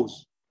or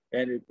knows,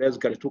 and it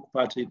basically took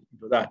part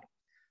into that.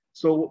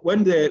 So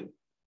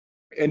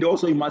and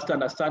also you must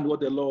understand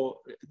what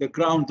the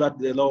ground that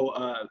the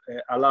law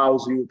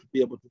allows you to be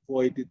able to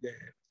void the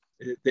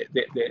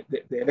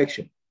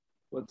election.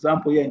 For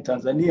example, here in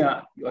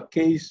Tanzania, your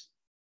case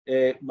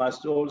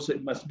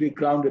must be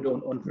grounded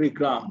on 3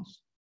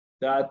 grounds.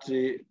 That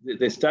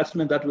the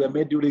statements that were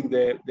made during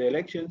the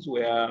elections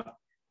were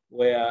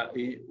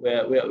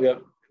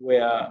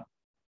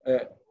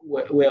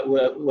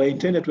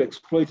intended to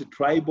exploit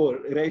tribal,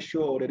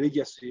 racial, or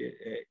religious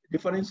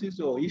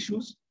differences or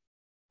issues.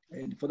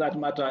 And for that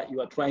matter,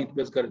 you are trying to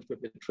basically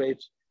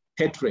perpetrate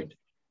hatred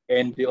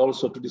and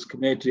also to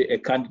discriminate a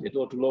candidate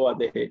or to lower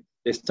the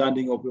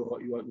standing of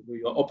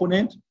your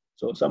opponent.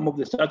 So some of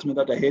the statements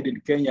that I heard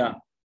in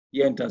Kenya,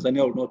 here in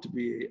Tanzania will not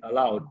be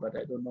allowed, but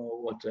I don't know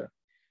what.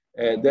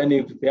 Then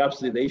if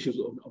perhaps the issues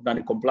of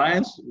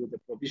non-compliance with the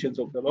provisions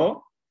of the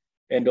law,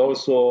 and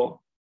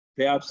also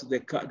perhaps the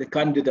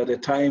candidate at the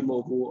time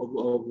of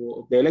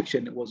the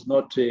election was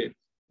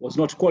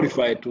not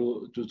qualified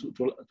to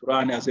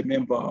run as a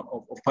member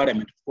of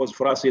parliament. Of course,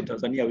 for us in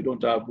Tanzania, we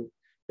don't have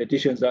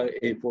petitions on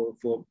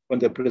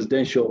the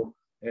presidential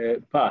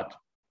part.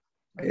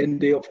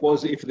 And of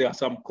course, if there are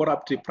some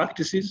corrupt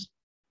practices,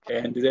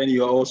 and then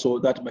you are also,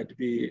 that might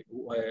be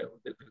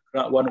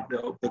one of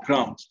the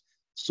grounds.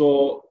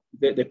 So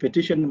the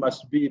petition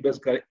must be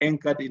basically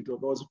anchored into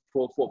those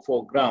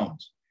four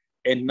grounds.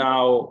 And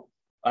now,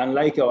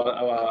 unlike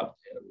our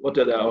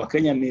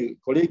Kenyan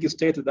colleague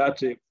stated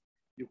that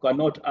you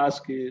cannot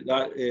ask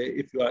that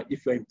if you are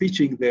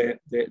impeaching the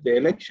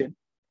election,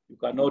 you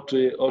cannot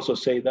also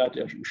say that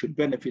you should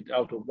benefit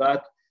out of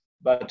that.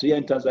 But here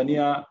in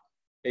Tanzania,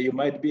 you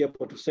might be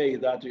able to say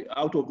that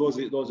out of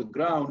those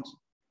grounds,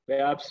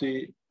 perhaps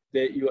you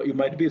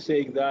might be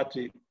saying that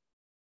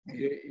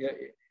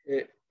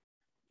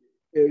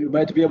you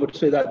might be able to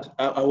say that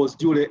I was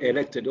duly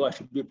elected, or I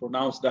should be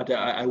pronounced that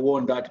I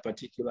won that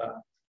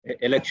particular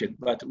election,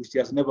 but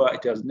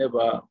it has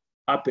never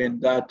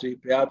happened that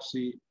perhaps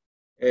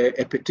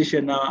a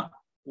petitioner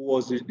who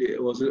was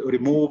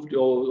removed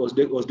or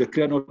was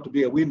declared not to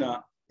be a winner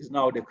is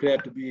now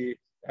declared to be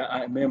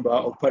a member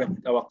of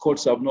parliament. Our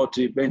courts have not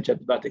ventured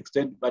to that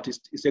extent, but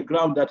it's a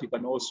ground that you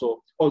can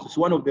also it's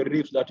one of the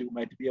reliefs that you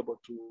might be able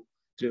to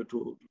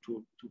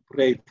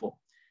pray for.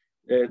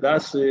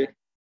 That's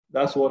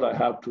what I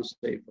have to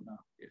say for now.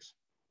 Yes.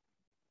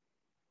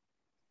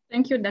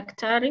 Thank you,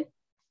 Daktari.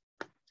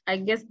 I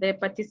guess the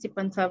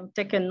participants have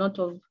taken note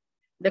of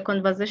the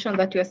conversation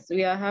that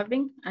we are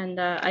having,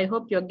 and I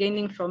hope you're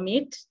gaining from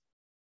it.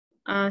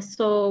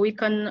 So we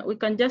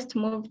can just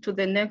move to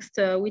the next,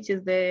 which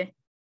is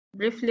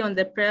briefly on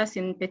the prayers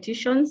in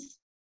petitions.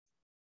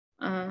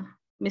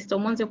 Mr.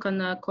 Monzo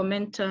can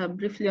comment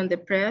briefly on the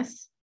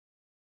prayers.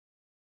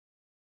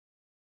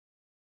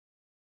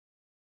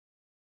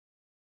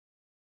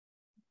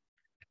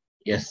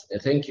 Yes,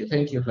 thank you,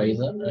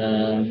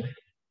 Faiza.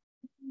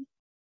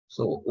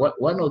 So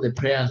one of the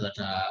prayers that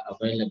are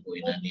available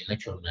in an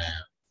election,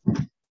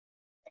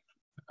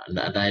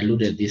 and I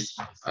alluded this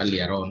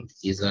earlier on,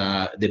 is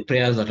the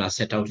prayers that are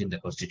set out in the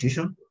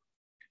Constitution.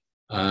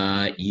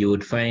 You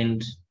would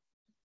find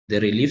the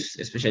reliefs,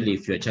 especially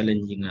if you're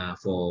challenging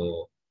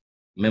for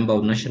member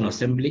of National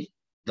Assembly.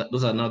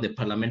 Those are now the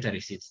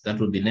parliamentary seats. That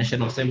would be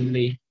National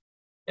Assembly,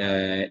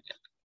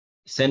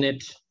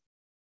 Senate,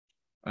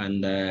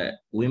 and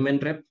women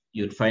rep.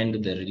 You'd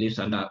find the reliefs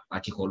under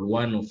Article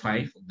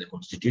 105 of the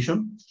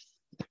Constitution.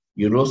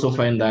 You'd also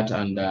find that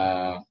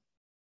under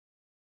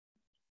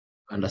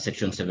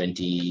Section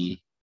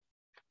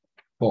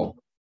 74.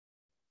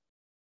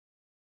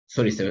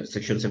 Sorry,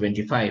 Section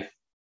 75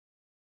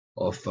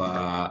 of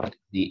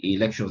the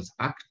Elections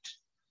Act,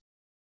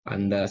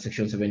 and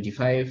Section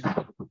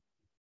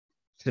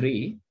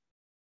 75(3)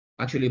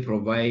 actually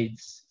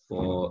provides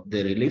for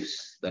the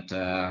reliefs that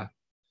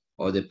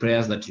or the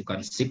prayers that you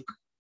can seek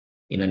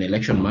in an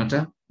election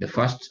matter. The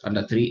first,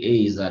 under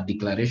 3A, is a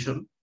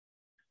declaration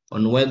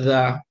on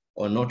whether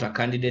or not a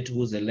candidate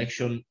whose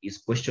election is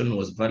questioned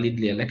was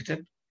validly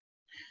elected.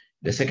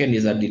 The second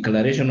is a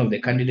declaration of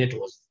the candidate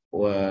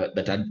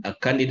that a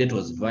candidate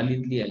was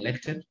validly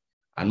elected.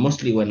 And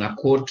mostly when a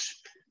court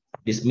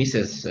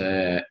dismisses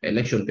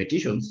election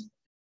petitions,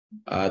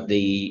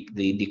 they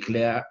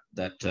declare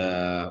that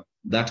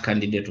that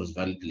candidate was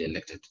validly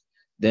elected.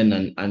 Then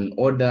an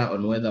order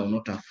on whether or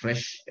not a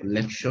fresh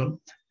election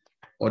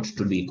ought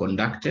to be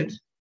conducted,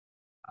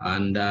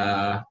 and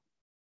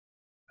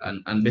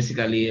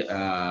basically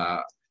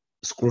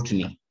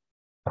scrutiny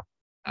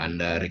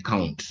and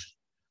recount.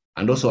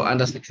 And also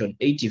under Section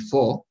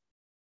 84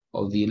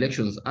 of the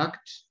Elections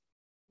Act,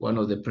 one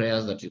of the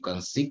prayers that you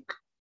can seek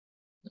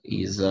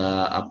is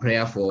a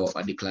prayer for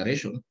a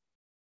declaration.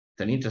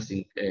 It's an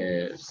interesting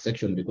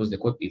section because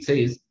it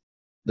says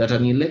that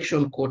an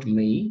election court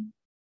may,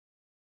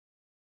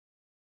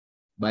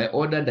 by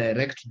order,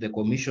 direct the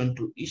commission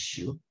to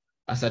issue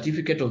a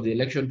certificate of the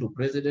election to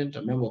president,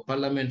 a member of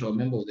parliament, or a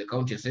member of the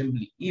county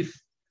assembly if,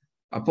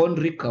 upon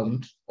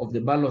recount of the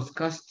ballots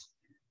cast,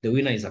 the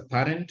winner is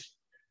apparent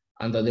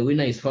and that the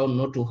winner is found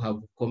not to have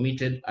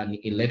committed an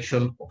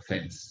election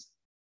offense.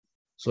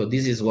 So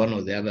this is one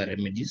of the other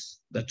remedies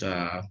that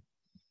are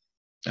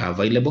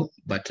available,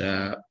 but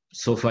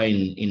so far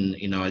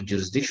in our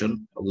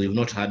jurisdiction, we've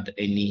not had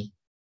any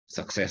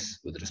success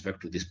with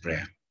respect to this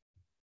prayer.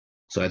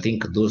 So I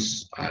think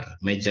those are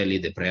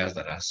majorly the prayers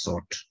that are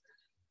sought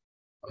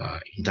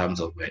in terms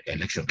of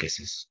election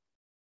cases.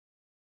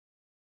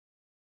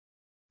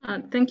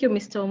 Thank you,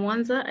 Mr.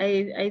 Mwanza.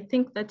 I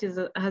think that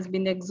has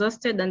been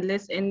exhausted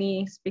unless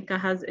any speaker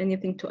has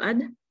anything to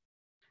add.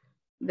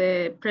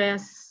 The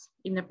prayers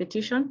in a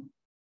petition.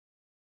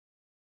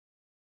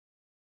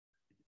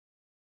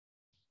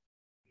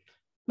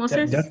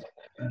 Moses?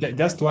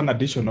 Just one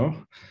additional,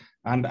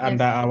 and Yes.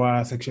 under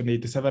our Section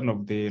 87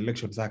 of the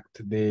Elections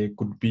Act, there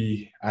could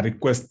be a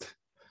request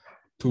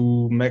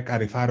to make a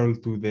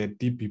referral to the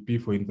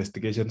DPP for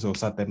investigations of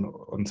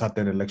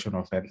certain election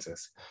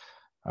offenses.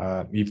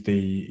 If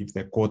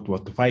the court were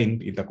to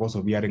find in the course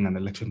of hearing an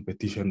election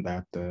petition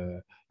that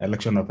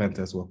election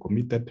offenses were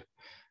committed,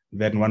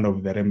 then one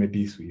of the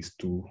remedies is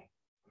to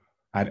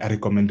add a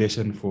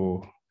recommendation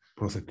for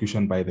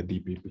prosecution by the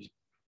DPP.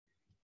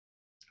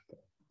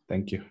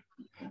 Thank you.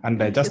 And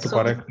just to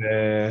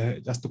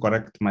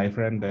correct my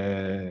friend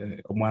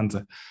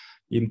Omwanza,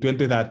 in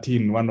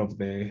 2013,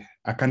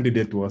 a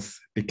candidate was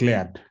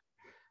declared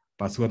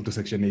pursuant to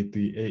Section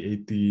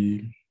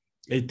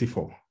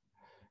 84.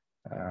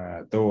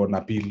 Though on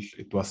appeal,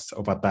 it was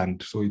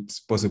overturned. So it's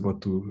possible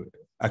to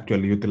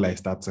actually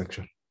utilize that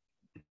section.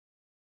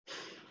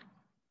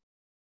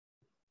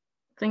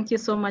 Thank you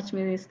so much,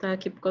 Minister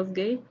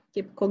Kipkogei.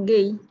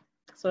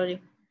 Sorry.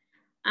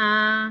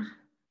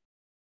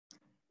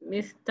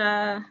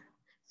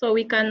 So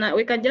we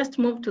can just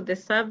move to the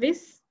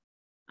service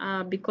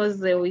because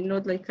we know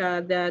like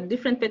there are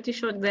different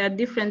petitions, there are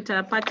different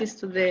parties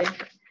to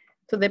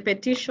the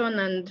petition,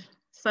 and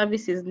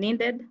service is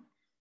needed.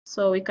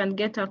 So we can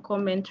get a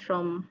comment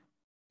from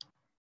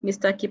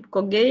Mr.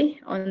 Kipkogei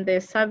on the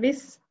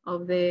service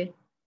of the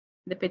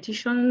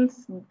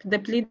petitions, the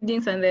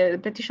pleadings and the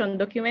petition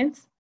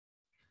documents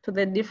to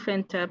the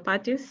different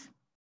parties.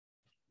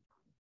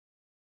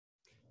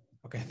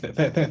 Okay,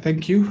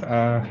 thank you.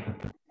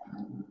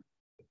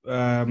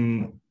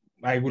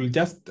 I will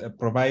just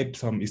provide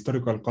some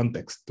historical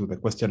context to the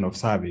question of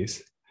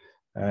service.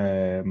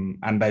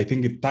 And I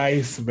think it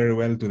ties very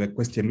well to the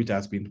question which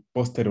has been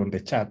posted on the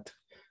chat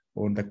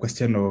on the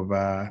question of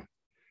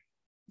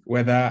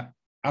whether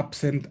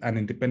absent an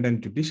independent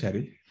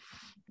judiciary,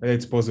 whether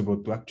it's possible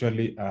to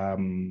actually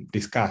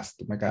discuss,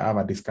 to have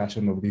a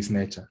discussion of this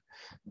nature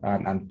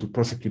and to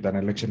prosecute an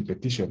election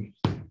petition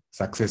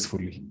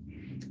successfully.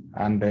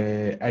 And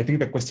I think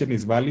the question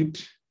is valid.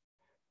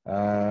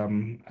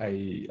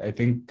 I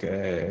think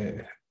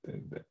the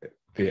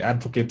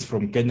advocates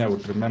from Kenya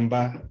would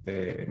remember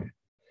the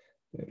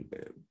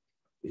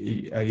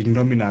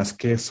ignominious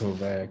case of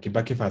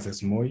Kibaki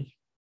versus Moi.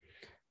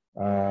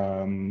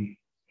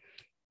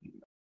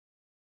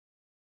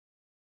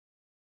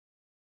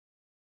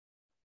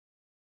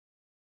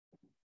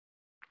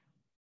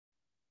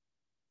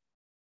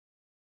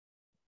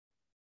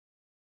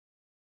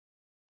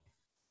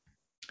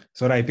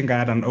 Sorry, I think I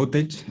had an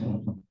outage.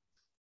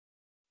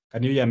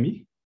 Can you hear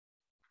me?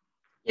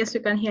 Yes, we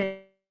can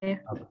hear you.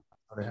 Okay.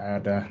 Sorry, I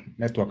had a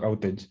network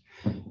outage.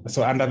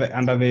 So under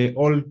the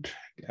old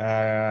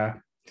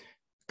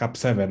CAP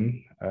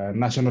 7,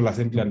 National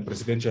Assembly and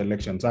Presidential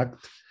Elections Act,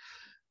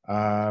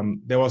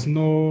 there was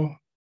no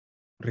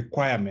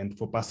requirement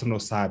for personal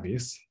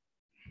service.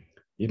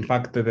 In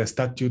fact, the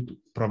statute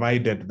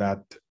provided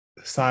that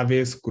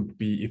service could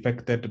be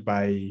effected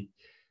by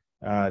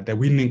the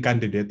winning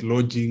candidate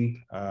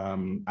lodging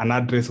an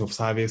address of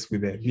service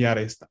with the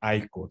nearest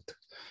High Court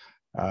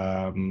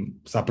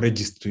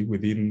sub-registry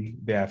within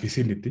their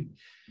vicinity.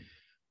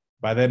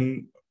 But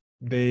then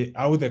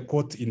how the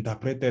court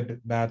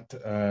interpreted that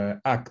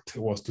act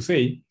was to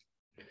say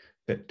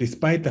that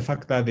despite the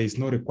fact that there is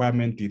no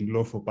requirement in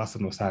law for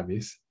personal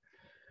service,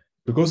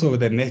 because of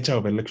the nature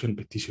of election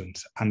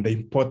petitions and the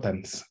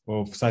importance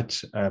of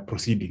such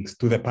proceedings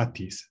to the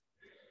parties,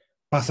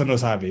 personal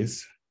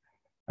service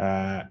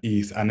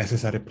is a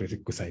necessary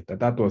prerequisite.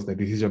 That was the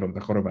decision of the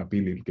Court of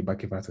Appeal in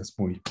Kibaki versus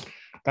Moi.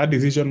 That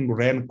decision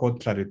ran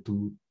contrary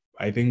to,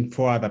 I think,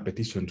 4 other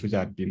petitions which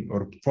had been,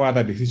 or 4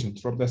 other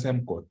decisions from the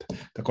same court,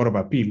 the Court of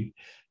Appeal,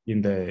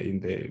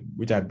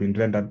 which had been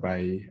rendered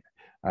by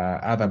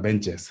other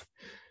benches,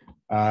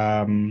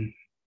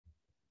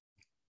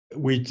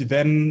 which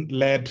then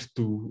led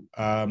to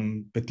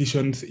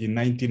petitions in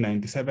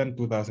 1997,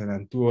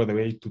 2002, all the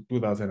way to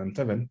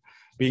 2007,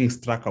 being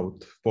struck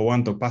out for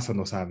want of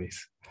personal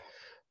service.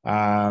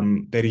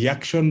 The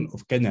reaction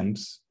of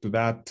Kenyans to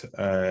that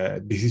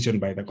decision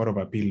by the Court of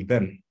Appeal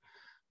then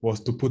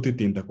was to put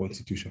it in the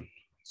Constitution.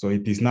 So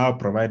it is now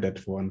provided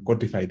for and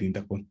codified in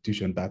the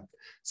Constitution that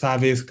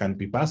service can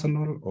be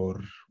personal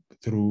or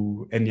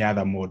through any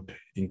other mode,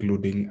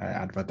 including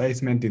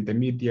advertisement in the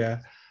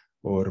media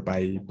or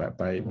by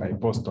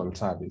postal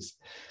service.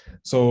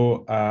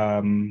 So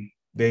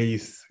there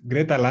is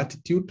greater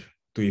latitude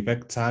to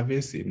effect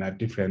service in a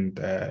different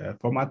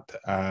format,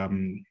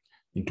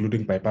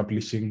 including by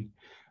publishing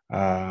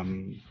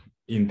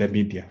in the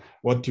media.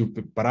 What you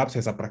perhaps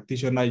as a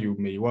practitioner you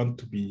may want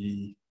to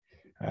be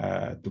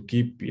to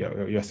keep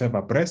yourself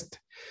abreast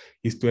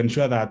is to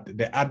ensure that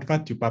the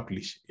advert you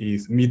publish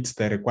meets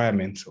the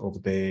requirements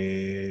of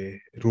the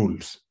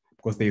rules,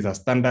 because there is a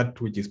standard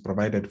which is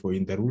provided for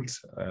in the rules.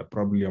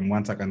 Probably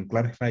once I can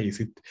clarify, is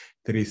it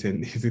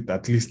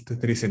at least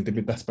 3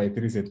 centimeters by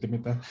 3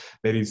 centimeters?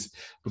 There is,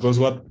 because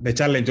what the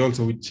challenge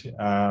also which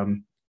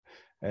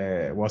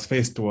was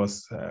faced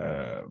was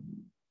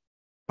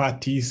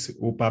parties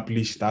who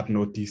publish that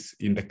notice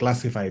in the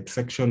classified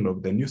section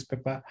of the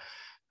newspaper,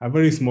 a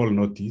very small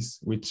notice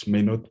which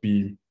may not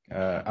be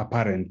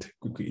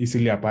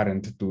easily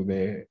apparent to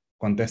the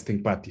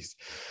contesting parties.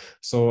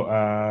 So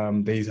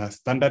there is a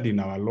standard in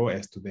our law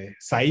as to the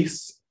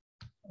size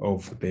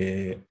of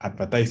the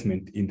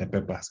advertisement in the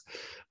papers,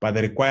 but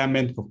the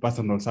requirement for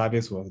personal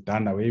service was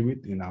done away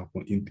with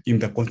in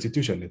the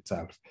Constitution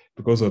itself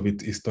because of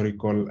its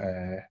historical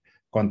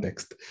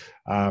context.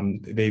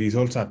 There is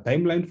also a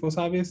timeline for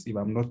service, if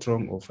I'm not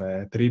wrong, of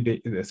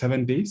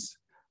 7 days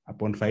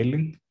upon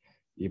filing,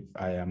 if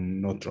I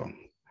am not wrong.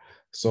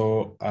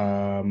 So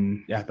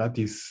yeah,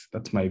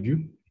 that's my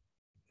view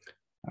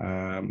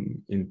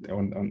on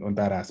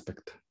that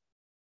aspect.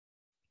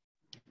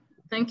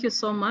 Thank you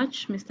so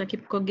much, Mr.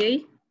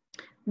 Kipkogei.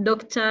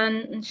 Dr.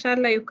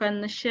 Nshala, you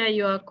can share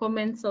your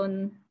comments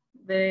on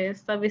the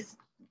service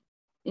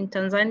in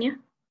Tanzania.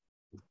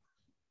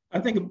 I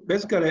think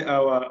basically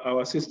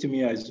our system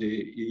here is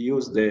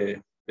use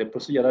the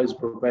procedure that is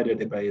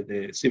provided by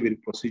the Civil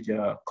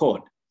Procedure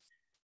Code.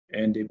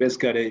 And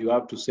basically you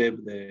have to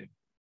save the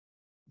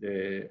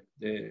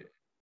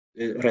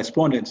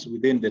respondents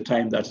within the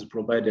time that is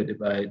provided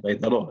by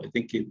the law. I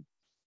think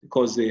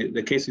because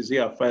the cases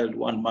here are filed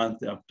 1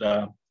 month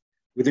after,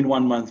 within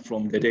 1 month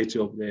from the date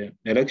of the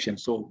election.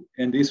 So,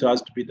 and this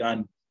has to be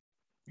done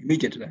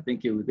immediately. I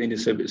think within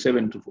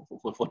 7 to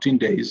 14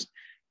 days,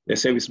 the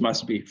service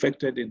must be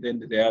effected, and then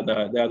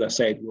the other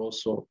side will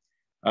also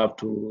have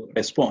to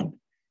respond.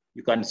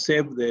 You can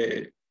save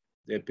the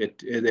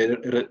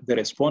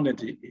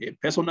respondent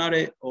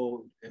personally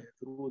or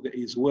through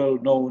his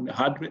well-known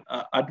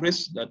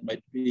address that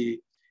might be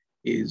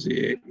his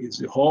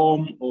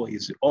home or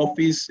his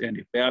office,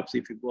 and perhaps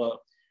if you go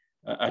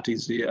at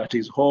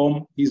his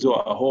home, his or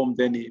her home,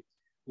 then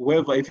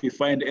whoever, if you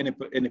find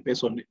any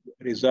person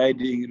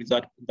residing in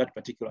that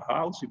particular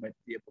house, you might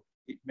be able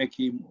to make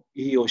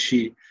he or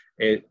she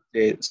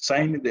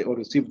sign or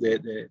receive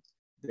the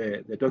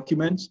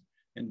documents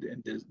and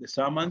the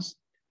summons,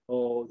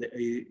 or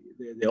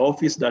the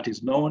office that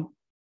is known.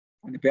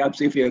 And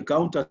perhaps if you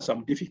encounter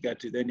some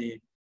difficulty, then you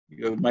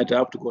might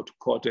have to go to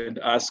court and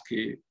ask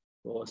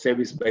for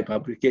service by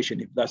publication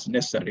if that's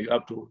necessary. You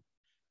have to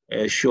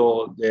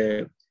show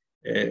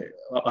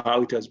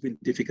how it has been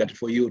difficult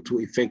for you to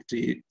effect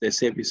the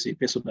service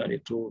personally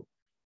to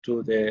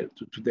the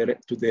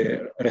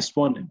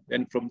respondent.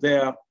 And from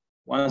there,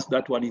 once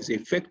that one is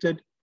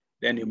effected,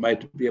 then you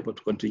might be able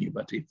to continue.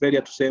 But if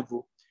failure to serve,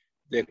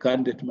 the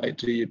candidate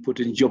might put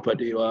in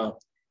jeopardy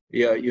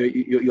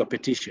your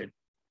petition.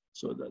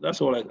 So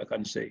that's all I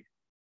can say.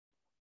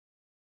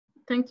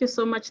 Thank you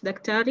so much,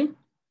 Daktari.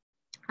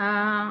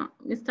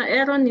 Mr.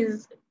 Aaron,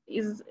 is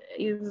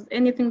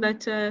anything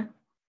that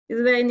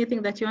is there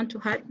anything that you want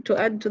to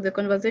add to the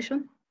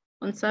conversation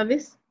on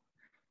service?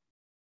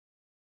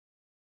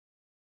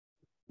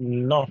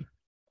 No.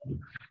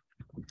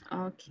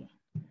 Okay.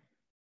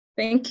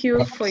 Thank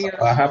you for your.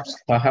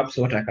 Perhaps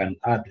what I can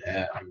add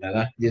under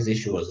that this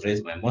issue was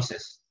raised by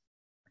Moses.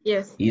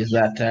 Yes. Is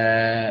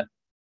that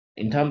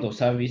in terms of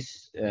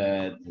service,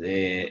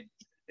 you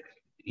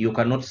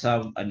cannot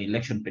serve an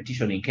election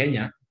petition in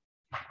Kenya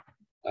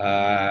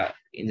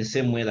in the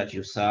same way that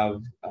you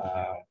serve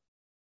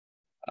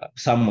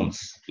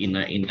summons in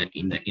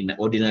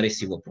ordinary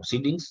civil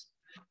proceedings.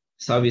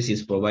 Service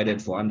is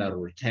provided for under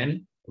Rule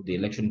 10 of the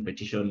election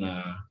petition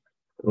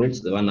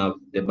rules, the one of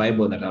the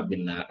Bible that I've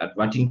been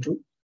adverting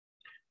to.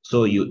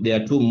 So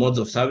there are two modes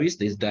of service.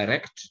 There's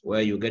direct,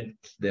 where you get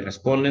the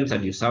respondents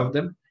and you serve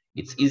them.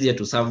 It's easier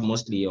to serve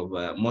mostly of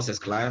Moses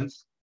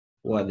clients,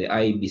 who are the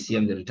IEBC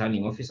and the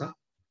returning officer.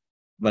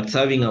 But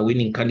serving a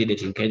winning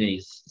candidate in Kenya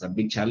is a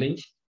big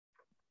challenge.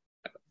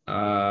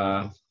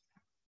 Then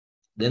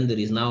there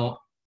is now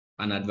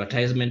an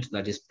advertisement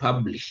that is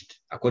published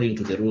according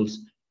to the rules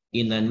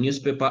in a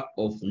newspaper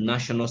of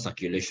national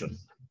circulation.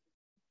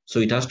 So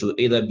it has to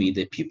either be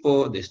the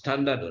People, the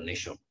Standard, or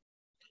Nation.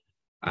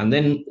 And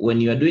then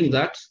when you are doing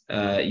that,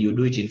 you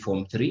do it in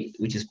Form 3,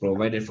 which is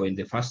provided for in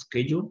the first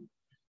schedule.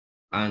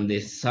 And the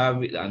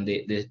service and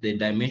the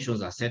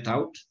dimensions are set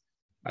out.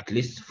 At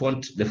least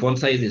the font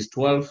size is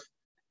 12,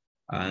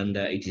 and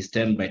it is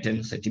 10 by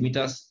 10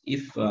 centimeters.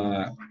 If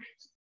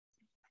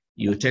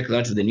you take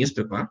that to the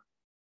newspaper,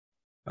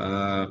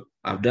 I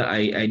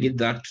did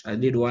that. I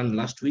did one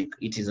last week.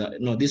 It is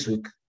this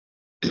week.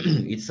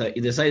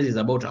 The size is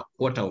about a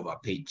quarter of a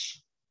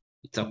page.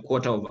 It's a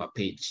quarter of a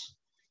page.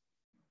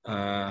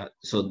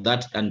 So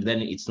that, and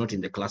then it's not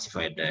in the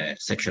classified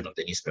section of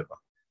the newspaper.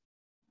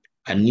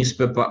 A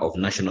newspaper of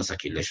national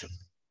circulation.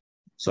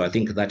 So I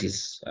think that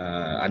is,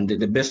 and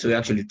the best way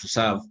actually to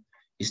serve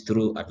is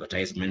through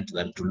advertisement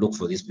than to look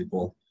for these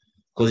people,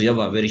 because you have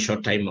a very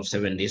short time of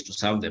 7 days to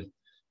serve them.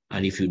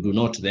 And if you do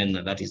not, then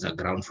that is a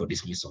ground for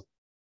dismissal.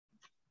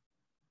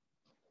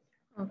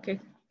 Okay.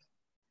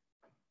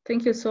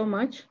 Thank you so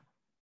much.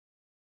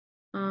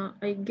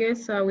 I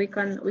guess we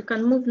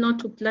can move now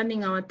to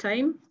planning our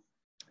time,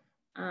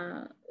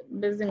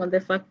 basing on the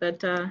fact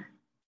that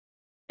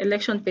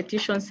election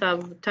petitions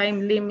have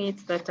time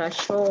limits that are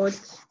short,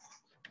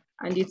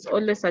 and it's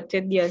always a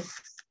tedious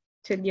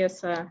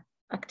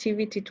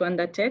activity to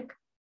undertake.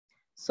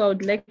 So I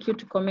would like you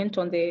to comment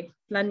on the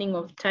planning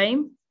of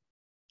time,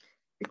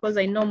 because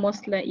I know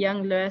most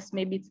young lawyers,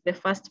 maybe it's the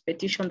first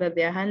petition that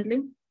they are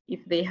handling,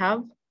 if they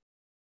have,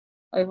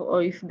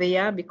 or if they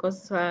are,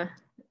 because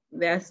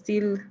they are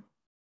still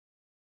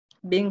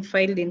being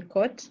filed in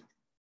court.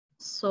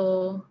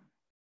 So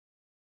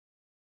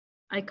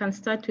I can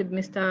start with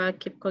Mr.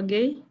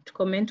 Kipkogei to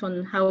comment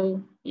on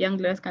how young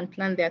lawyers can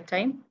plan their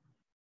time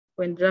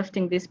when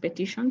drafting these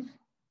petitions.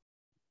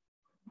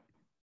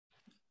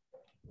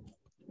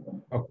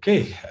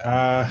 Okay,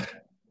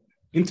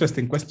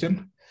 interesting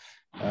question.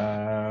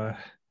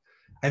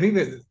 I think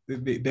that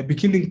the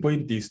beginning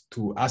point is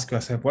to ask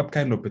yourself, what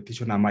kind of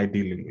petition am I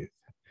dealing with?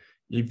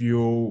 If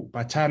you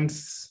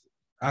perchance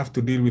have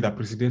to deal with a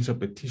presidential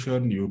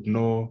petition, you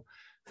know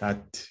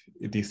that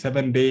it is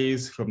 7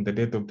 days from the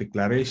date of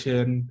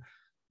declaration,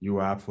 you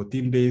have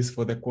 14 days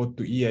for the court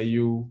to hear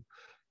you,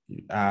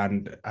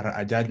 and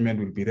a judgment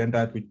will be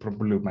rendered, which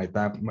probably might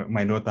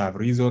not have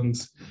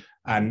reasons.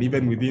 And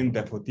even within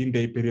the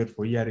 14-day period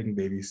for hearing,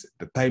 there is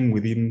the time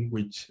within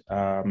which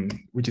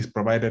is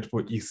provided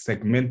for is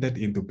segmented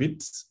into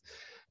bits.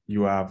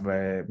 You have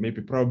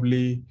maybe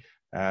probably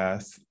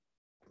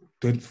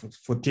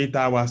 48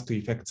 hours to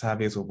effect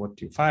surveys of what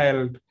you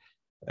filed,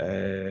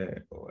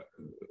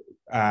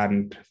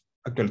 and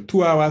actually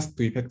 2 hours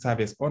to effect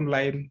surveys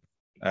online,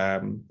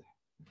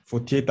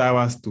 48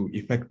 hours to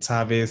effect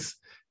surveys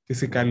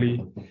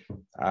physically.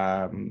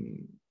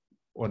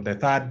 On the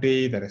 3rd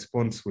day, the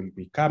response will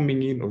be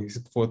coming in, or is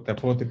it for the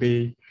 4th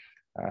day?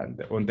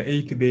 And on the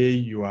 8th day,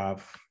 you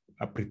have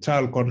a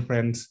pre-trial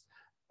conference,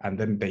 and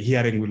then the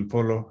hearing will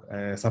follow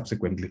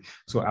subsequently.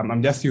 So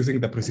I'm just using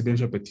the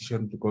presidential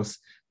petition because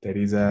there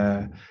is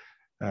the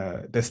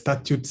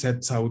statute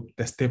sets out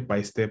the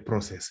step-by-step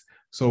process.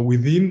 So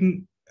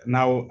within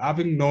now,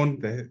 having known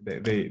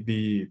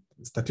the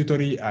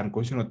statutory and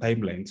constitutional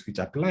timelines which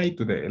apply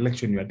to the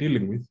election you are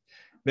dealing with,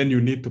 then you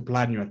need to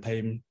plan your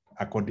time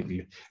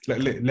accordingly.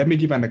 Let me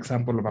give an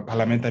example of a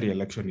parliamentary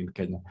election in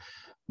Kenya.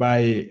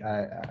 Under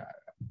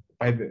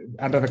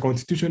the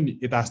constitution,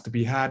 it has to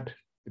be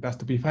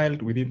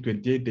filed within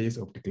 28 days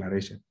of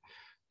declaration.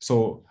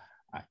 So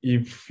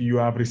if you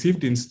have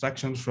received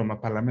instructions from a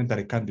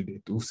parliamentary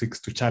candidate who seeks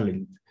to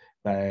challenge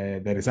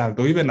the result,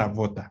 or even a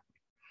voter,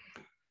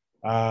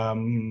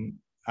 and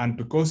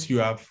because you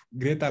have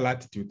greater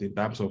latitude in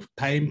terms of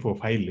time for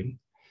filing,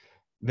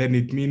 then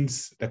it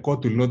means the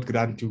court will not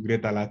grant you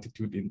greater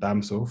latitude in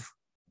terms of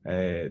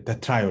the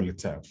trial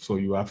itself. So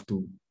you have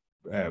to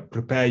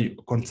prepare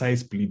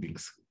concise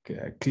pleadings,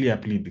 clear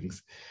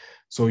pleadings.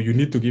 So you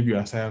need to give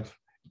yourself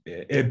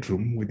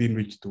headroom within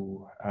which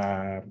to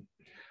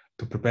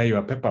prepare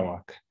your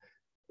paperwork.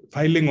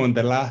 Filing on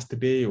the last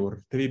day or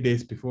 3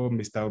 days before,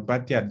 Mr.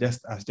 Obati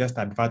has just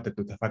adverted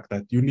to the fact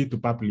that you need to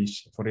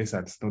publish, for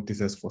instance,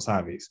 notices for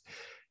surveys.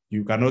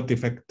 You cannot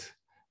effect,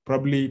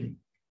 probably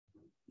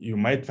you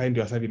might find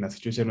yourself in a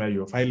situation where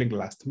you're filing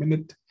last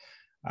minute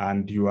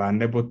and you are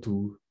unable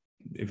to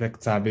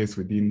effect surveys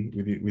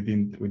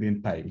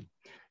within time.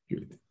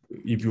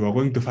 If you are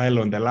going to file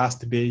on the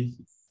last day,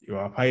 you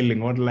are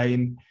filing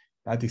online,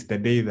 that is the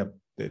day that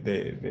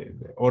the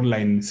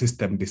online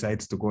system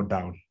decides to go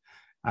down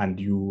and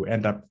you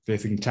end up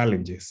facing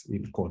challenges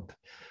in court.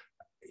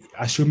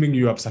 Assuming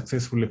you have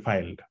successfully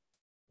filed,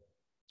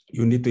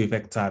 you need to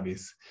effect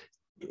surveys.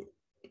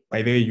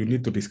 By the way, you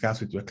need to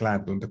discuss with your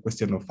client on the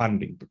question of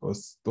funding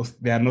because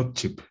they are not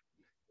cheap.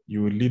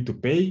 You will need to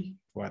pay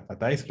for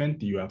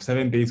advertisement. You have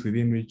 7 days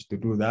within which to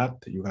do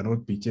that. You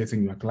cannot be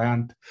chasing your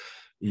client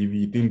if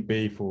you didn't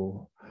pay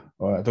for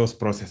those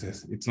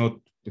processes. It's not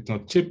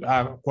cheap.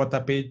 A quarter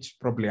page,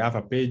 probably half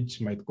a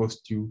page might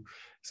cost you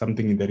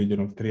something in the region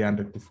of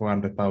 300 to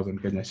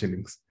 400,000 Kenya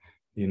shillings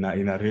in a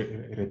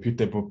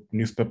reputable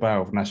newspaper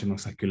of national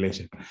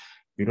circulation.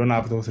 If you don't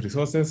have those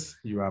resources,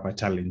 you have a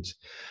challenge.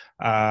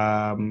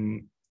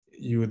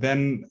 You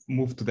then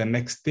move to the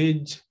next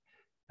stage.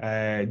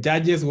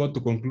 Judges want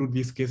to conclude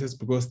these cases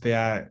because they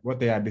are what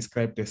they are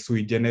described as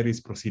sui generis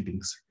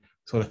proceedings.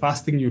 So the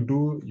first thing you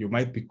do, you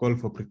might be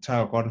called for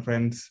pre-trial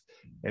conference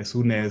as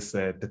soon as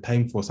the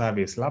time for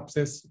service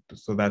lapses,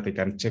 so that they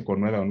can check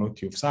on whether or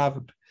not you've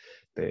served.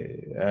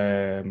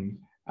 And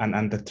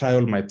the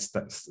trial might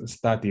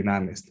start in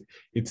earnest.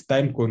 It's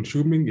time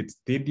consuming, it's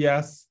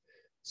tedious.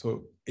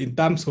 So in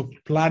terms of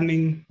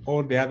planning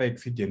all the other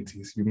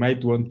exigencies, you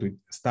might want to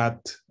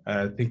start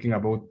thinking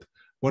about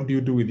what do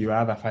you do with your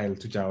other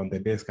files which are on the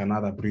desk and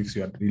other briefs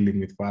you are dealing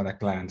with for other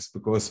clients,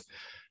 because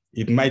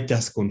it might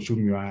just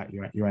consume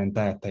your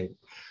entire time.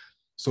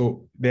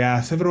 So there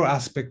are several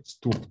aspects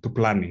to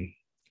planning.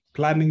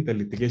 Planning the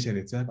litigation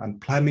itself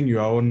and planning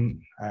your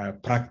own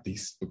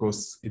practice,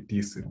 because it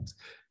is,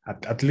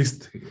 at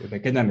least the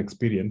Kenyan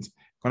experience,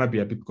 gonna be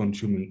a bit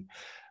consuming.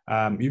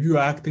 If you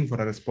are acting for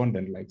a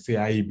respondent, like say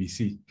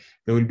IEBC,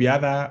 there will be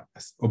other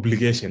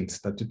obligations,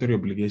 statutory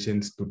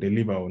obligations to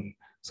deliver on.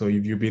 So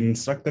if you've been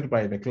instructed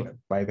by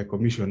the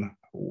commission,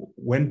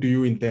 when do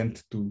you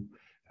intend to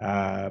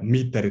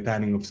meet the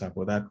returning officer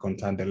for that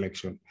concerned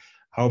election?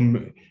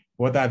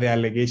 What are the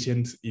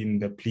allegations in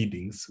the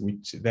pleadings,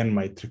 which then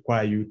might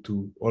require you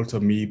to also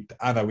meet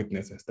other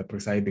witnesses, the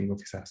presiding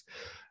officers?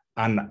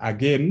 And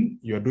again,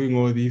 you're doing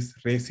all this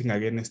racing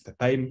against the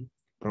time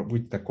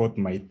which the court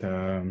might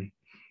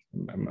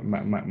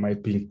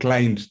be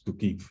inclined to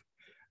give,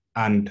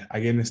 and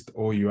against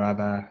all your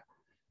other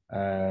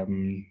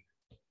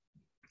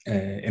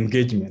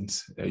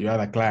engagements, your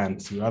other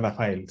clients, your other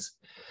files.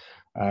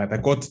 The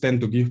courts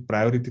tend to give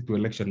priority to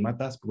election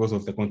matters because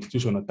of the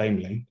constitutional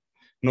timeline.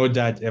 No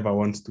judge ever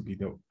wants to be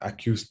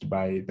accused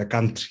by the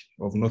country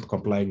of not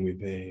complying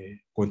with the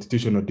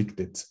constitutional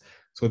dictates.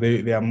 So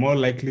they are more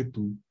likely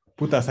to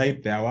put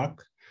aside their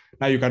work.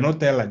 Now, you cannot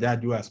tell a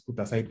judge who has put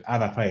aside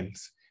other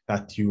files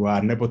that you are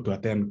unable to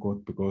attend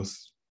court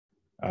because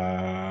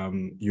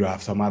you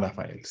have some other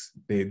files.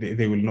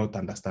 They will not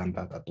understand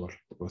that at all,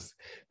 because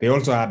they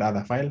also had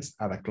other files,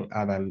 other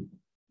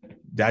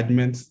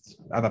judgments,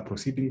 other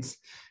proceedings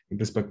in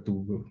respect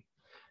to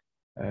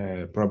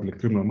probably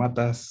criminal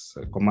matters,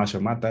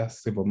 commercial matters,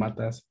 civil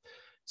matters.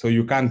 So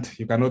you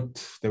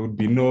cannot, there would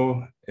be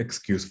no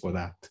excuse for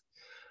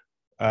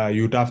that.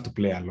 You'd have to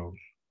play along.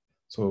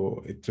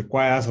 So it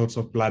requires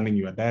also planning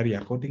your diary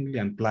accordingly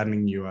and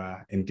planning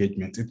your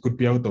engagements. It could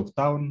be out of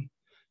town,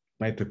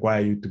 might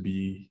require you to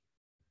be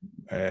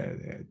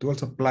to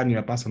also plan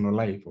your personal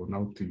life on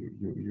how to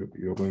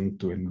you're going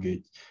to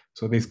engage.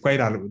 So there's quite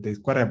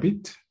a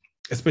bit,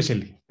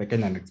 especially the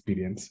Kenyan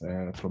experience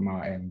from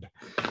our end.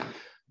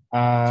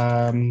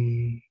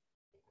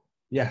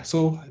 Yeah,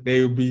 so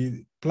there will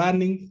be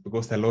planning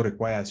because the law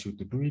requires you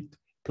to do it,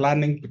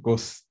 planning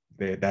because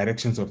the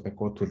directions of the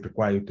court will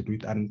require you to do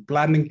it, and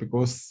planning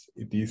because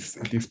it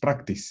is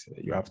practice.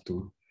 You have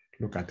to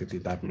look at it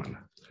in that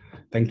manner.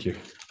 Thank you.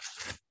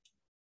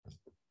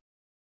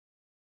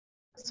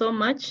 So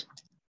much.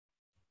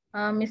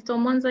 Mr.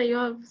 Monza, you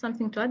have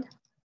something to add?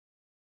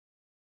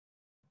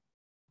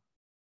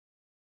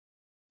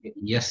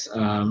 Yes,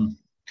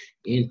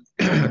 in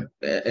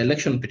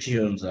election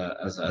petitions,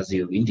 as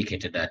you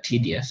indicated, are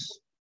tedious,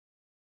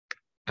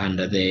 and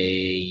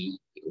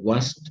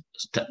once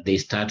they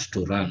start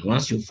to run,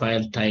 once you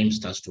file, time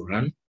starts to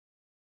run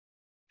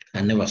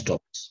and never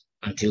stops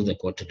until the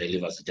court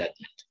delivers a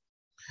judgment.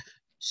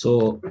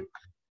 So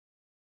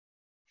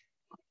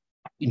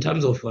in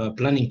terms of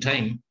planning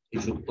time, you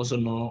should also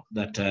know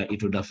that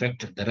it would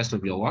affect the rest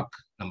of your work,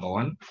 number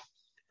one.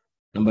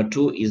 Number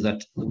two is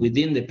that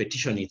within the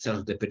petition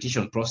itself, the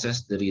petition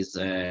process, there is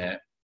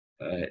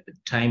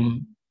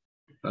time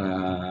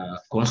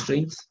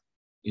constraints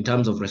in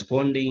terms of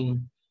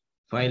responding,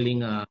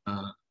 filing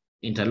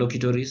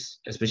interlocutories,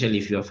 especially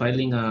if you are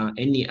filing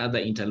any other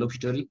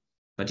interlocutory,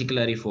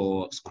 particularly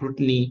for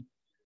scrutiny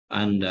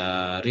and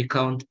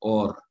recount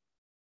or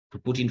to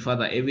put in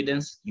further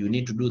evidence, you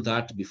need to do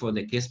that before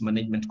the case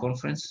management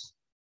conference.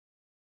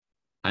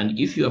 And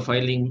if you are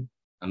filing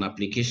an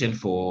application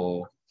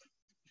for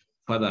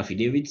further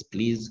affidavits,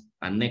 please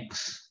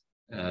annex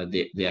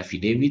the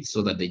affidavits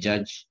so that the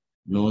judge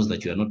knows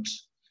that you're not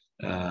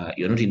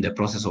in the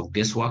process of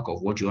guesswork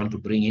of what you want to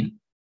bring in.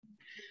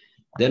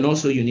 Then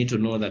also you need to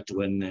know that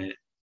when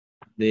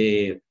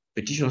the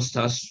petition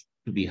starts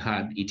to be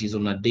heard, it is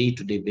on a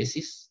day-to-day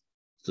basis.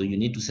 So you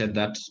need to set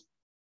that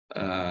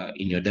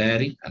in your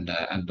diary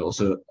and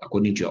also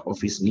according to your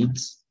office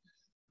needs.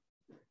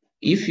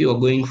 If you are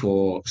going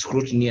for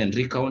scrutiny and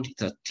recount,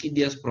 it's a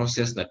tedious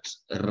process that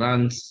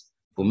runs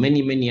for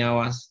many, many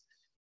hours.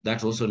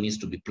 That also needs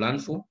to be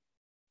planned for.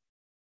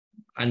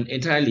 And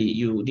entirely,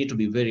 you need to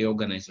be very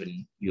organized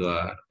when you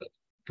are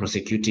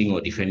prosecuting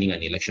or defending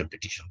an election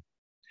petition.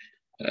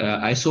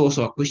 I saw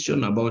also a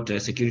question about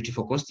security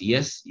for costs.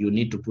 Yes, you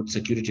need to put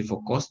security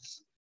for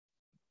costs.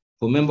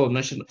 For member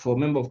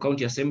of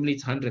county assembly,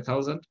 it's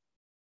 100,000.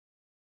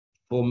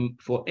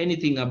 For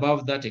anything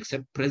above that,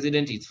 except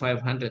president, it's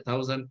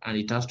 500,000, and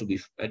it has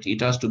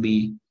to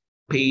be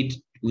paid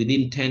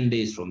within 10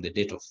 days from the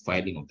date of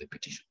filing of the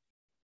petition.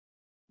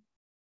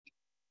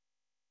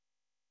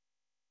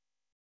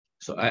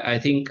 So I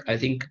think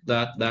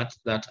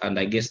that, and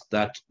I guess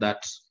that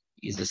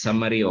is the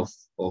summary of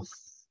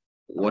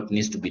what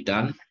needs to be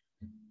done.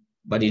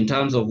 But in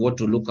terms of what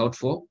to look out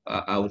for,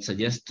 I would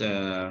suggest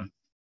a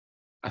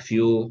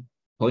few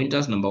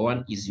pointers. Number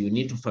one is you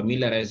need to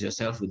familiarize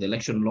yourself with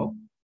election law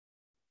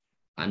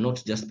and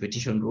not just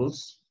petition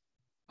rules.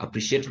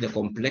 Appreciate the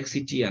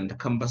complexity and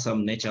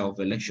cumbersome nature of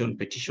election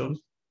petitions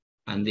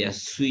and their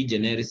sui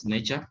generis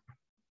nature.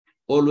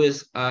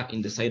 Always are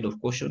in the side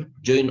of caution.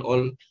 Join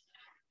all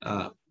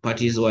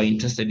parties who are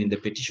interested in the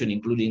petition,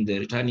 including the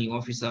returning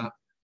officer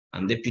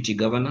and deputy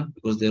governor,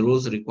 because the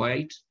rules require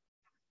it.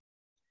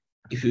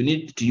 If you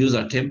need to use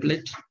a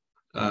template,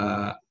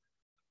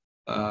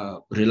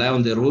 rely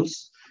on the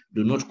rules.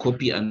 Do not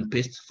copy and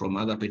paste from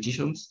other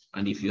petitions.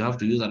 And if you have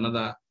to use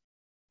another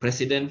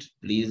precedent,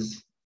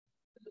 please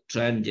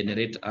try and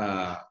generate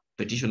a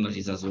petition that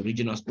is as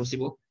original as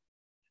possible.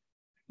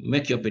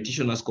 Make your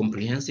petition as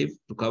comprehensive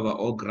to cover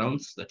all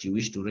grounds that you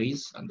wish to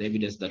raise and the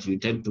evidence that you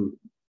intend to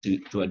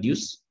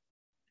adduce.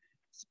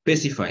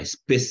 Specify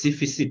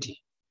specificity.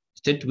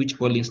 State which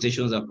polling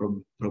stations are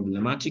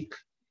problematic.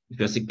 If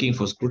you're seeking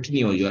for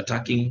scrutiny or you're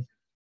attacking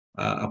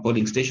a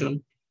polling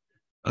station,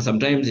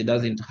 sometimes it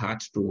doesn't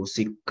hurt to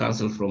seek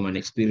counsel from an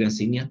experienced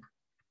senior.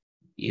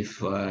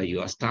 If you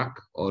are stuck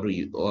or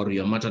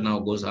your matter now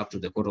goes up to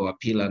the Court of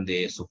Appeal and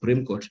the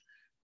Supreme Court,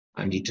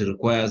 and it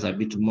requires a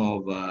bit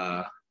more of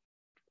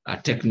a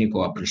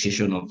technical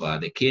appreciation of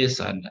the case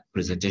and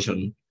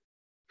presentation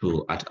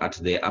at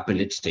the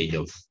appellate stage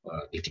of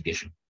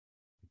litigation.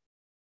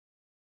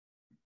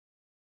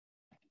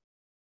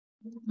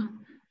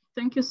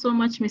 Thank you so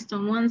much, Mr.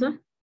 Mwanza.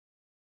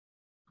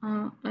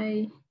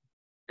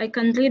 I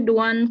can read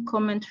one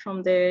comment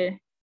from the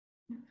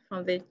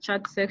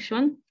chat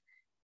section,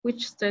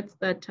 which states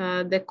that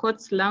the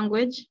court's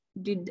language,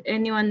 did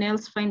anyone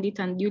else find it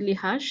unduly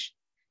harsh?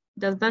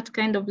 Does that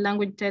kind of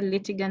language tell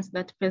litigants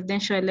that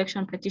presidential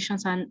election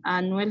petitions are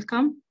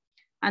unwelcome?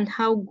 And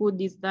how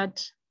good is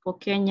that for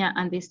Kenya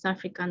and the East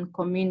African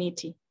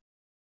community?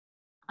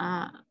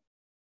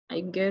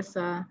 I guess,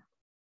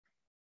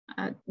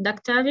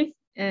 Daktari,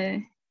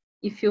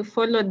 if you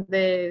followed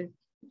the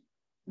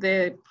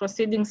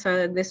proceedings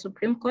at the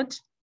Supreme Court,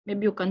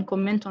 maybe you can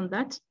comment on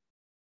that.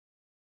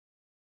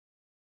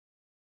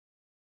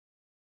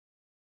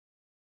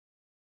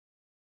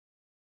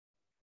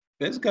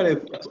 Basically,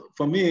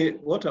 for me,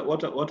 what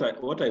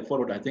I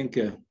followed, I think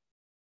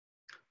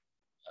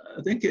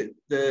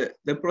the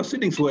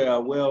proceedings were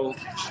well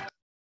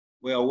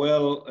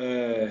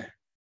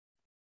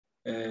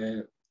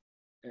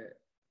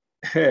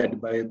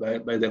heard by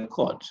the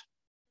court.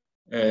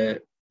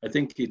 I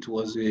think it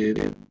was,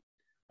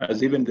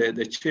 as even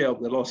the chair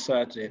of the law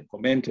sat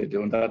commented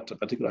on that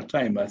particular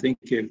time. I think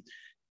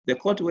the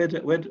court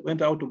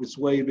went out of its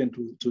way even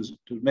to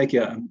make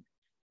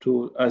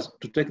to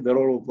take the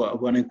role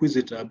of an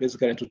inquisitor,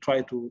 basically to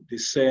try to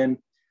discern,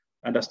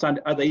 understand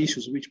other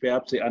issues which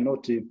perhaps are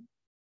not in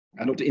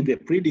the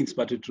pleadings,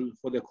 but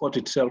for the court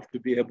itself to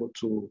be able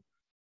to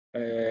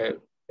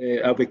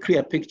have a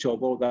clear picture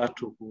of all that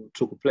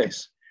took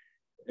place.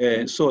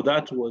 So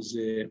that was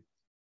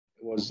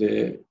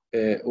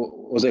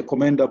a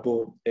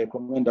commendable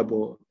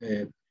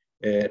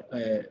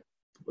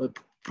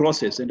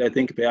process, and I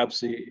think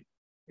perhaps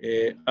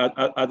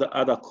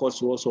other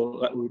courts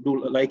will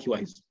do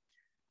likewise.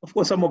 Of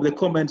course, some of the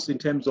comments in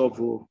terms of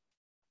all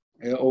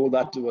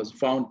that was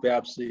found,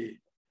 perhaps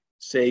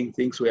saying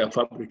things were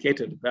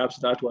fabricated. Perhaps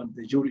that one,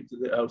 the jury,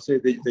 I'll say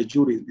the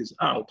jury is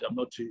out. I'm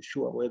not too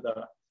sure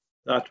whether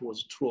that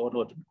was true or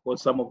not,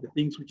 because some of the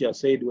things which are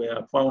said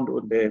were found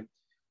on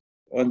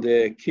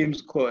the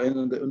Kim's court and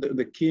on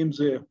the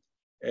Kim's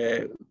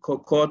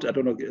court. I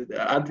don't know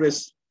the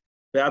address.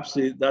 Perhaps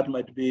that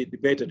might be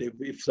debated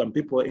if some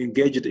people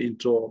engaged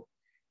into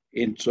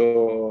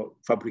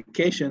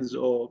fabrications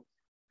or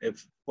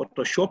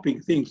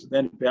photoshopping things,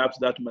 then perhaps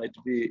that might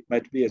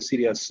be a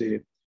serious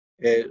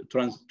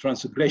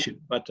transgression.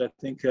 But I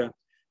think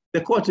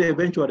the court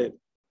eventually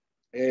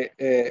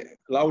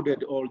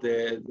lauded all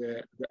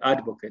the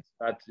advocates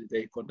that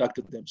they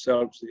conducted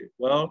themselves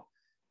well.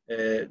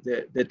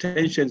 The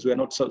tensions were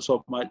not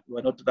so much,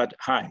 were not that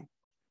high,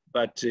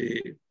 but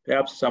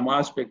perhaps some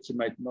aspects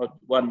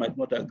one might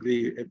not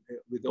agree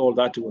with all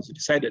that was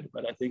decided.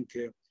 But I think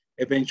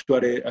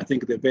eventually, I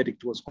think the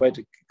verdict was quite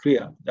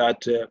clear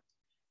that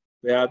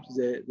perhaps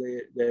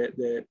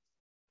the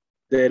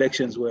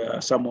elections were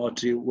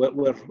somewhat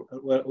well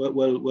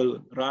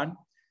run,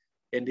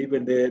 and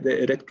even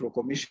the Electoral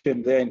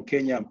Commission there in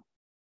Kenya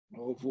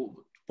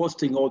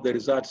posting all the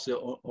results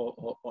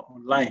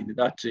online,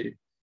 that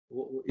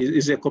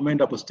is a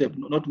commendable step.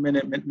 Not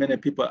many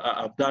people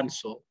have done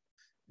so.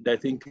 And I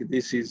think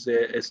this is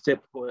a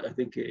step, I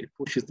think it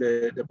pushes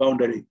the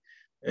boundary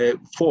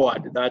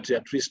forward, that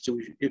at least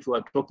if we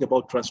are talking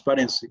about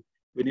transparency,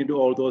 we need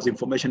all those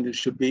information that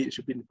should be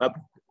in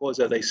public, because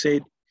as I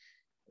said,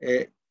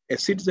 a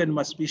citizen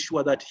must be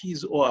sure that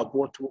his or her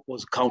vote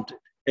was counted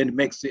and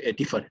makes a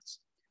difference,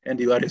 and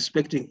you are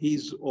respecting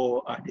his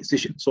or her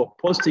decision. So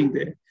posting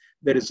the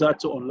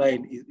results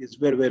online is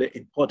very, very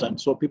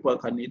important, so people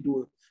can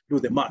do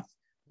the math,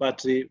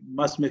 but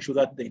must make sure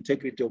that the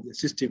integrity of the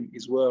system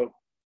is well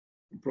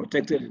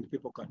protected and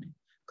people can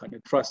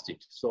trust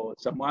it. So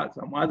some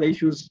other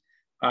issues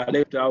are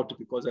left out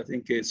because I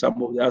think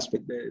some of the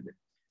aspects, the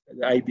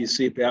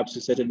IBC,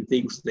 perhaps certain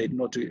things they did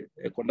not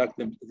conduct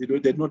them, they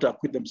did not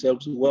acquit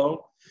themselves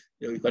well.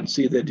 You can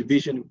see the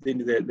division within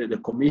the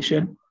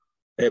commission,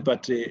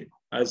 but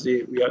as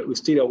we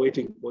still are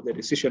waiting for the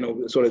decision of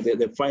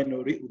the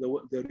final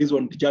the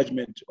reasoned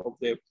judgment of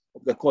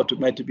the court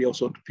might be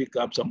also to pick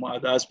up some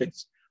other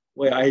aspects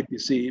where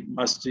IBC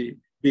must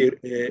be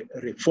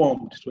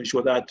reformed to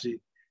ensure that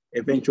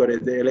eventually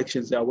the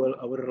elections are well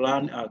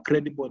run, are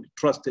credible and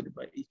trusted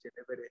by each and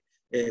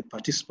every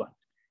participant.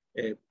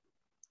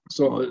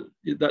 So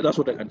that's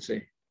what I can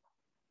say.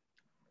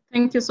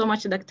 Thank you so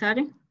much,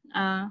 Daktari.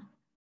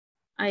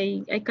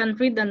 I can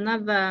read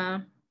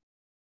another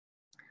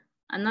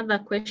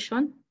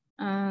question.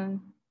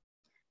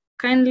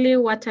 Kindly,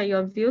 what are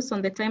your views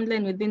on the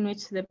timeline within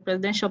which the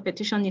presidential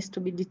petition is to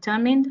be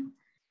determined,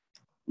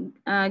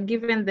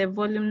 given the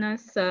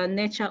voluminous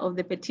nature of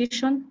the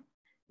petition?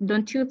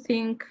 Don't you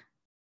think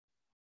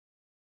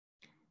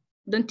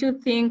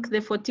the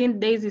 14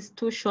 days is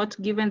too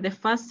short, given the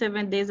first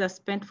 7 days are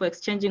spent for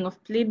exchanging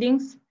of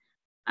pleadings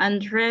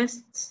and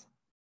rests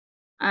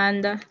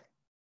and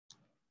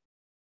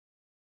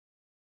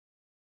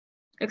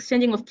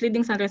exchanging of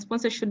pleadings and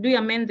responses? Should we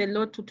amend the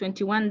law to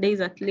 21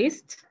 days at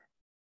least?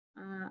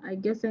 I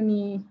guess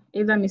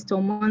either Mr.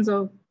 Omonzo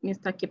or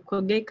Mr.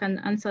 Kipkoge can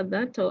answer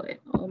that, or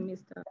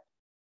Mr.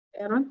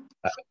 Aaron?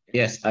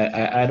 Yes,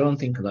 I don't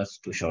think that's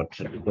too short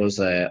because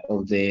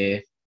of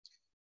the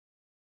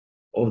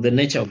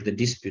nature of the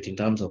dispute in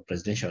terms of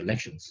presidential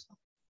elections.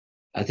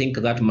 I think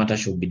that matter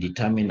should be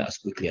determined as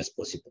quickly as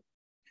possible.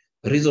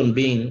 The reason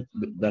being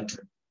that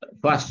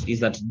first is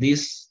that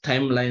these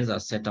timelines are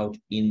set out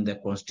in the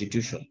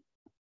Constitution.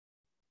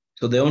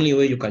 So the only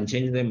way you can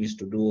change them is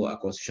to do a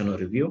constitutional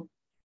review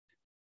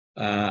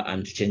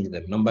and change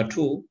them. Number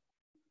two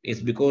is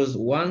because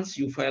once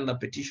you file a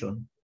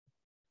petition,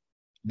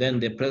 then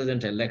the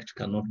president-elect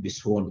cannot be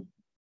sworn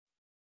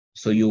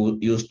So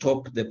you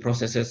stop the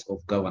processes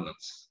of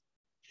governance,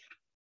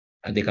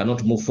 and they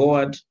cannot move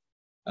forward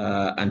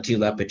until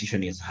that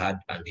petition is heard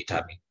and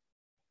determined.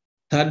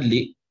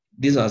 Thirdly,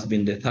 this has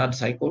been the third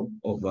cycle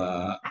of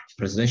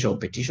presidential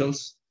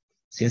petitions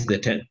since the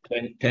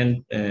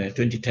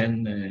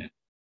 2010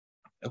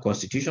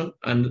 constitution,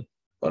 and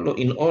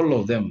in all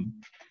of them,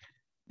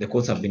 the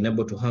courts have been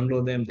able to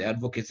handle them, the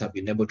advocates have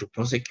been able to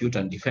prosecute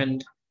and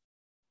defend,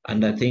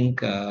 and I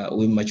think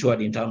we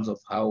matured in terms of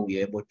how we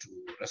are able to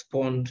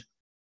respond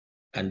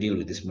and deal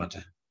with this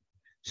matter.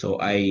 So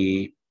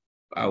I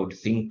would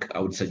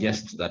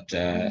suggest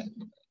that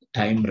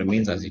time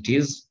remains as it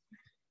is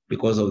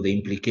because of the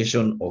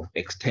implication of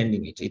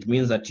extending it. It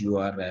means that you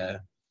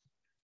are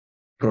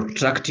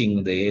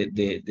protracting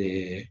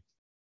the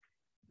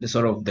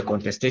sort of the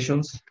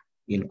contestations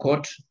in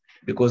court,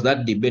 because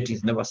that debate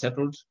is never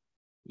settled.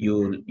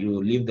 You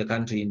leave the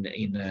country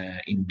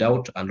in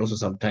doubt, and also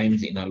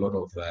sometimes in a lot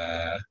of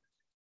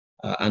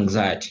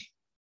anxiety.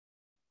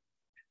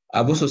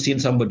 I've also seen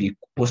somebody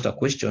post a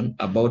question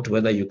about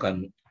whether you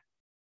can,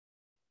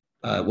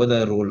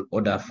 whether Rule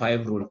Order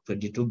 5, Rule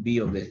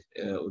 22B of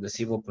the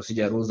Civil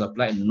Procedure Rules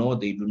apply. No,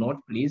 they do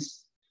not,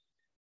 please.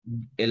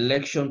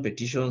 Election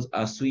petitions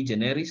are sui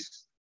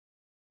generis.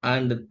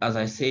 And as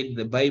I said,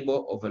 the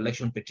Bible of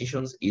election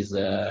petitions is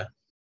the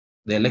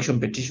Election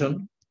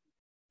Petition,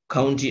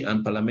 County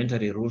and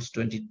Parliamentary Rules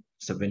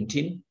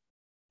 2017,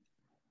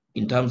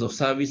 in terms of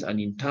service and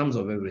in terms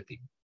of everything.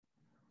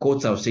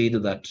 Courts have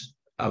said that,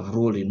 have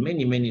ruled in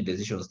many, many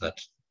decisions that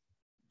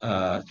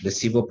the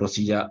civil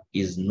procedure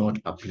is not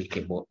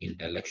applicable in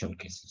election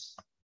cases.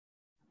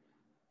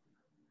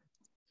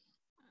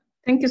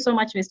 Thank you so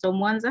much, Mr.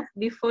 Mwanza.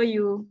 Before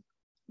you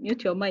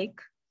mute your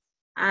mic,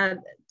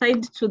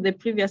 tied to the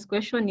previous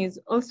question is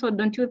also,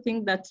 don't you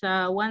think that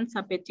once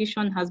a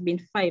petition has been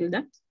filed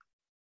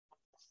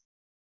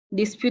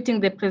disputing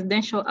the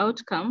presidential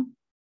outcome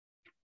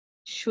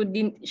should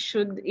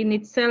in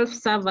itself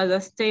serve as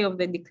a stay of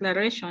the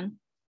declaration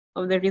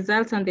of the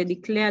results, and the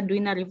declared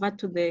winner revert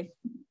to the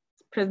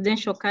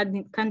presidential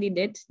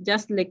candidate,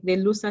 just like the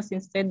losers,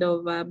 instead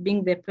of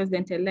being the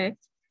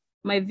president-elect?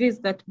 My view is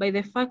that by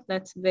the fact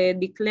that the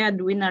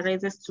declared winner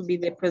rises to be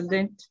the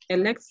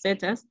president-elect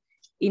status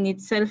in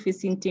itself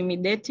is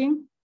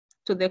intimidating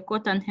to the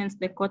court, and hence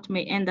the court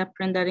may end up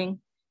rendering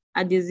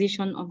a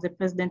decision of the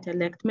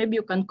president-elect. Maybe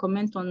you can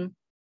comment on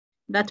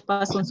that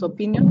person's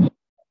opinion.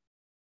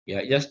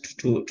 Yeah, just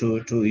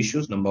two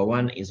issues. Number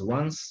one is,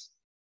 once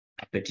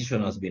a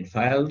petition has been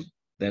filed,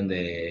 then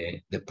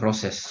the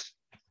process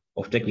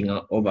of taking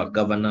over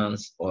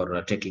governance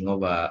or taking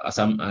over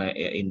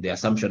in the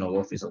assumption of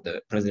office of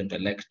the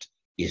president-elect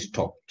is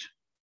stopped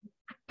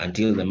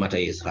until the matter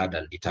is heard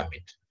and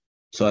determined.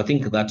 So I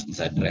think that is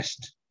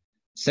addressed.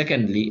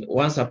 Secondly,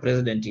 once a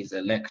president is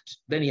elect,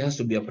 then he has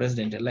to be a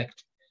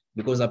president-elect,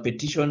 because a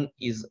petition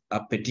is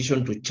a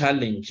petition to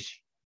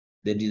challenge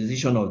the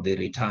decision of the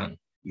return.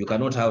 You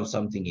cannot have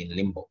something in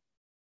limbo.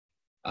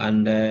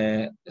 And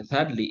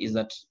thirdly is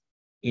that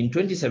in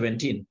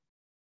 2017,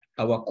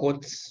 our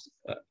courts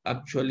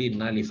actually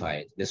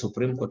nullified, the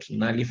Supreme Court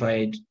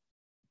nullified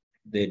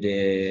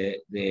the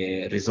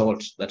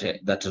result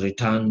that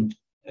returned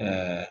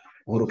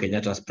Uhuru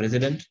Kenyatta as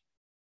president.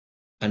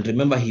 And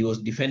remember, he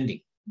was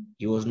defending.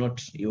 It was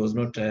not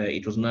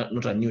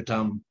a new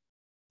term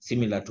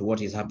similar to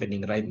what is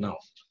happening right now.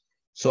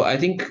 So I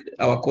think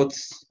our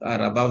courts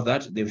are above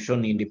that. They've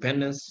shown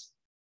independence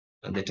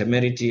and the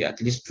temerity,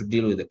 at least, to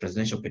deal with the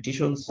presidential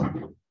petitions.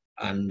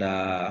 And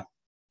I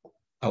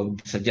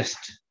would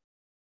suggest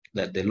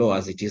that the law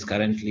as it is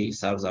currently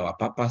serves our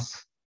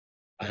purpose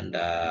and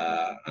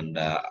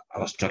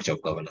our structure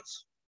of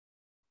governance.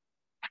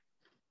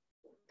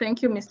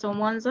 Thank you, Mr.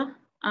 Mwanza.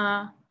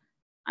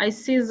 I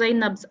see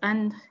Zainab's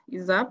hand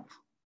is up.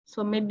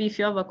 So maybe if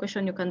you have a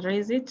question, you can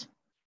raise it.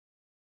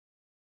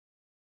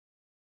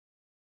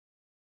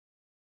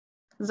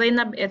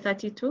 Zainab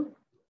A32.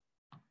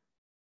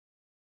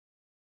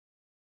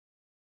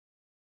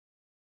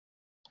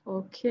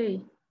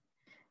 Okay.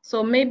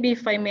 So maybe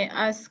if I may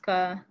ask,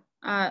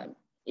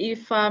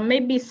 if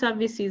maybe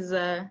service is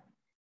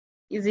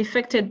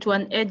affected to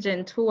an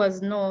agent who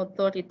has no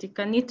authority,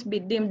 can it be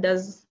deemed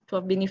as to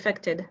have been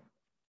affected?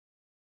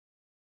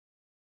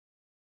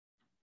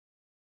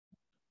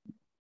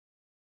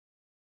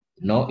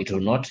 No, it will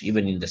not.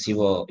 Even in the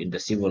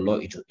civil law,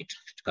 it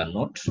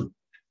cannot.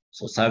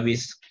 So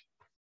service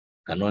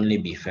can only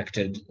be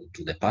affected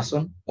to the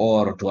person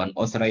or to an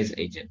authorized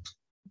agent.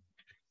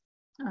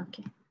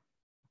 Okay.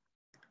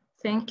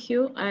 Thank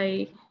you.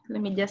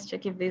 Let me just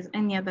check if there's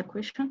any other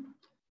question.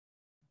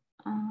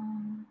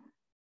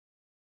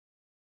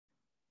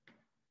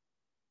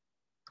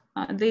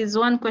 There's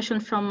one question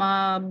from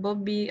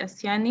Bobby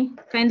Asiani.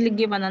 Kindly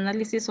give an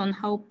analysis on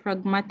how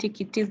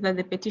pragmatic it is that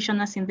the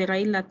petitioners in the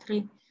Raila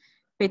 3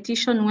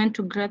 petition went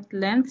to great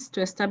lengths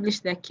to establish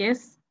their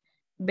case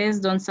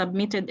based on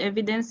submitted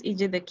evidence,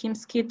 e.g. the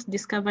KIMS kit,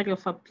 discovery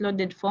of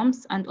uploaded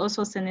forms, and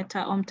also Senator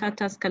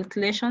Omtata's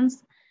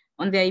calculations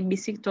on the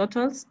IBC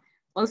totals.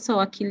 Also,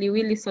 Wakili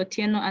Willis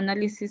Otieno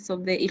analysis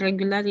of the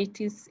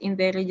irregularities in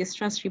the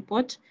registrar's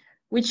report,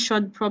 which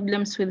showed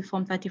problems with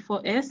Form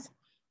 34S.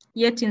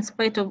 Yet, in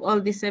spite of all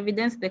this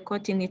evidence, the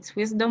court in its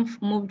wisdom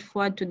moved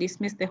forward to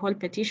dismiss the whole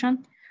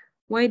petition.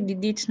 Why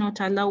did it not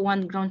allow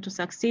one ground to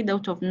succeed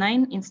out of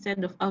 9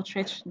 instead of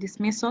outright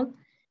dismissal?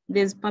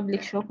 There's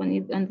public shock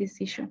on this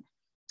issue.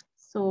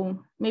 So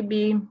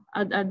maybe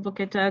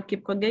Advocate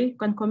Kipkoge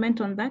can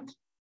comment on that.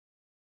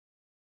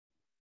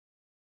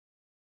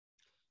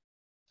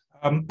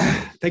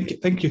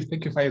 Thank you,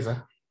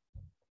 Faiza.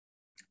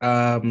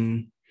 I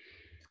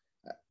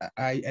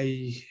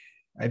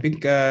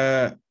think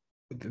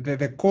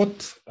the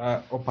court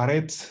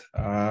operates,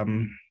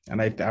 and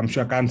I'm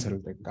sure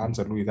the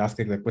counsel who is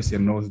asking the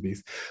question knows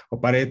this,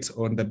 operates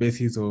on the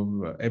basis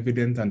of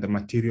evidence and the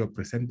material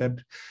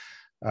presented,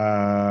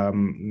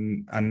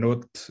 and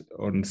not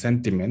on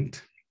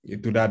sentiment.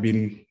 It would have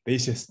been the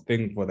easiest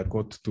thing for the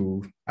court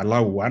to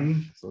allow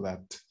one, so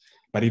that,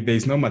 but if there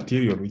is no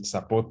material which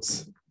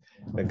supports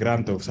the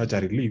grant of such a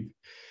relief,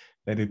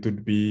 then it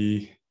would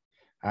be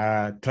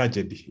a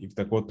tragedy if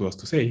the court was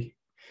to say,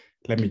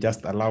 let me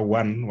just allow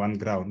one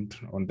ground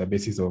on the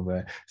basis of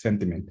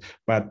sentiment.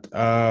 But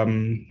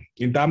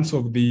in terms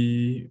of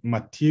the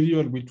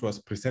material which was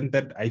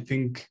presented, I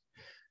think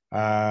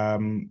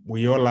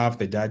we all have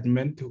the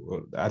judgment,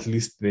 or at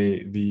least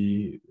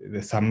the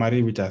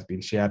summary which has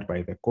been shared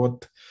by the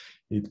court.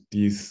 It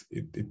is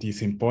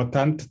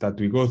important that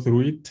we go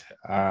through it,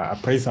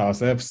 appraise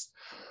ourselves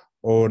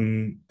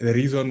on the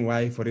reason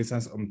why, for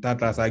instance,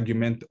 Omtata's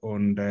argument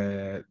on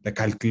the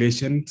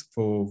calculations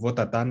for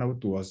voter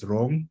turnout was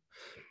wrong.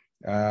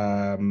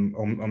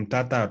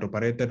 Omtata had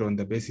operated on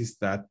the basis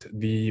that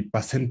the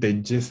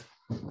percentages,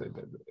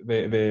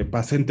 the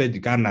percentage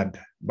garnered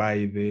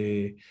by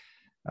the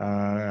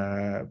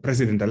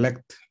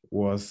president-elect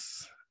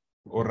was,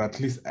 or at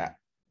least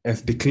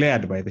as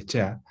declared by the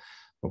chair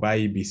of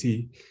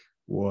IEBC,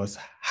 was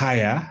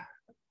higher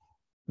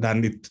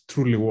than it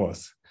truly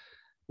was,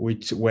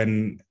 which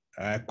when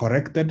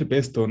corrected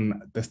based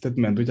on the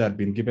statement which had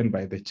been given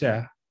by the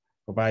chair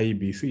of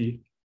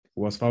IEBC,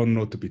 was found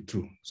not to be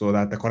true. So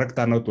that the correct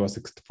turnout was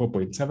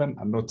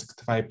 64.7 and not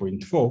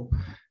 65.4,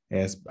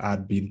 as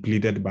had been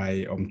pleaded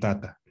by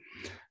Omtata.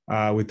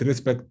 With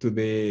respect to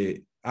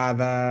the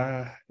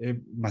other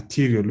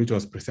material which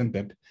was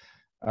presented,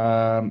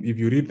 if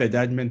you read the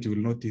judgment, you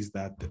will notice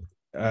that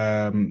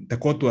the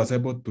court was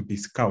able to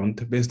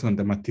discount, based on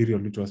the material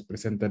which was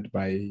presented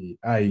by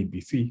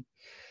IEBC,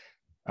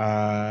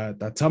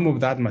 that some of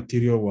that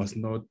material was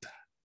not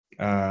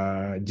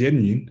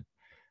genuine,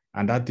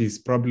 and that is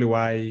probably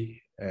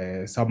why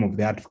some of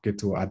the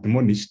advocates were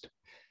admonished,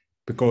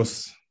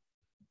 because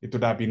it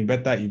would have been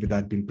better if it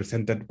had been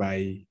presented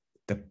by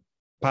the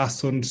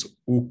persons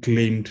who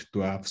claimed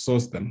to have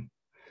sourced them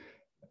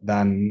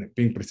than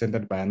being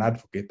presented by an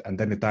advocate and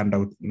then it turned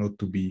out not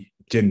to be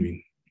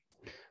genuine.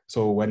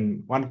 So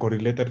when one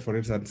correlated, for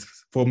instance,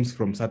 forms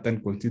from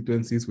certain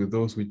constituencies with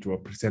those which were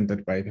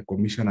presented by the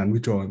commission and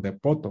which were on the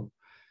portal,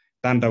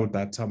 turned out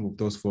that some of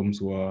those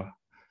forms were,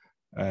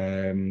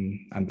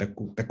 and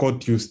the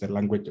court used the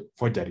language of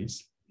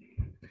forgeries.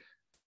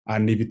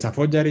 And if it's a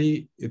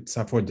forgery, it's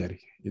a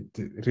forgery.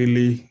 It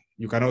really,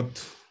 you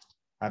cannot,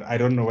 I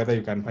don't know whether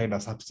you can find a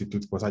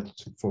substitute for such,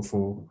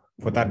 for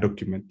that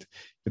document.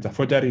 If it's a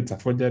forgery, it's a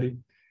forgery.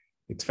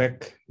 It's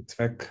fake, it's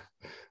fake.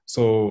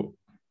 So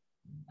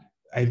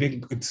I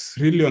think it's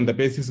really on the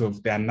basis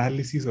of the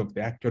analysis of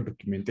the actual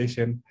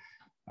documentation,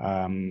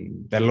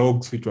 the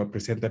logs which were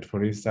presented,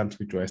 for instance,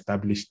 which were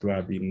established to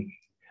have been,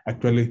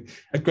 actually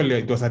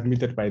it was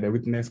admitted by the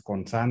witness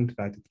concerned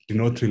that it did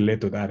not relate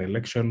to that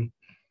election.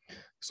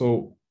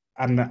 So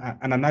an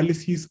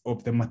analysis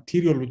of the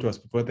material which was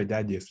before the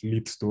judges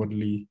leads to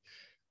only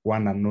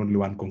one and only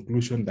one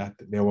conclusion, that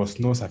there was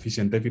no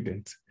sufficient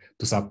evidence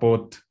to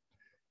support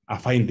a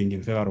finding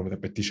in favor of the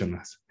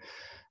petitioners.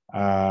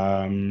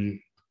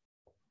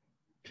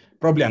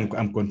 Probably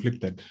I'm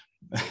conflicted.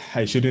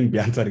 I shouldn't be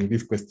answering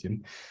this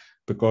question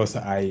because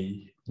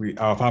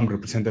our firm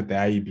represented the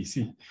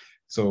IEBC.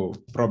 So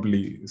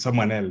probably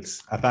someone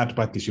else, a third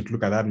party, should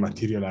look at that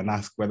material and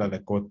ask whether the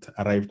court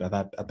arrived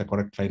at the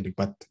correct finding.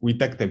 But we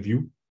take the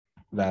view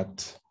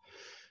that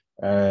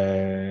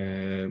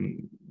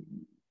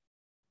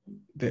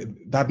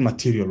that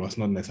material was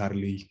not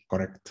necessarily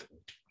correct.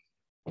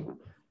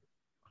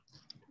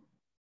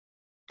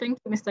 Thank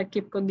you, Mr.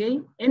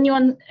 Kipkoge.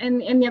 Anyone,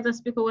 any other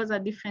speaker was a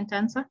different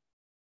answer?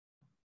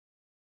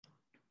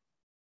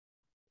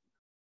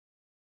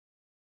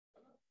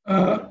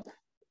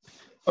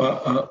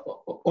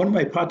 On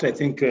my part, I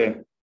think,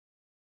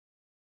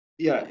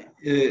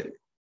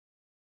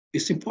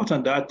 it's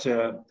important that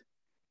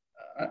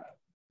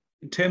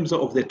in terms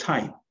of the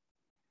time,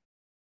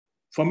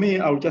 for me,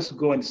 I'll just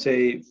go and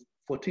say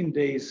 14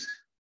 days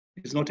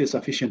is not a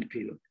sufficient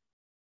period.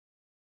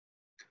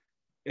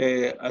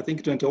 I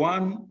think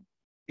 21,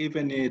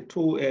 even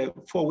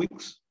 4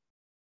 weeks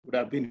would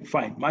have been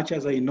fine. Much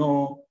as I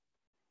know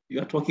you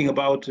are talking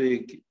about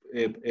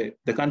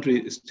the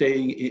country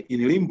staying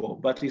in limbo,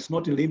 but it's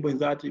not in limbo in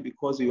that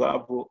because you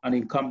have an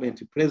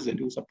incumbent president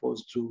who's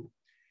supposed to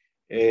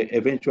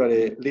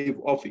eventually leave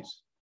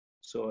office.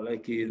 So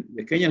like in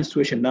the Kenyan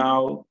situation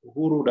now,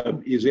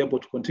 Uhuru is able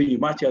to continue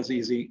much as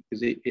he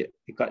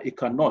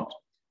cannot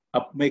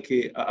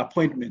make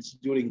appointments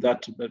during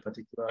that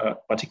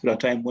particular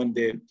time when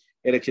the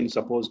election is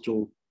supposed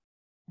to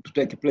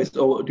take place,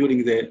 or during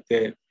even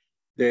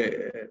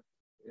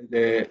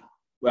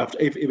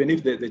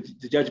if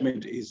the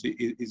judgment is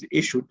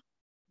issued,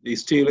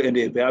 is still,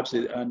 and perhaps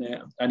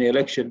an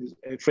election,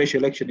 a fresh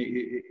election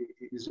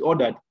is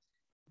ordered,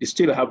 you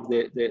still have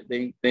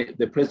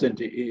the president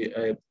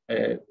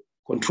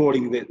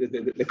controlling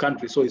the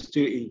country, so he's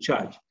still in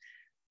charge.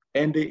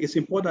 And it's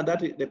important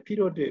that the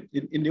period,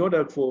 in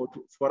order for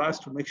us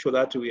to make sure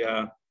that we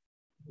are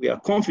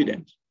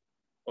confident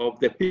of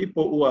the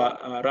people who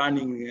are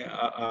running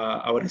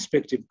our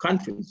respective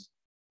countries,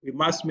 we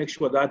must make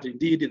sure that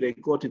indeed they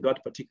got in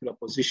that particular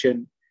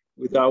position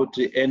without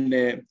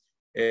any,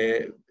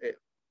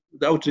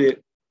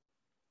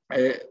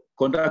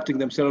 conducting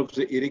themselves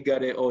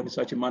illegally or in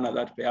such a manner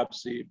that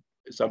perhaps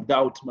some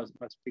doubt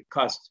must be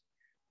cast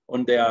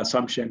on their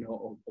assumption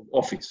of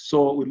office.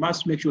 So we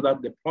must make sure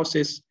that the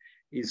process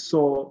is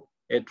so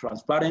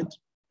transparent,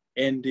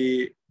 and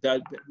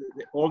that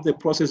all the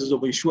processes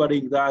of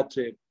ensuring that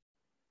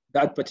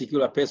that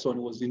particular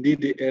person was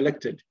indeed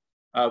elected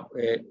are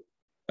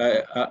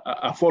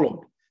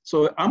followed.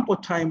 So ample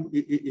time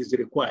is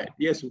required.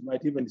 Yes, we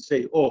might even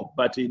say, oh,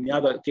 but in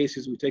other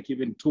cases, we take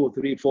even 2 or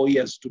 3, 4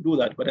 years to do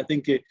that. But I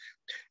think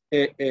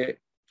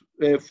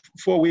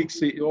 4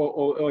 weeks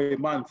or a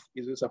month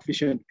is a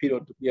sufficient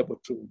period to be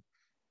able to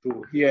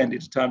hear and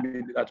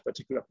determine that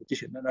particular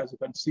petition. And as you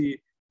can see,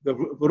 the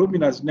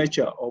voluminous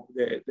nature of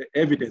the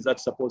evidence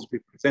that's supposed to be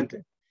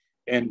presented.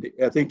 And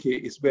I think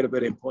it's very,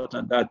 very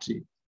important that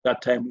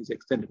that time is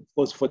extended. Of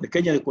course, for the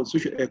Kenyan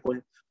constitution,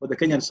 for the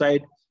Kenyan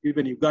side,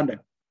 even Uganda,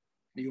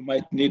 you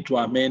might need to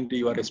amend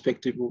your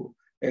respective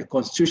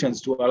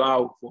constitutions to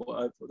allow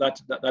for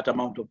that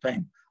amount of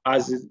time.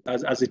 As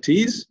it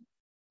is,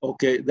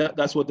 okay,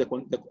 that's what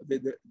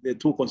the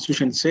two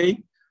constitutions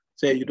say.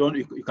 Say you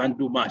can't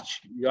do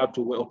much. You have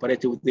to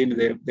operate within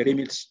the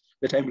limits,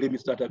 the time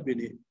limits that have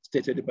been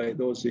stated by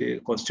those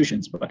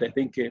constitutions. But I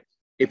think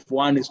if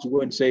one is to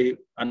go and say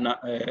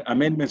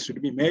amendments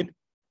should be made,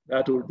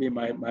 that will be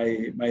my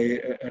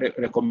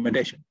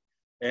recommendation.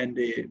 And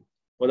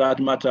for that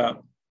matter,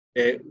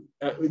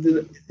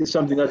 it's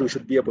something that we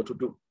should be able to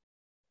do.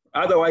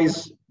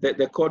 Otherwise,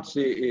 the court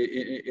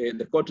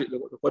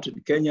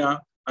in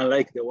Kenya,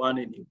 unlike the one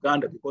in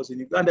Uganda, because in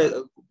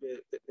Uganda,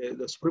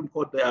 the Supreme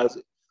Court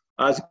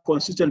has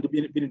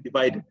consistently been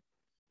divided.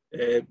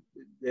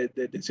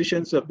 The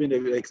decisions have been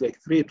like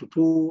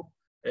 3-2,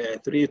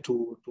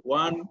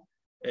 3-1,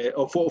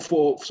 or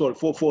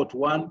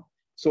 4-4-1.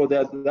 So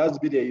there's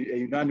been a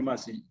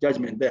unanimous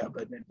judgment there.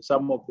 But then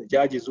some of the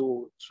judges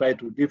who tried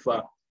to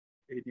differ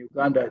in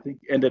Uganda, I think,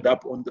 ended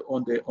up on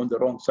the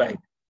wrong side.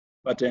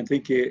 But I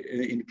think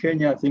in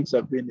Kenya, things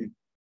have been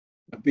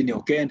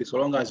okay. And so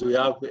long as we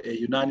have a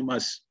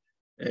unanimous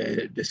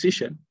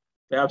decision,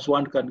 perhaps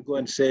one can go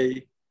and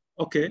say,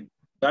 okay,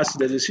 that's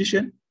the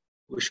decision.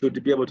 We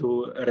should be able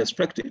to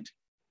respect it.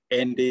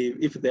 And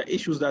if there are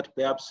issues that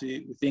perhaps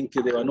we think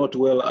they were not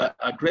well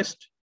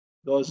addressed,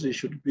 those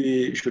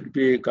people should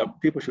be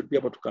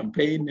able to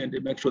campaign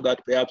and make sure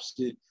that perhaps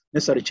the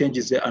necessary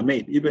changes are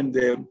made. Even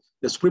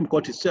the Supreme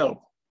Court itself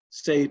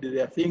said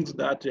there are things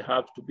that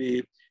have to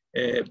be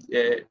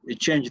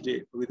changed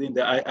within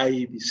the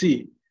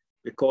IEBC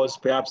because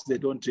perhaps they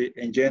don't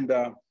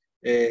engender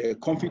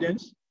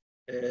confidence,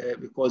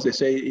 because they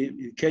say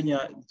in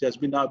Kenya it has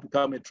now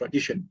become a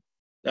tradition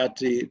that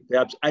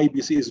perhaps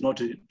IEBC is not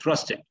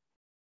trusted.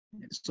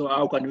 So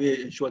how can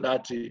we ensure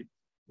that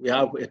we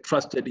have a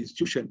trusted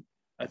institution?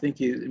 I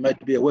think it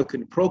might be a work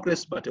in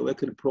progress, but a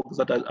work in progress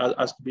that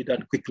has to be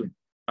done quickly.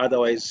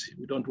 Otherwise,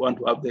 we don't want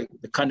to have the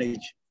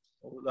carnage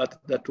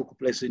that took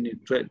place in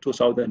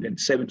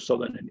 2007,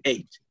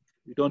 2008.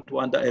 We don't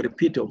want a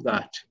repeat of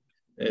that.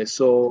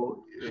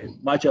 So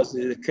much as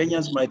the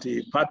Kenyans might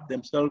pat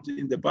themselves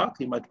in the back,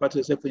 you might pat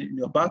yourself in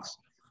your backs,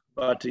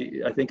 but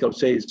I think I would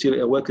say it's still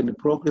a work in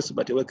progress,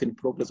 but a work in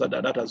progress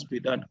that has to be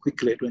done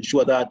quickly to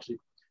ensure that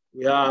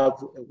we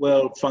have a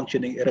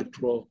well-functioning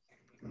electoral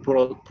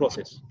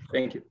process.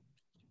 Thank you.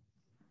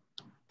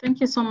 Thank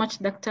you so much,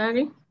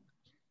 Daktari.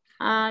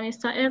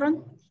 Mr.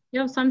 Aaron, you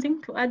have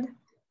something to add?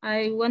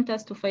 I want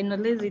us to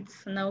finalize.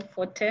 It's now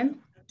 4:10.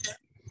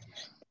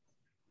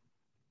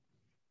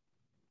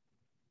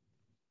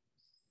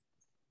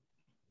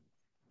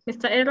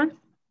 Mr. Aaron?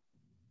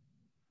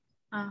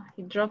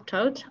 He dropped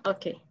out.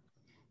 Okay.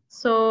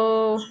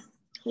 So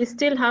we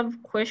still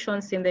have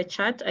questions in the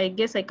chat. I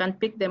guess I can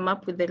pick them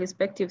up with the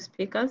respective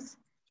speakers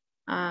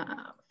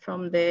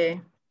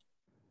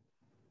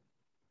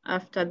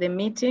after the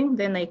meeting,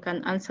 then I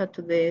can answer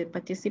to the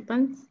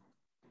participants.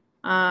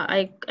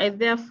 I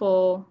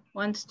therefore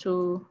want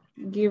to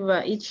give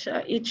each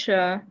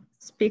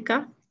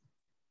speaker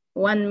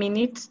 1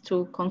 minute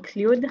to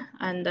conclude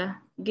and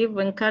give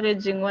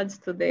encouraging words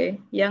to the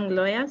young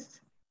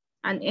lawyers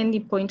and any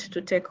point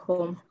to take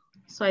home.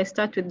 So I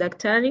start with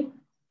Daktari.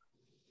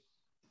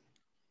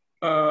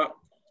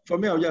 For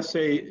me, I'll just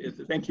say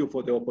thank you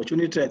for the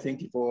opportunity. I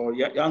think for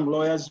young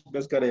lawyers,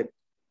 basically,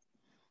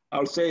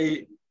 I'll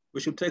say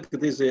we should take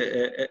these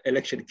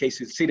election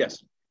cases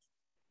seriously.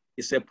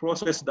 It's a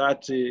process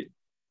that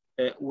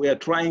we are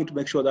trying to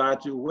make sure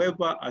that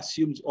whoever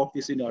assumes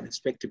office in our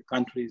respective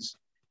countries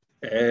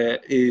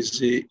is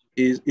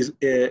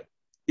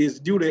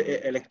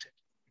duly elected,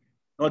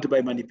 not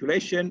by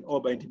manipulation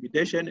or by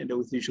intimidation. And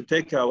we should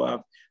take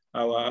our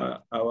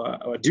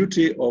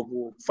duty of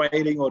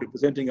filing or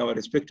representing our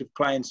respective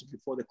clients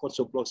before the courts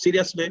of law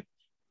seriously.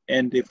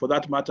 And for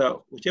that matter,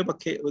 whichever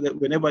case,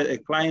 whenever a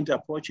client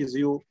approaches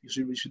you,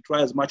 you should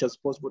try as much as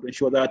possible to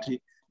ensure that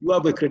you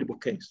have a credible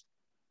case.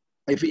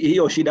 If he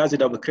or she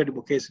doesn't have a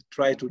credible case,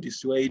 try to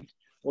dissuade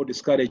or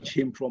discourage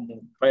him from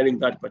filing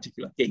that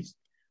particular case.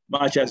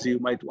 Much as you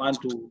might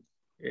want to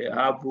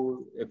have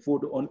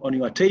food on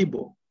your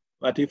table,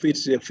 but if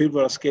it's a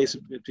frivolous case,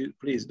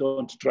 please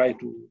don't try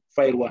to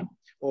file one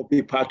or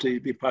be part of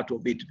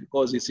it,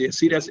 because it's a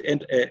serious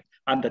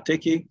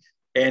undertaking,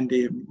 and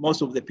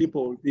most of the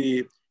people will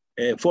be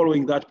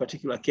following that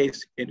particular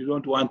case, and you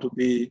don't want to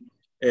be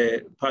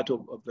part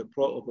of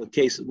the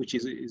case, which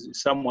is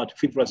somewhat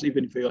frivolous.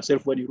 Even for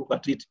yourself, when you look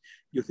at it,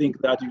 you think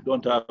that you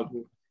don't have,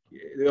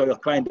 your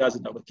client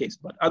doesn't have a case.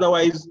 But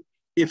otherwise,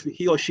 if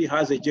he or she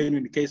has a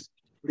genuine case,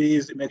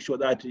 please make sure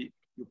that you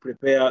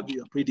prepare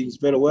your pleadings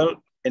very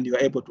well, and you're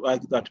able to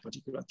argue that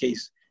particular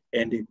case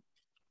and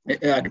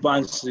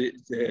advance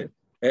the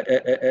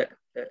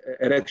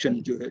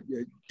election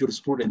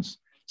jurisprudence.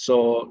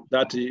 So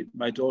that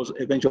might also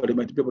eventually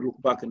might be able to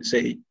look back and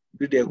say,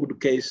 you did a good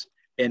case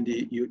and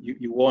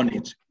you won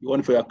it. You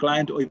won for your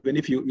client, or even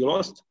if you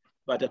lost,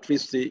 but at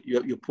least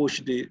you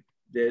push the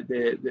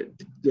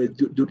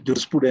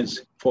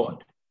jurisprudence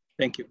forward.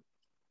 Thank you.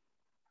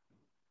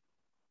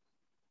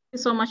 Thank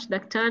you so much,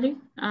 Daktari.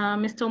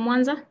 Mr.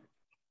 Mwanza.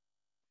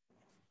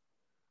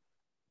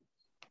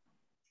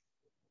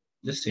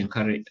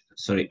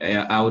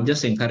 I would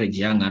just encourage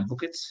young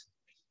advocates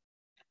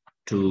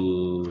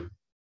to,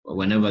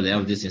 whenever they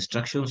have these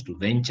instructions, to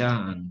venture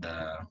and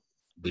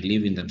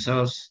believe in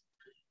themselves,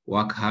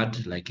 work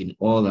hard, like in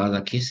all the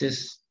other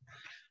cases.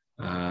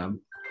 I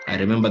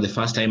remember the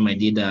first time I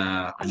did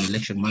an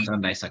election matter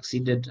and I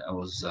succeeded. I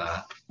was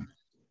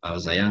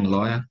a young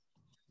lawyer.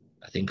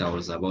 I think I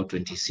was about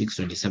 26,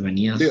 27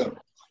 years. Yeah.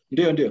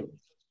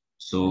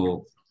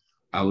 So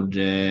I would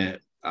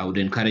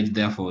encourage,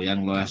 therefore,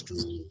 young lawyers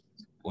to,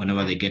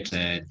 whenever they get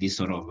these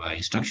sort of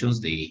instructions,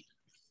 they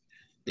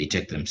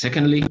take them.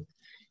 Secondly,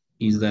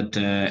 is that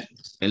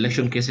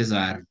election cases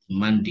are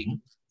demanding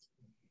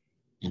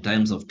in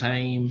terms of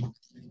time,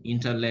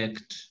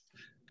 intellect,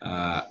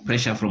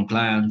 pressure from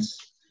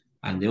clients,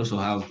 and they also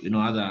have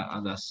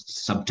other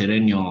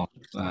subterranean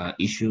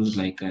issues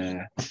like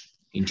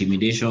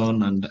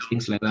intimidation and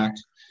things like that.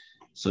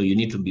 So you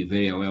need to be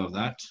very aware of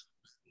that.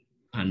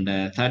 And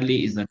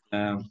thirdly is that,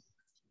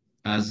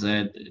 as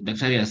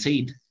Dr. has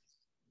said,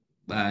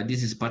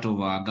 this is part of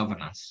our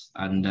governance,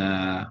 and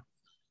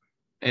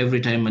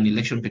every time an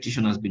election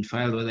petition has been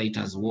filed, whether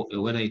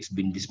it's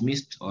been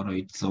dismissed or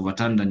it's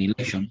overturned an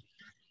election,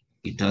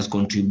 it has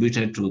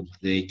contributed to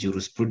the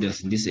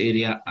jurisprudence in this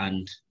area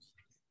and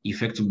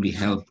effectively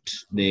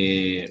helped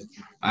the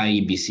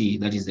IEBC,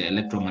 that is the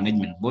electoral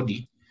management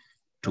body,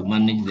 to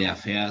manage the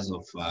affairs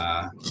of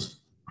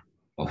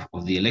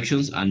the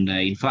elections. And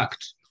in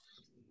fact,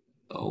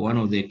 one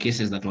of the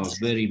cases that was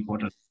very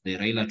important, the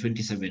Raila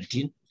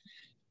 2017,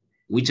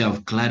 which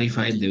have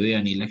clarified the way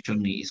an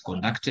election is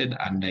conducted,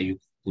 and you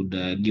could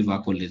give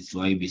accolades to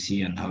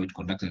IEBC and how it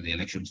conducted the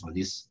elections for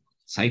this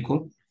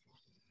cycle.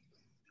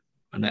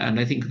 And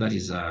I think that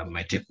is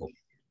my take home.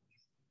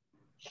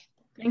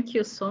 Thank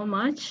you so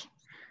much.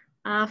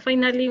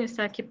 Finally,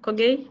 Mr.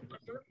 Kipkogei.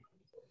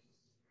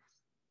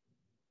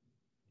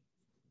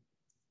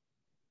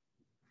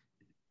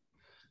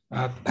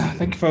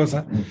 Thank you,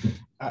 Fauza.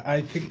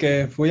 I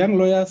think for young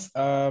lawyers,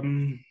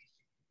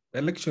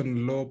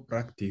 election law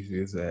practice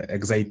is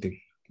exciting.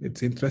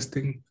 It's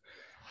interesting.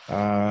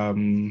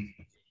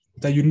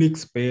 It's a unique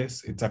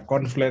space. It's a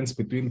confluence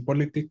between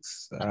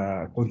politics,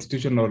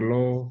 constitutional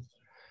law,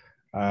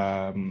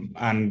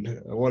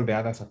 and all the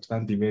other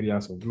substantive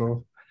areas of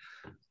law.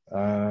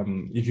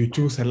 If you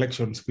choose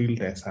elections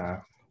field as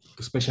to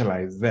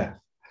specialize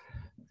there,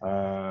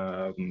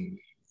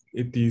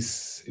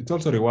 it's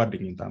also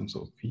rewarding in terms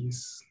of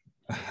fees.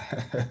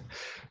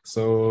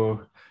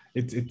 So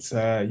it's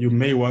you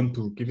may want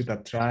to give it a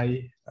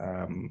try.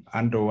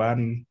 Under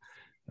one,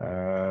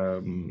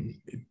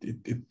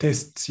 it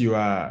tests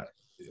your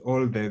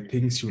all the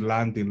things you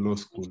learned in law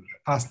school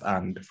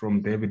firsthand,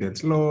 from the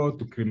evidence law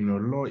to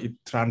criminal law. It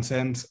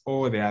transcends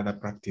all the other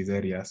practice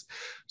areas.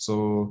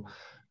 So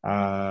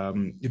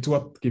it's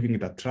worth giving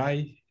it a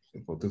try.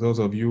 For those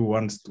of you who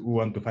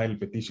want to file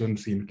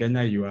petitions in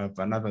Kenya, you have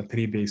another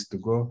 3 days to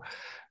go.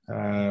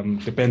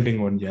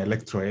 Depending on your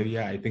electoral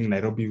area, I think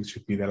Nairobi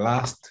should be the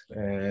last.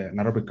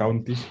 Nairobi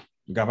County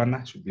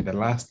governor should be the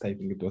last. I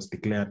think it was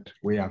declared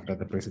way after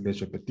the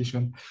presidential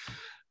petition.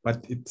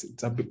 But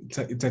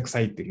it's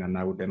exciting, and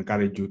I would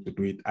encourage you to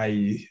do it.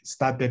 I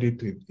started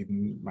it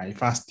in my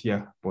first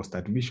year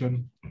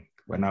post-admission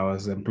when I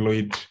was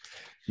employed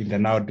in the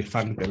now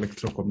defunct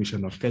Electoral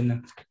Commission of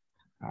Kenya,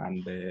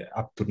 and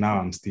up to now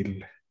I'm still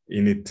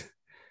in it.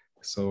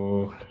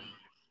 So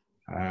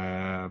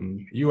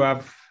you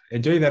have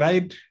enjoyed the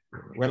ride.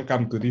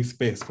 Welcome to this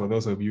space for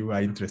those of you who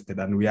are interested,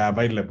 and we are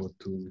available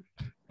to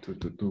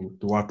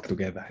work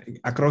together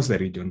across the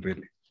region,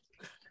 really.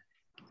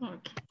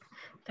 Okay.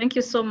 Thank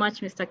you so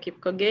much, Mr.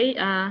 Kipkogei.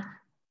 I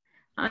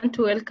want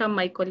to welcome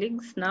my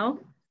colleagues now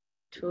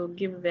to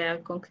give their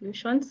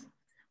conclusions.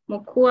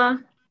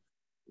 Mokua.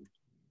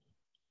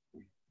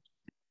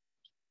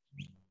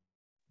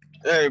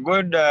 Hey,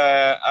 good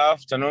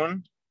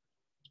afternoon.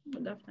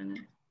 Good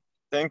afternoon.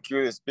 Thank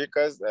you,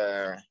 speakers.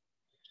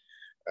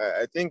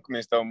 I think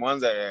Mr.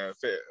 Mwanza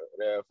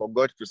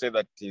forgot to say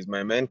that he's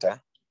my mentor,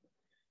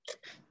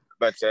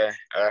 but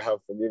I have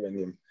forgiven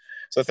him.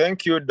 So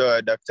thank you,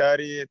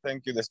 Daktari.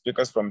 Thank you, the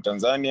speakers from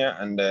Tanzania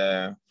and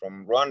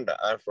from Rwanda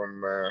and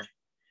from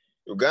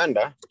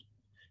Uganda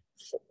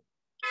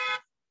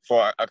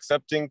for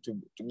accepting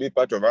to be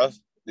part of us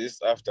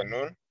this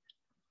afternoon.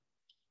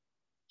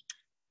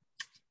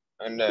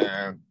 And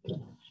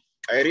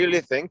I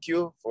really thank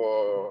you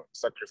for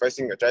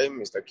sacrificing your time,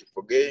 Mr.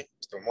 Kipkogei,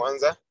 Mr.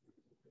 Mwanza.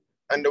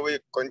 And we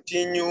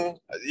continue,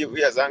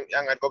 we as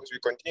young advocates, we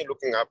continue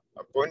looking up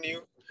upon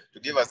you to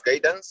give us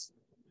guidance,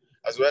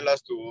 as well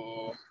as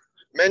to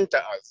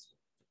mentor us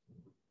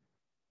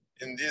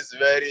in this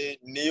very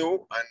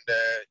new and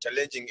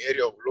challenging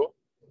area of law.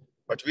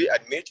 But we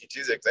admit it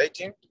is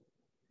exciting,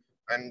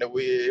 and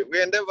we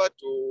endeavor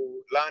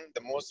to learn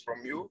the most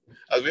from you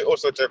as we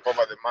also take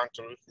over the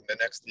mantle in the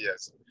next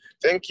years.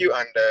 Thank you,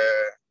 and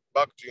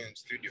back to you in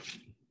studio.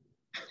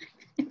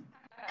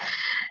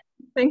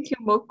 Thank you,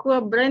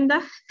 Mokua.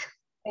 Brenda?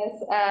 Yes,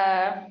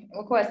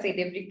 Mokua said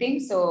everything,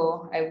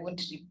 so I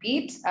won't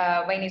repeat.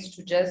 Mine is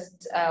to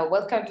just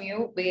welcome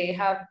you. We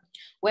have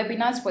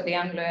webinars for the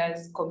Young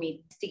Lawyers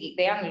Committee.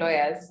 The Young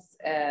Lawyers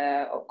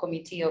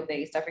Committee of the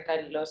East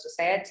African Law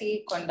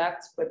Society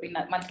conducts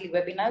monthly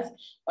webinars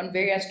on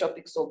various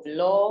topics of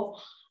law,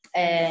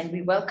 and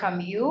we welcome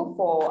you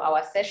for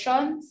our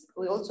sessions.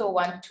 We also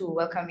want to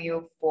welcome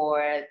you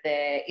for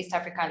the East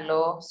African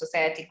Law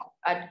Society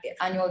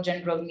Annual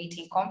General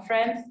Meeting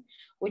Conference,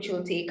 which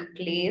will take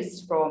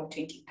place from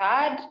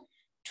 23rd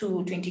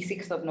to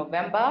 26th of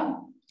November.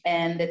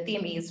 And the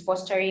theme is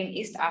fostering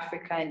East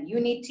African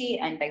unity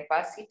and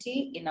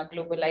diversity in a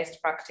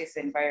globalized practice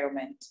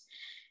environment.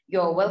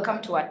 You're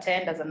welcome to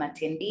attend as an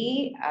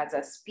attendee, as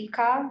a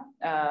speaker.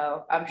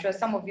 I'm sure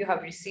some of you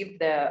have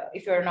received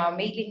if you're on our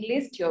mailing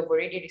list, you have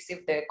already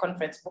received the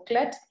conference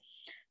booklet,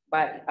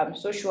 but I'm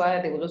so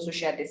sure they will also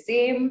share the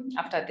same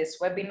after this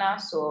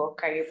webinar. So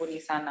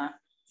karibuni sana.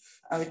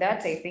 With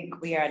that, I think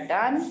we are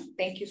done.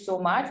 Thank you so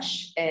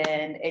much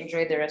and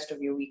enjoy the rest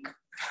of your week.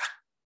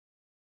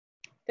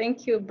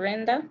 Thank you,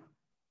 Brenda.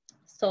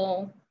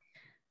 So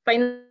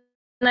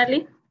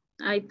finally,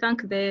 I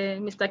thank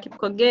Mr.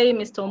 Kipkogei,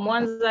 Mr.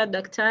 Mwanza,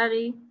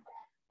 Daktari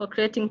for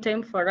creating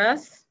time for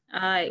us.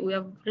 We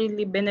have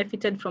really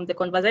benefited from the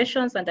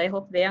conversations, and I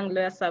hope the young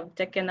lawyers have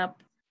taken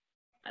up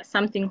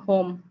something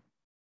home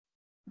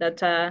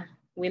that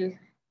will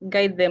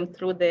guide them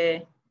through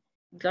the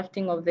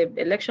drafting of the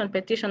election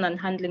petition and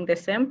handling the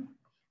same.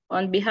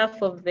 On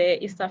behalf of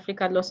the East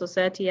Africa Law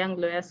Society Young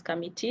Lawyers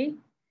Committee,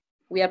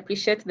 we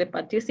appreciate the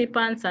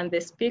participants and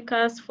the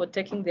speakers for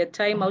taking their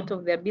time out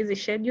of their busy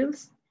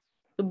schedules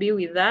to be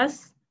with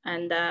us,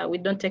 and we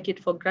don't take it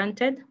for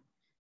granted.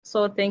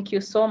 So thank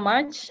you so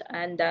much,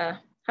 and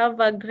have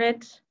a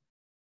great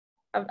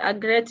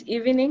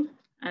evening,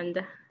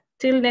 and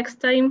till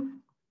next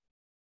time,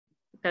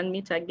 we can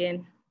meet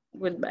again.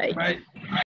 Goodbye. Bye.